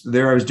I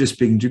was just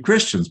speaking to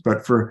Christians,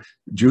 but for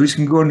Jews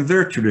can go into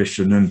their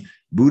tradition and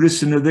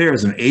Buddhists into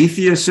theirs and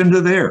atheists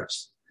into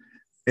theirs.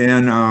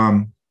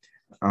 And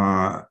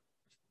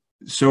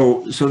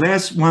so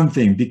that's one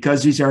thing,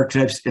 because these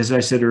archetypes, as I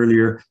said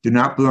earlier, do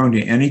not belong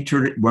to any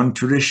one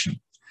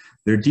tradition.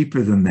 They're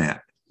deeper than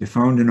that. They're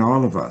found in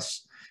all of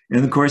us.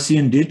 And of course, the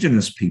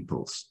indigenous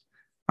peoples.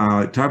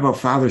 Talk about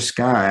Father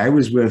Sky. I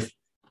was with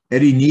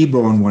Eddie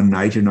Kneebone one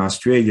night in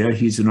Australia.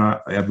 He's an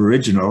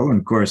Aboriginal. And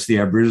of course, the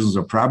Aboriginals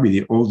are probably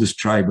the oldest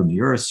tribe on the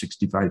earth,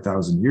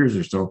 65,000 years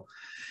or so.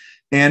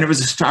 And it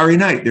was a starry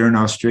night there in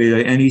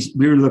Australia. And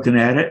we were looking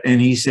at it. And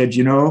he said,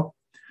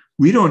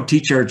 we don't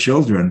teach our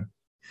children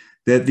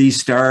that these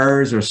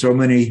stars are so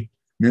many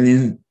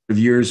millions of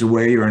years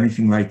away or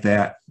anything like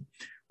that.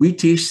 We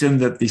teach them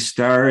that the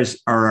stars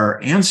are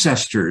our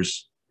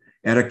ancestors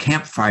at a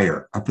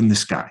campfire up in the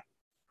sky.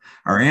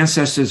 Our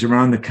ancestors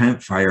around the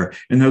campfire,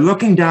 and they're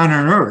looking down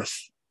on Earth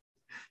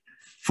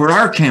for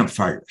our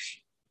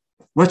campfires.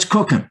 What's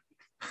cooking?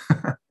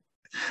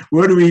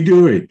 What are we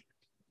doing?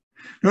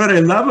 What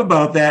I love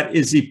about that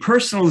is the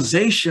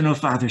personalization of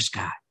Father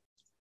Sky.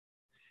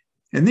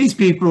 And these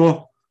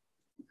people,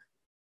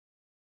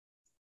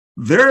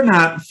 they're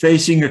not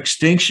facing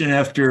extinction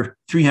after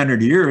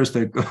 300 years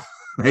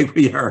like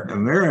we are in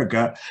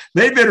America.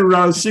 They've been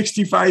around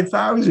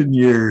 65,000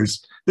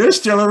 years. They're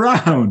still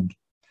around.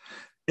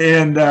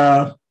 And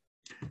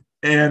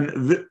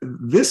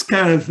this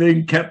kind of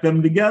thing kept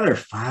them together.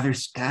 Father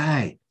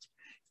Sky.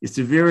 It's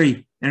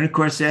and of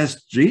course,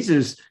 that's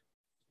Jesus'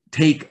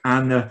 take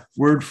on the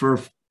word for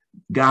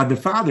God the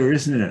Father,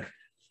 isn't it?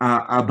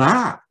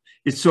 Abba.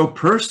 It's so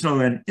personal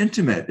and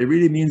intimate. It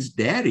really means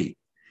daddy,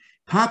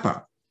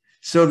 Papa.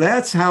 So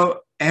that's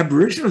how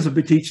Aboriginals have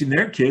been teaching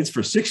their kids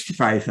for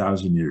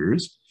 65,000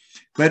 years.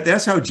 But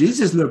that's how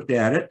Jesus looked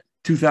at it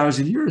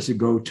 2,000 years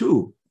ago,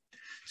 too.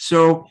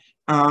 So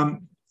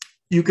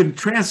you can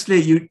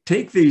you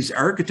take these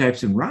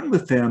archetypes and run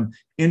with them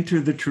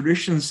into the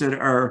traditions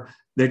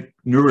that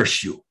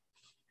nourish you.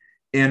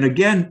 And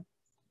again,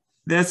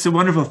 that's the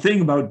wonderful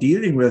thing about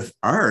dealing with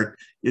art.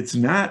 It's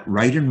not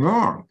right and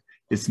wrong.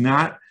 It's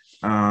not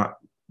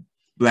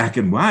black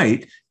and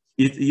white.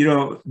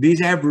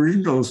 These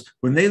Aboriginals,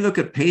 when they look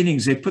at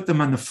paintings, they put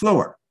them on the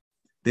floor.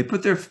 They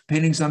put their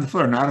paintings on the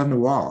floor, not on the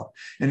wall.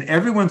 And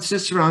everyone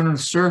sits around in a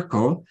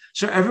circle.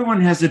 So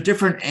everyone has a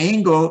different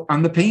angle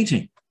on the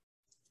painting.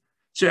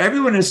 So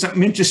everyone has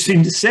something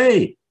interesting to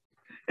say.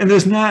 And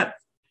there's not,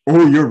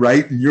 oh, you're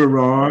right and you're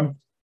wrong.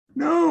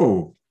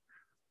 No.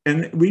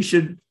 And we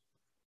should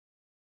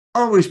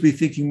always be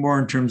thinking more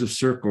in terms of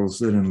circles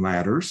than in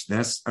ladders.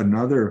 That's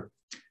another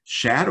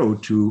shadow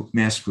to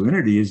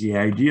masculinity, is the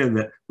idea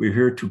that we're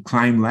here to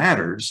climb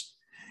ladders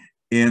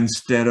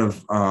instead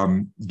of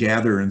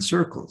gather in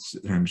circles.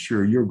 And I'm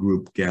sure your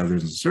group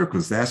gathers in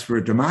circles. That's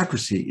where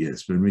democracy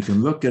is, when we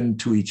can look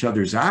into each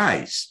other's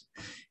eyes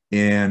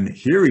and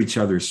hear each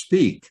other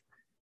speak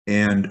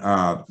and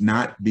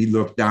not be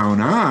looked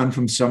down on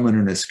from someone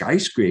in a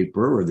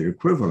skyscraper or the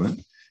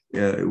equivalent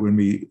when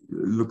we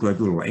look like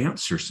little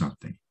ants or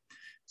something.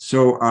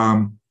 So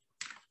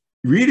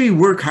really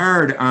work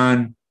hard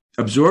on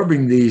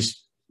absorbing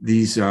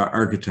these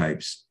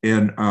archetypes.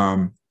 And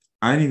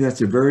I think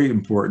that's a very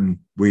important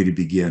way to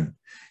begin,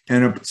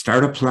 and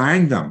start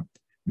applying them,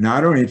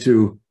 not only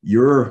to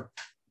your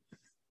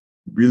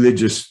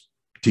religious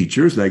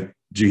teachers like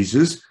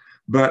Jesus,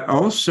 but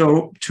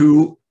also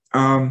to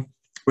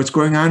what's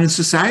going on in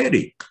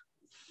society.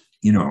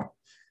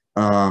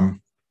 There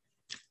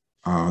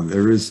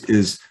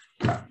is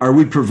are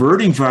we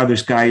perverting Father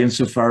Sky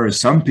insofar as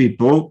some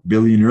people,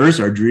 billionaires,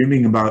 are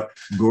dreaming about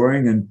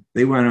going and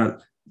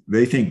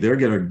they think they're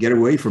going to get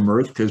away from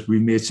Earth because we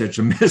made such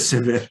a mess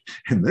of it,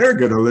 and they're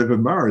going to live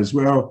in Mars.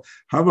 Well,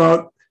 how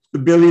about the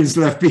billions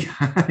left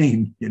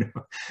behind?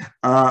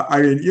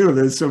 I mean,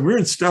 there's some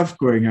weird stuff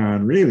going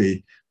on,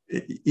 really,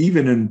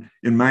 even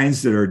in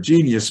minds that are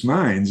genius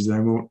minds. I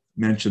won't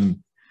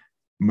mention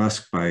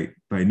Musk by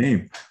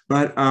name,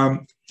 but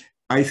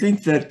I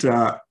think that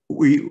that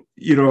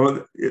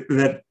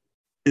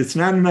it's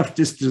not enough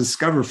just to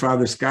discover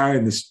Father Sky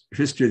and the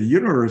history of the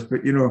universe,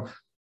 but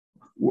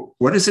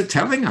what is it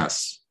telling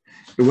us?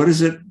 What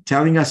is it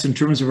telling us in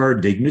terms of our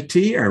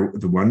dignity,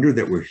 the wonder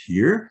that we're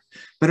here,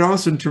 but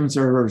also in terms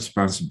of our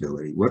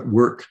responsibility? What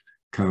work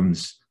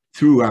comes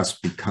through us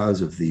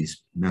because of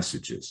these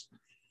messages?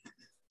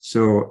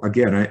 So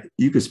again,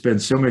 you could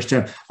spend so much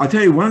time. I'll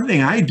tell you one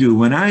thing I do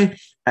when I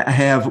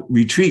have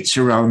retreats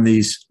around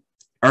these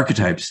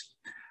archetypes.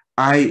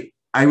 I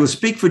will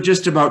speak for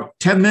just about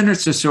 10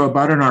 minutes or so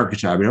about an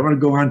archetype. I don't want to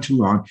go on too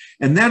long.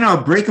 And then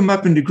I'll break them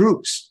up into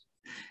groups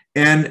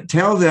and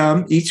tell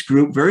them, each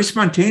group, very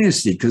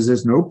spontaneously, because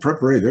there's no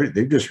preparation,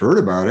 they've just heard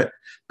about it,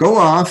 go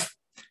off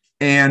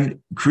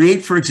and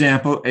create, for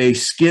example, a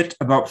skit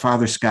about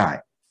Father Sky,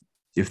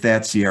 if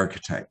that's the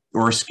archetype,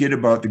 or a skit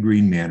about the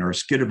Green Man, or a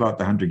skit about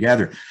the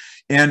hunter-gatherer.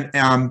 And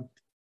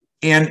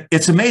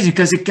it's amazing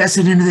because it gets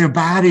it into their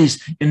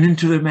bodies and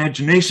into their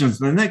imaginations.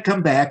 And then they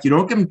come back. You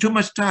don't give them too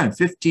much time,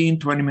 15,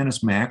 20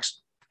 minutes max.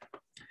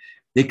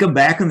 They come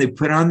back and they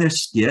put on their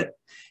skit.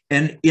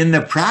 And in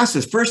the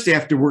process, first they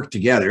have to work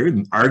together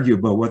and argue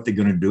about what they're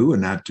going to do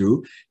and not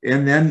do,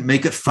 and then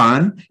make it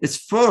fun. It's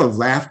full of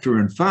laughter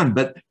and fun.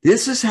 But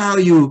this is how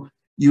you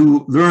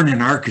learn an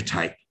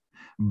archetype,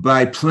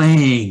 by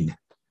playing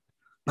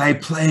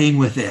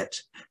with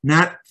it,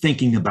 not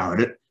thinking about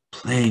it,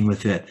 playing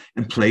with it.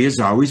 And play is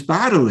always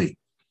bodily.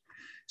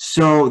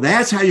 So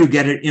that's how you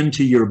get it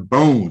into your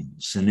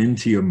bones and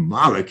into your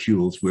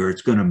molecules where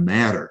it's going to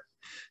matter.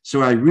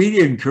 So I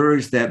really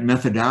encourage that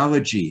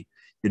methodology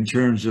in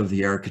terms of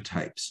the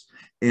archetypes.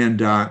 And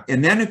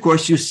then, of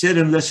course, you sit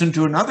and listen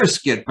to another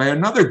skit by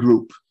another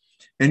group,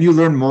 and you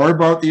learn more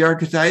about the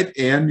archetype,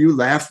 and you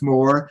laugh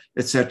more,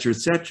 et cetera,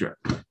 et cetera.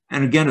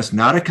 And again, it's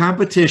not a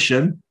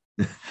competition.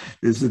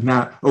 This is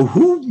not,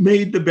 who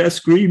made the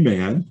best Green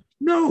Man?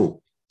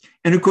 No.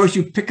 And of course,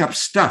 you pick up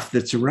stuff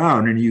that's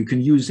around, and you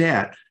can use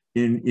that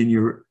in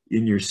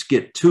your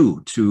skit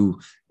too, to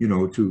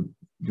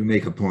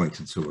make a point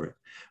and so forth.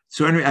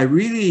 So anyway, I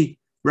really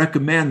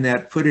recommend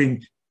that,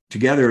 putting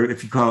together,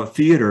 if you call it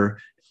theater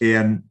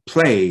and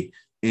play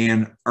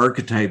and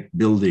archetype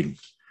building.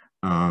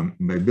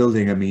 By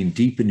building, I mean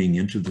deepening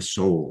into the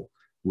soul,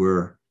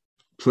 where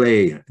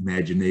play,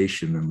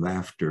 imagination, and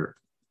laughter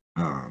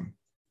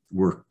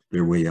work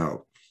their way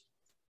out.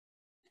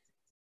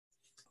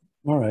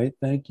 All right,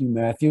 thank you,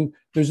 Matthew.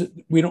 I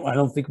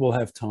don't think we'll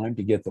have time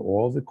to get to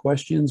all the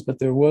questions, but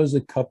there was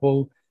a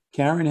couple.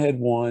 Karen had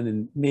one,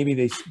 and maybe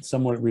they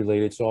somewhat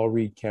related, so I'll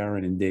read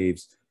Karen and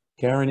Dave's.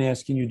 Karen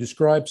asked, can you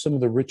describe some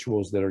of the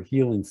rituals that are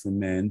healing for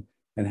men,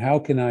 and how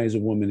can I as a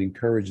woman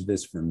encourage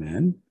this for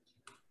men?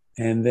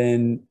 And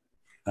then,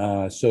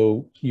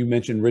 so you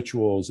mentioned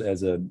rituals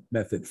as a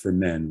method for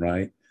men,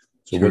 right?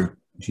 So sure.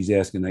 What she's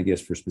asking, I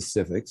guess, for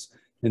specifics.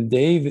 And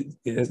Dave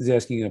is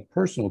asking a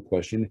personal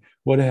question.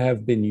 What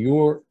have been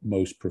your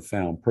most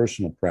profound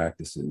personal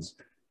practices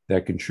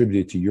that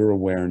contributed to your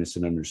awareness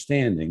and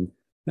understanding?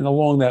 And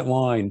along that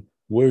line,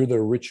 were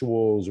there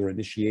rituals or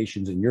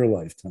initiations in your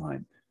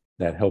lifetime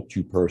that helped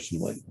you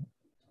personally?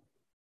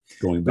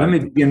 Going back. Let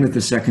me begin with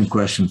the second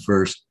question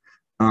first.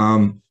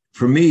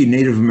 For me,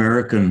 Native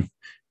American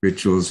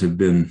rituals have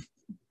been,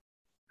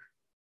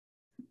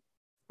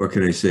 what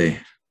can I say,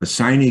 a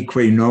sine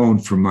qua non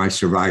for my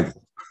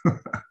survival.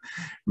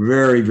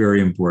 Very,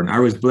 very important. I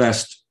was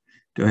blessed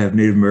to have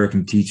Native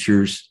American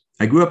teachers.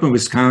 I grew up in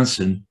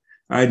Wisconsin.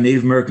 I had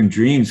Native American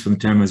dreams from the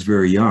time I was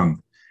very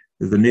young.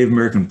 The Native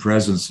American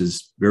presence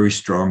is very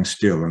strong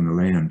still on the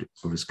land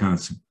of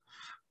Wisconsin.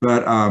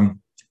 But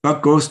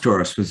Buck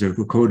Ghostorst was a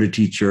Lakota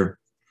teacher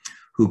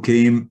who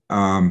came,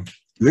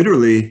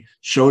 literally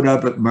showed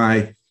up at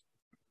my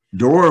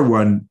door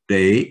one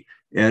day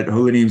at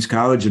Holy Names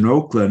College in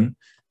Oakland,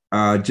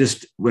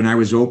 just when I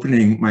was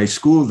opening my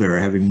school there,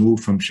 having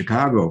moved from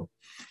Chicago.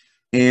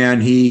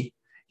 And he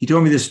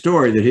told me this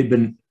story that he'd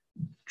been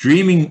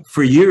dreaming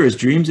for years.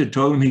 Dreams had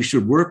told him he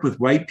should work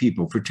with white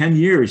people. For 10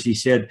 years, he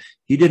said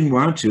he didn't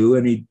want to,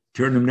 and he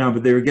turned them down,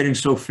 but they were getting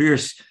so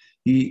fierce,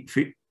 he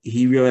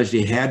realized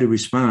he had to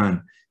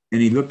respond.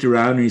 And he looked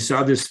around and he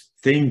saw this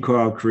thing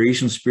called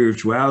creation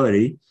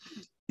spirituality.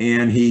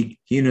 And he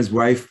and his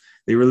wife,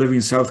 they were living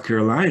in South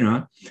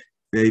Carolina.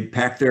 They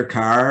packed their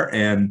car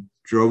and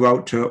drove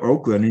out to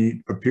Oakland. And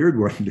he appeared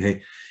one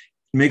day.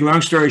 Make a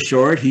long story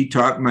short, he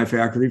taught my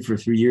faculty for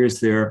 3 years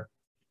there,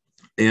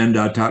 and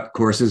taught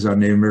courses on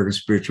Native American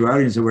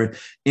spirituality and so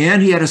forth.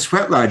 And he had a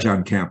sweat lodge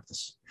on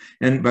campus.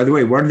 And by the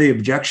way, one of the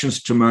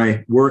objections to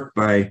my work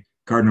by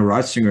Cardinal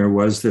Ratzinger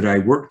was that I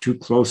worked too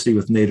closely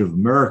with Native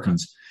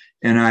Americans.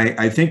 And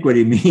I think what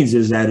he means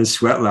is at a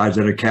sweat lodge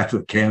at a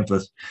Catholic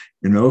campus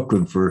in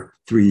Oakland for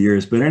 3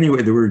 years. But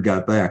anyway, the word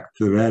got back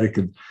to the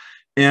Vatican.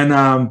 And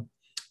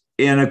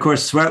of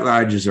course, sweat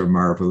lodges are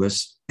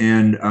marvelous.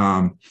 And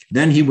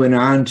then he went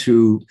on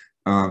to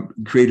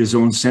create his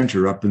own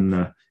center up in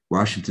the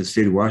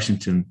state of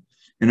Washington.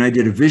 And I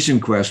did a vision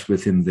quest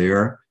with him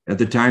there. At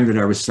the time that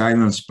I was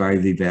silenced by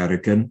the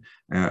Vatican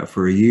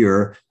for a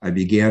year, I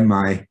began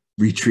my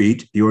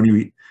retreat.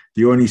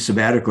 The only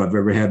sabbatical I've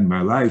ever had in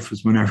my life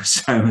was when I was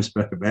silenced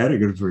by the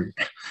Vatican.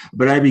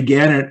 But I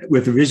began it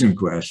with a vision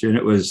quest, and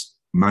it was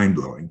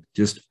mind-blowing,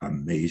 just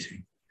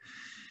amazing.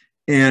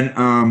 And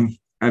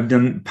I've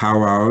done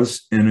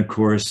powwows and, of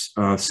course,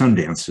 sun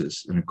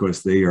dances. And, of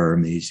course, they are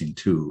amazing,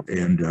 too.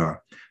 And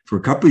for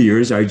a couple of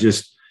years, I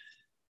just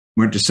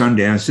went to sun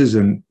dances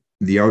and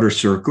the outer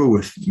circle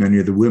with many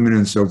of the women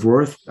and so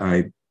forth.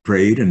 I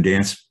prayed and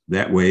danced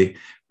that way.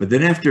 But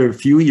then after a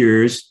few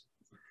years,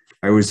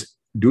 I was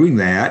doing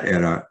that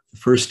at a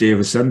first day of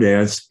a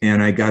Sundance,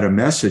 and I got a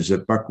message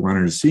that Buck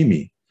wanted to see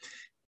me.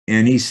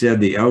 And he said,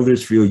 the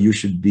elders feel you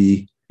should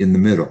be in the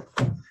middle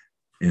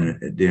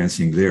and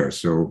dancing there.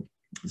 So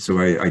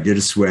I did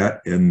a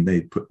sweat, and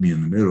they put me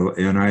in the middle,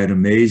 and I had an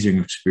amazing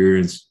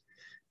experience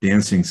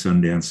dancing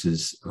sun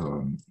dances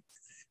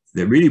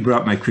that really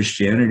brought my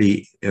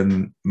Christianity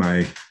and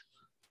my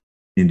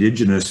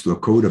indigenous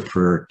Lakota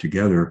prayer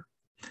together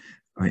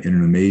in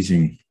an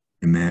amazing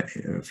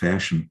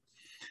fashion.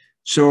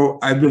 So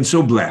I've been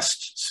so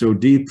blessed, so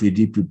deeply,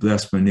 deeply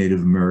blessed by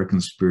Native American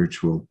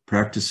spiritual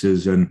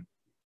practices. And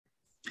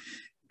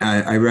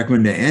I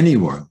recommend to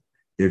anyone,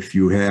 if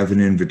you have an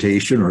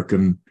invitation or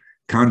can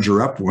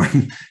conjure up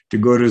one, to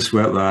go to a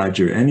sweat lodge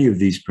or any of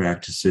these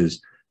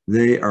practices.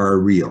 They are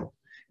real,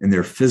 and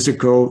they're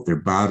physical, they're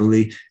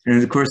bodily.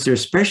 And of course, they're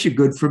especially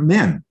good for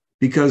men,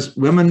 because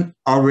women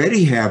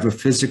already have a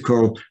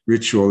physical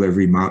ritual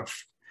every month,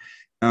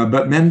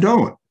 but men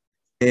don't.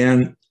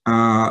 And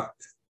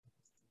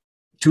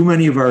too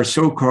many of our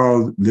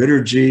so-called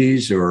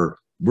liturgies or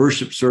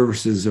worship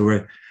services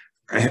are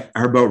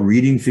about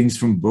reading things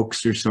from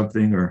books or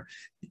something, or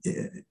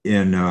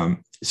in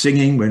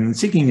singing, when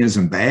singing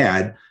isn't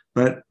bad.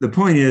 But the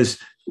point is,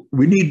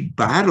 we need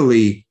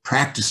bodily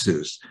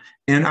practices.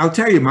 And I'll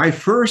tell you, my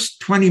first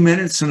 20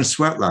 minutes in a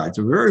sweat lodge,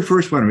 the very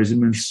first one, was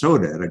in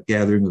Minnesota at a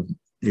gathering of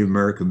Native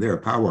American there,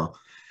 powwow.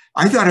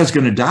 I thought I was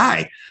going to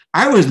die.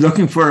 I was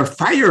looking for a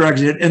fire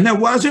exit, and there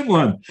wasn't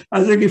one. I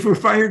was looking for a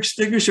fire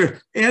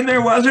extinguisher, and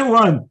there wasn't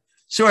one.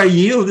 So I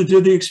yielded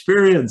to the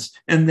experience.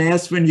 And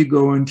that's when you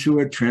go into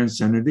a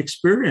transcendent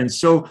experience.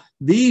 So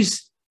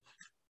these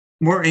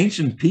more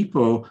ancient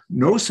people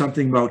know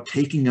something about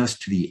taking us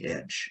to the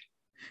edge.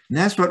 And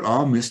that's what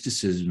all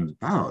mysticism is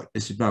about.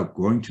 It's about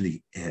going to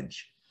the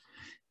edge.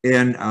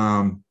 And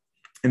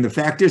the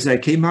fact is, I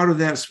came out of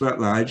that sweat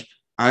lodge.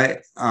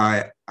 I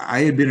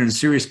had been in a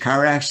serious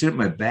car accident.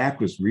 My back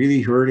was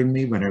really hurting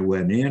me when I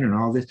went in and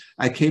all this.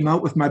 I came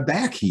out with my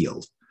back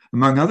healed,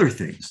 among other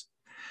things.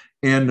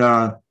 And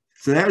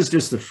so that was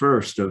just the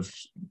first of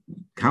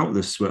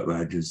countless sweat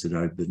lodges that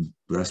I've been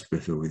blessed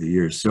with over the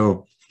years.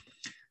 So,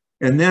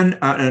 and then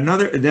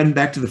then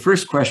back to the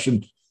first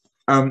question.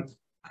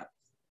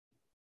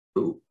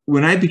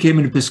 When I became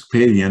an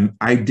Episcopalian,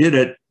 I did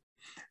it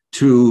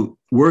to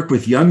work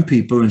with young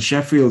people in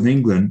Sheffield,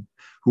 England,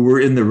 who were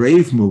in the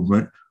rave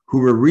movement, who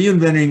were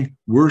reinventing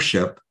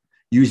worship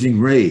using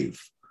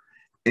rave.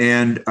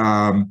 And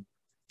I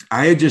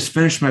had just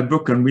finished my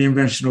book on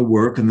reinventional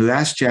work, and the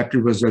last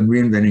chapter was on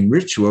reinventing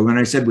ritual. And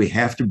I said, we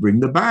have to bring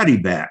the body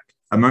back,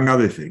 among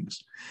other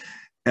things,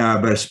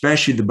 but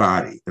especially the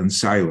body and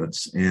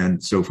silence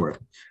and so forth.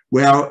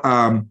 Well,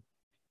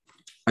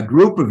 a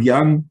group of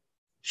young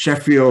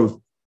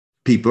Sheffield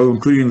people,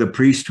 including the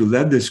priest who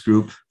led this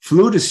group,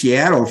 flew to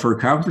Seattle for a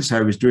conference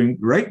I was doing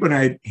right when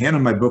I handed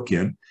my book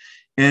in,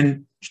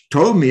 and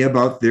told me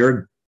about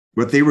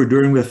what they were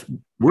doing with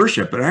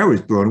worship. And I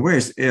was blown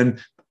away. And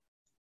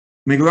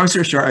make a long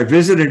story short, I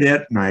visited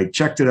it and I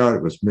checked it out.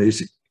 It was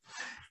amazing.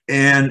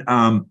 And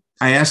I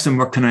asked them,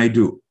 what can I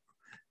do?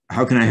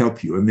 How can I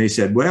help you? And they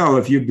said, well,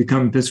 if you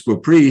become Episcopal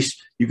priest,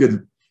 you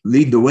could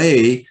lead the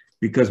way,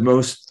 because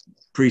most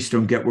priests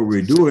don't get what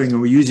we're doing, and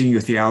we're using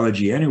your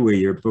theology anyway,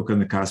 your book on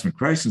the cosmic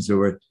Christ and so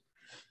forth.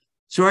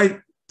 So I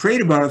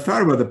prayed about it,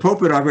 thought about it. The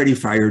Pope had already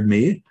fired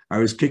me. I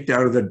was kicked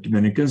out of the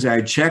Dominicans. I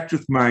had checked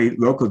with my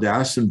local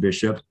diocesan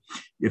bishop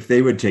if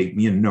they would take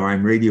me, and no,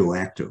 I'm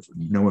radioactive.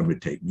 No one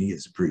would take me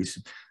as a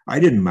priest. I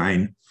didn't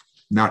mind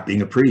not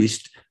being a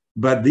priest,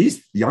 but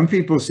these young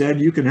people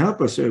said, you can help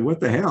us. I said, what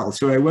the hell?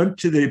 So I went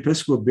to the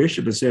Episcopal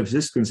bishop of San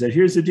Francisco and said,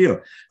 here's the deal.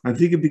 I'm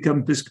thinking of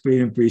becoming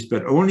Episcopalian priest,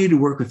 but only to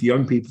work with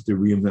young people to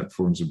reinvent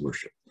forms of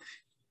worship.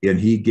 And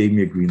he gave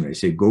me a green light. I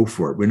said, go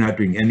for it. We're not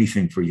doing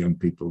anything for young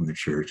people in the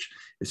church.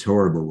 It's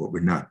horrible what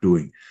we're not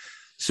doing.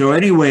 So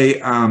anyway,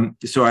 I'm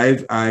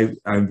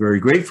very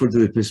grateful to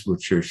the Episcopal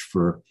Church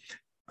for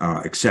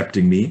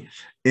accepting me.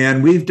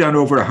 And we've done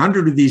over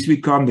 100 of these. We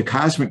call them the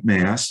Cosmic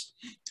Mass.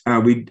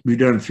 We've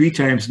done it 3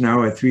 times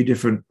now at 3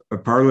 different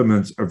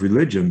parliaments of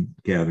religion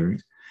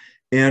gatherings.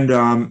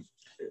 And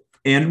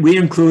And we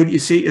include, you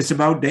see, it's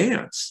about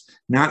dance,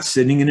 not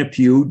sitting in a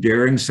pew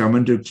daring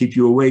someone to keep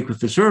you awake with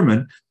the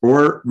sermon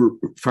or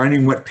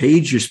finding what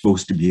page you're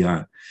supposed to be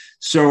on.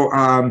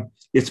 So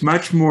it's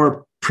much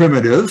more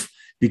primitive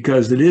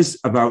because it is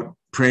about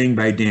praying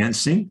by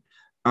dancing.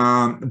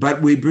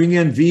 But we bring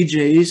in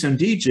VJs and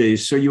DJs,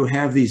 so you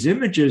have these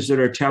images that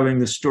are telling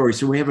the story.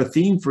 So we have a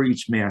theme for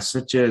each Mass,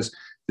 such as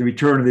the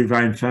return of the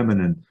Divine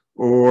Feminine,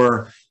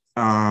 or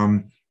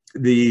the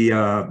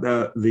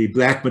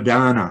Black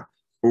Madonna,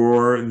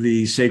 or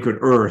the Sacred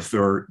Earth,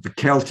 or the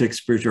Celtic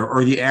spiritual,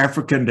 or the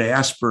African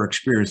diaspora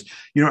experience.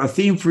 You know, a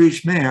theme for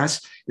each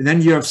Mass, and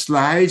then you have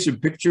slides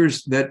and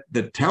pictures that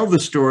tell the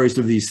stories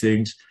of these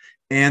things,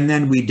 and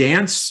then we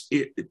dance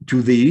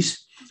to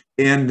these.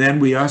 And then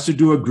we also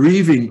do a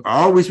grieving,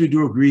 always we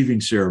do a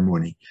grieving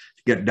ceremony.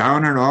 Get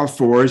down on all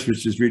fours,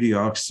 which is really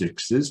all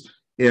sixes,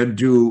 and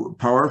do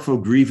powerful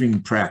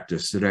grieving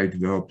practice that I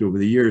developed over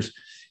the years.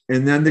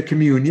 And then the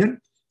communion,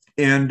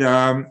 and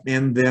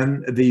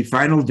then the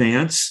final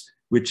dance,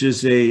 which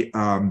is a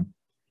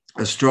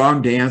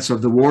strong dance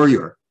of the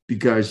warrior,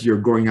 because you're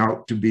going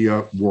out to be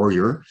a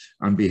warrior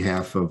on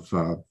behalf of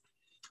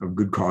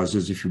good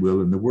causes, if you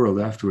will, in the world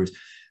afterwards.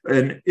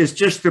 And it's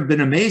just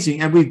been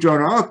amazing. And we've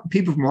drawn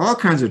people from all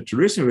kinds of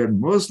traditions. We had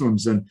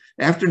Muslims. And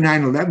after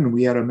 9/11,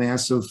 we had a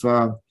mass of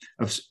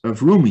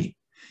Rumi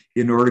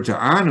in order to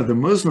honor the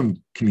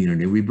Muslim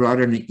community. We brought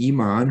in an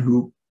imam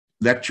who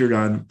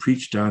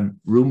preached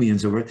on Rumi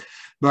and so forth.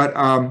 But,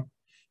 and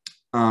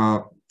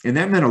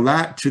that meant a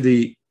lot to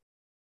the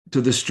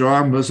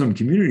strong Muslim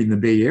community in the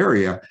Bay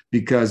Area,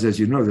 because as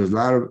you know, there's a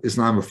lot of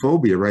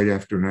Islamophobia right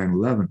after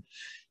 9/11.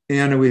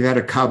 And we've had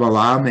a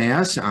Kabbalah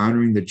Mass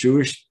honoring the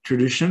Jewish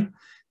tradition.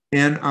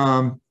 And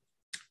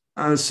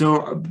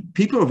so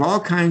people of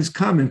all kinds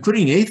come,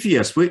 including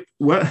atheists. We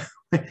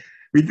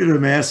did a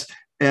Mass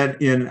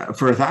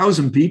for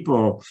 1,000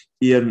 people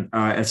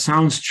at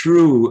Sounds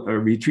True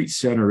Retreat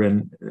Center,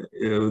 and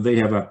they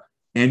have an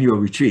annual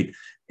retreat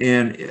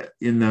and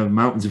in the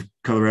mountains of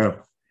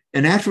Colorado.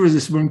 And afterwards,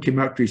 this woman came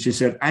up to me. She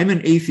said, "I'm an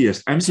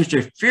atheist. I'm such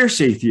a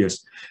fierce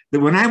atheist that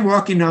when I'm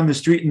walking down the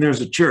street and there's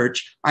a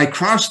church, I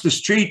cross the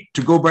street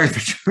to go by the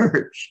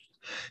church."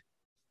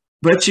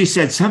 But she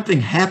said,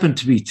 "Something happened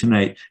to me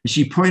tonight." And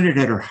she pointed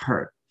at her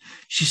heart.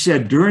 She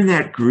said, "During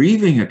that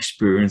grieving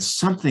experience,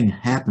 something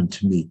happened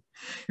to me.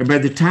 And by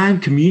the time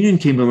communion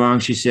came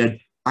along," she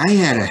said, "I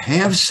had to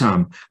have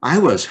some. I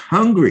was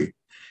hungry."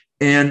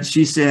 And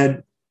she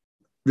said,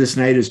 "This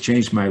night has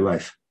changed my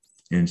life."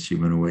 And she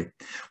went away.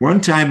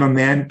 One time a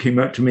man came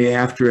up to me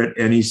after it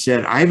and he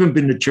said, "I haven't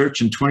been to church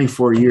in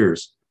 24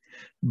 years,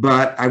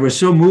 but I was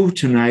so moved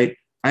tonight,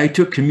 I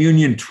took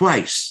communion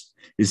twice.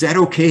 Is that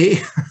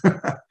okay?"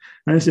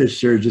 I said,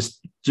 "Sure, just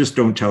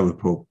don't tell the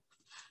Pope."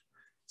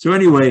 So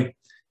anyway,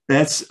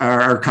 that's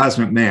our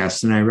Cosmic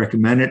Mass, and I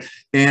recommend it.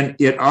 And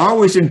it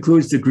always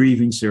includes the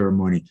grieving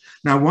ceremony.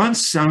 Now,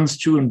 once Sounds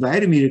True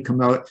invited me to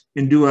come out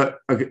and do a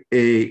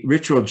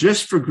ritual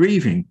just for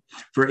grieving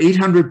for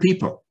 800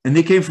 people. And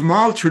they came from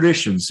all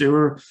traditions. There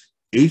were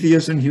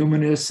atheists and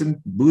humanists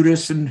and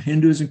Buddhists and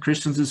Hindus and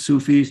Christians and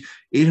Sufis,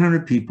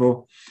 800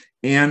 people.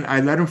 And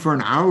I led them for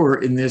an hour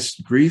in this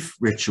grief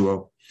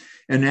ritual.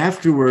 And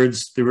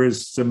afterwards, there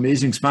was some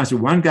amazing sponsor.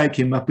 One guy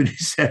came up and he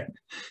said,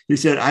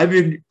 "I've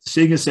been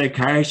seeing a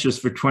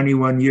psychiatrist for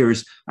 21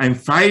 years. I'm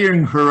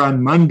firing her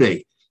on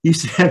Monday." He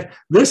said,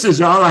 "This is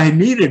all I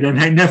needed, and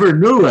I never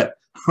knew it."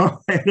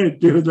 All I had to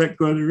do was let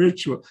go of the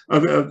ritual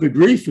of the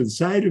grief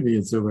inside of me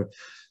and so forth.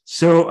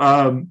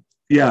 So,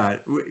 yeah,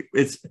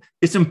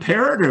 it's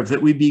imperative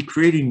that we be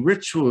creating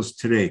rituals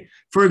today.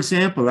 For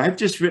example, I've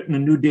just written a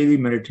new daily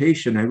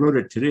meditation. I wrote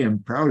it today. I'm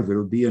proud of it.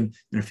 It'll be in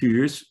a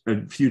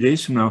few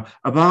days from now,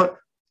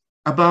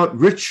 about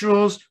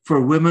rituals for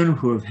women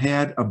who have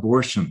had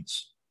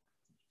abortions.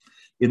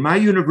 In my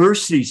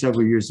university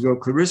several years ago,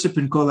 Clarissa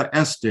Pincola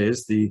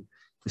Estes, the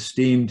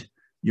esteemed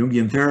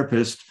Jungian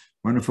therapist,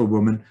 wonderful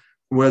woman,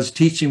 was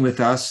teaching with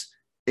us,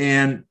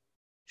 and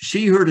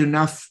she heard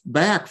enough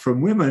back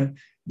from women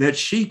that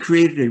she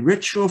created a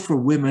ritual for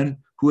women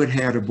who had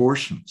had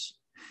abortions.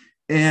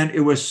 And it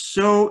was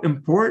so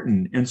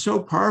important and so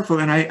powerful.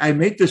 And I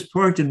make this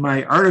point in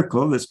my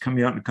article that's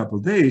coming out in a couple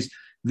of days.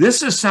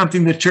 This is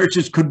something the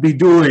churches could be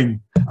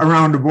doing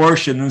around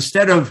abortion.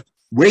 Instead of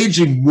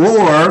waging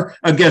war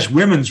against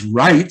women's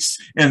rights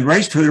and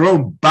rights to their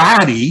own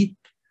body,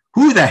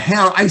 who the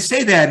hell, I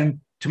say that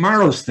in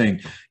tomorrow's thing,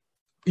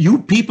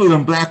 you people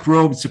in black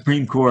robes,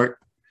 Supreme Court,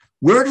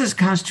 where does the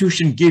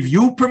Constitution give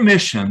you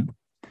permission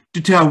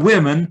to tell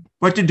women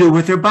what to do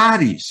with their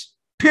bodies?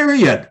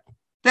 Period.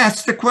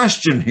 That's the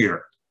question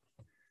here.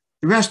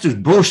 The rest is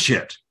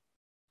bullshit.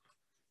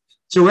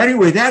 So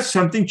anyway, that's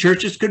something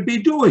churches could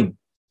be doing,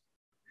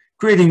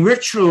 creating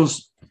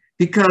rituals.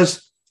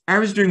 Because I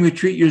was doing a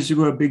retreat years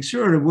ago at Big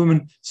Sur, and a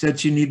woman said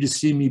she needed to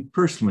see me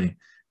personally,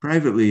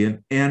 privately,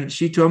 and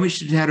she told me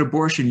she'd had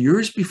abortion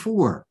years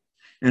before,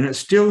 and it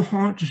still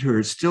haunted her,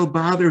 it still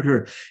bothered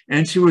her,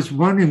 and she was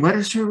wondering, what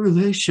is her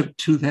relationship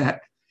to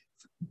that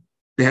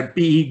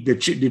being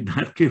that she did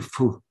not give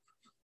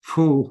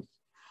full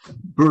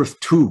birth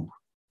too.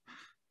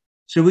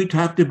 So we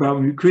talked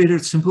about, we created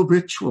a simple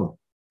ritual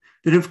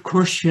that of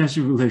course she has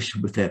a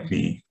relation with that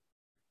being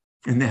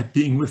and that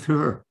being with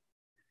her.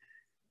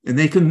 And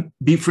they can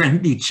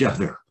befriend each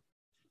other.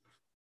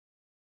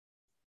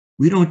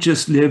 We don't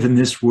just live in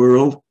this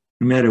world,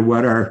 no matter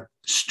what our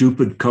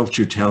stupid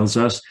culture tells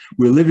us.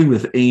 We're living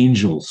with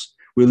angels.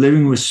 We're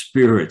living with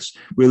spirits.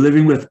 We're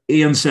living with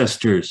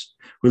ancestors.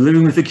 We're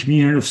living with a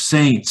community of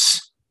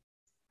saints.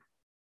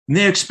 And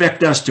they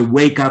expect us to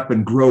wake up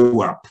and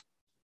grow up.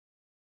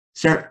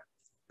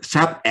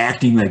 Stop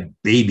acting like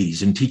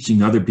babies and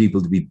teaching other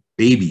people to be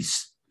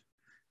babies.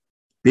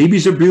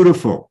 Babies are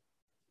beautiful,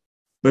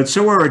 but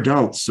so are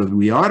adults, so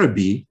we ought to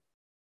be.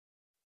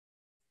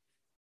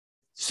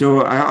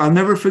 So I'll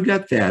never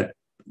forget that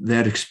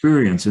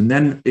experience. And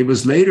then it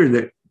was later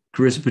that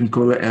Carissa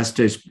Pincola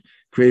Estes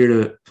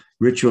created a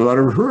ritual out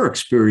of her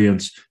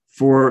experience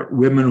for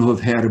women who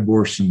have had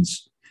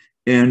abortions.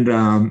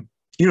 And,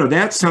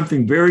 that's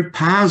something very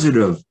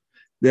positive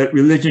that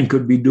religion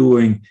could be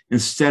doing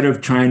instead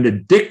of trying to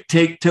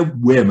dictate to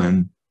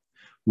women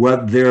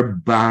what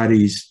can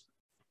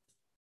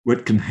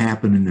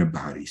happen in their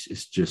bodies.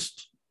 It's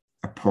just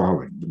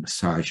appalling, the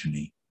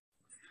misogyny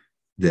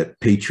that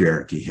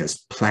patriarchy has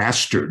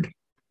plastered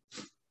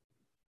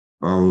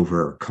all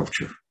over our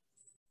culture,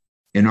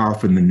 and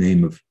often in the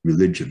name of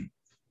religion.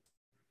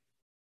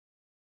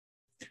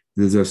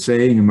 There's a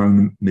saying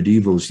among the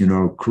medievals,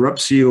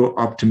 corruptio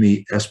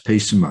optimi est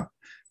pessima.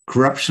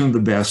 Corruption of the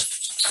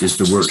best is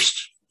the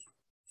worst.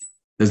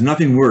 There's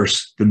nothing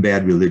worse than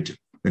bad religion,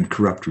 than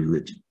corrupt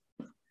religion.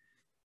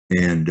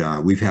 And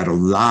we've had a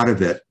lot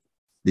of it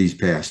these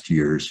past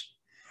years.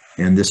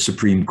 And this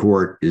Supreme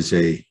Court is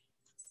a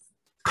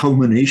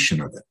culmination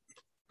of it,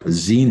 a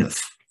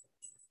zenith.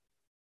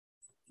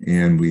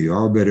 And we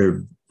all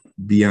better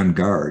be on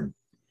guard,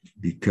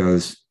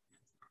 because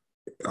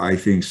I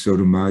think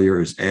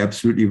Sotomayor is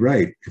absolutely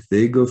right. If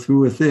they go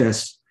through with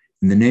this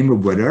in the name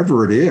of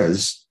whatever it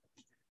is,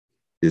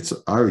 it's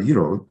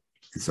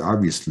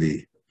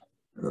obviously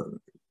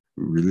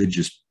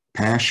religious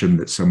passion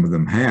that some of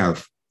them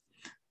have.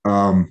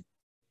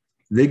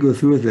 They go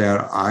through with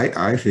that.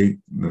 I think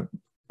the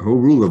whole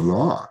rule of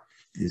law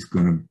is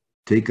going to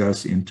take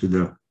us into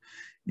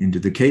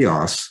the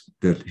chaos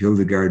that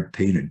Hildegard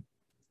painted.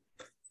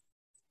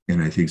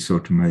 And I think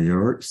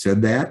Sotomayor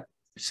said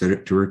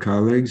it to her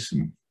colleagues,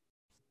 and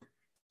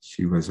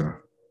she was a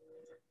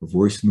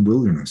voice in the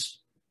wilderness.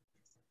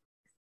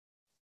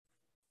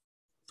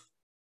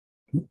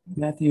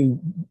 Matthew,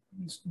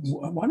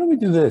 why don't we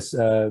do this?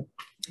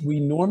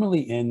 We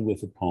normally end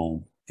with a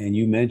poem, and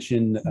you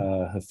mentioned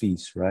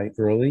Hafiz, right,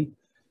 early?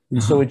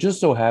 And so it just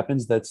so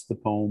happens that's the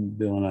poem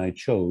Bill and I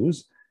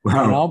chose.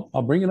 Wow. And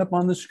I'll bring it up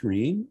on the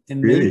screen.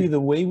 And really? Maybe the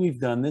way we've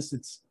done this,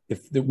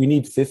 we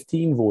need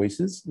 15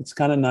 voices. It's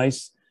kind of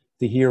nice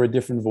to hear a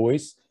different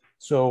voice.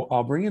 So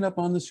I'll bring it up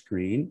on the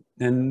screen.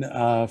 And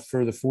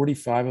for the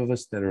 45 of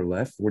us that are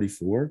left,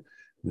 44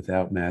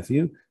 without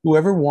Matthew,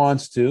 whoever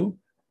wants to,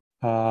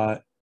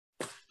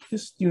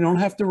 you don't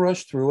have to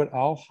rush through it.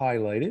 I'll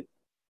highlight it.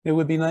 It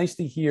would be nice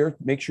to hear.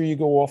 Make sure you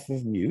go off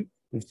of mute.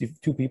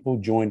 If two people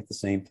join at the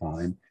same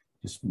time,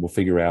 we'll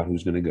figure out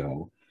who's going to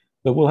go.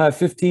 But we'll have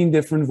 15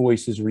 different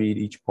voices read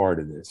each part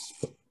of this.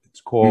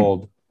 It's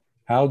called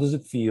How Does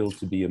It Feel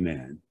to Be a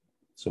Man?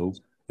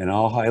 And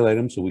I'll highlight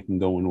them so we can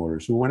go in order.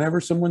 So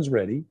whenever someone's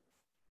ready,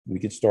 we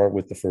could start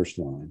with the first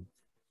line.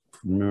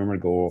 Remember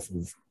to go off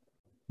of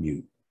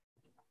mute.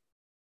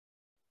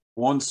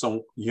 Once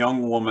a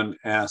young woman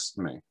asked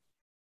me,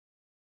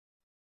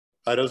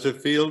 how does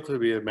it feel to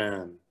be a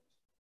man?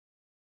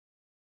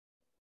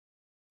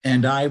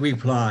 And I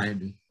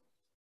replied,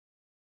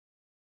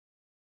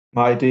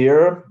 my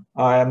dear,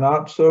 I am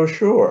not so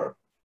sure.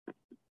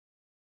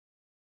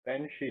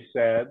 Then she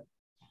said,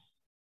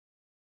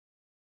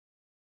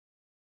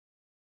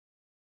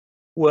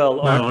 well,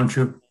 aren't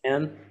you a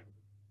man?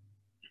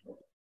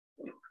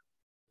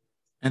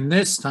 And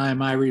this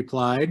time I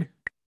replied,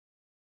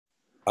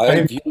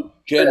 I view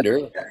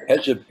gender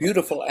as a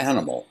beautiful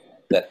animal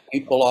that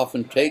people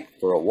often take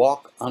for a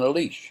walk on a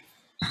leash.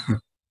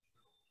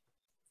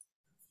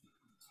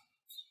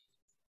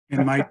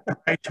 And might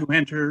try to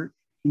enter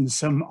in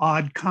some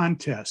odd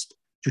contest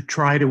to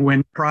try to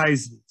win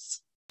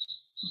prizes.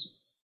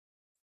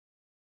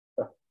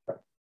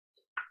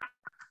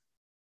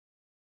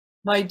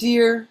 My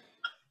dear,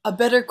 a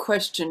better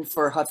question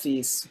for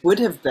Hafiz would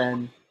have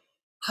been,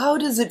 how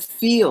does it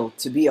feel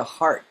to be a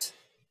heart?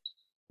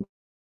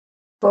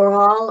 For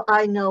all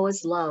I know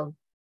is love.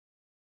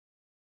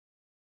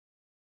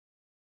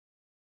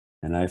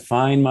 And I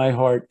find my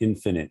heart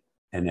infinite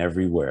and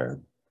everywhere.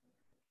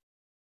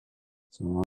 So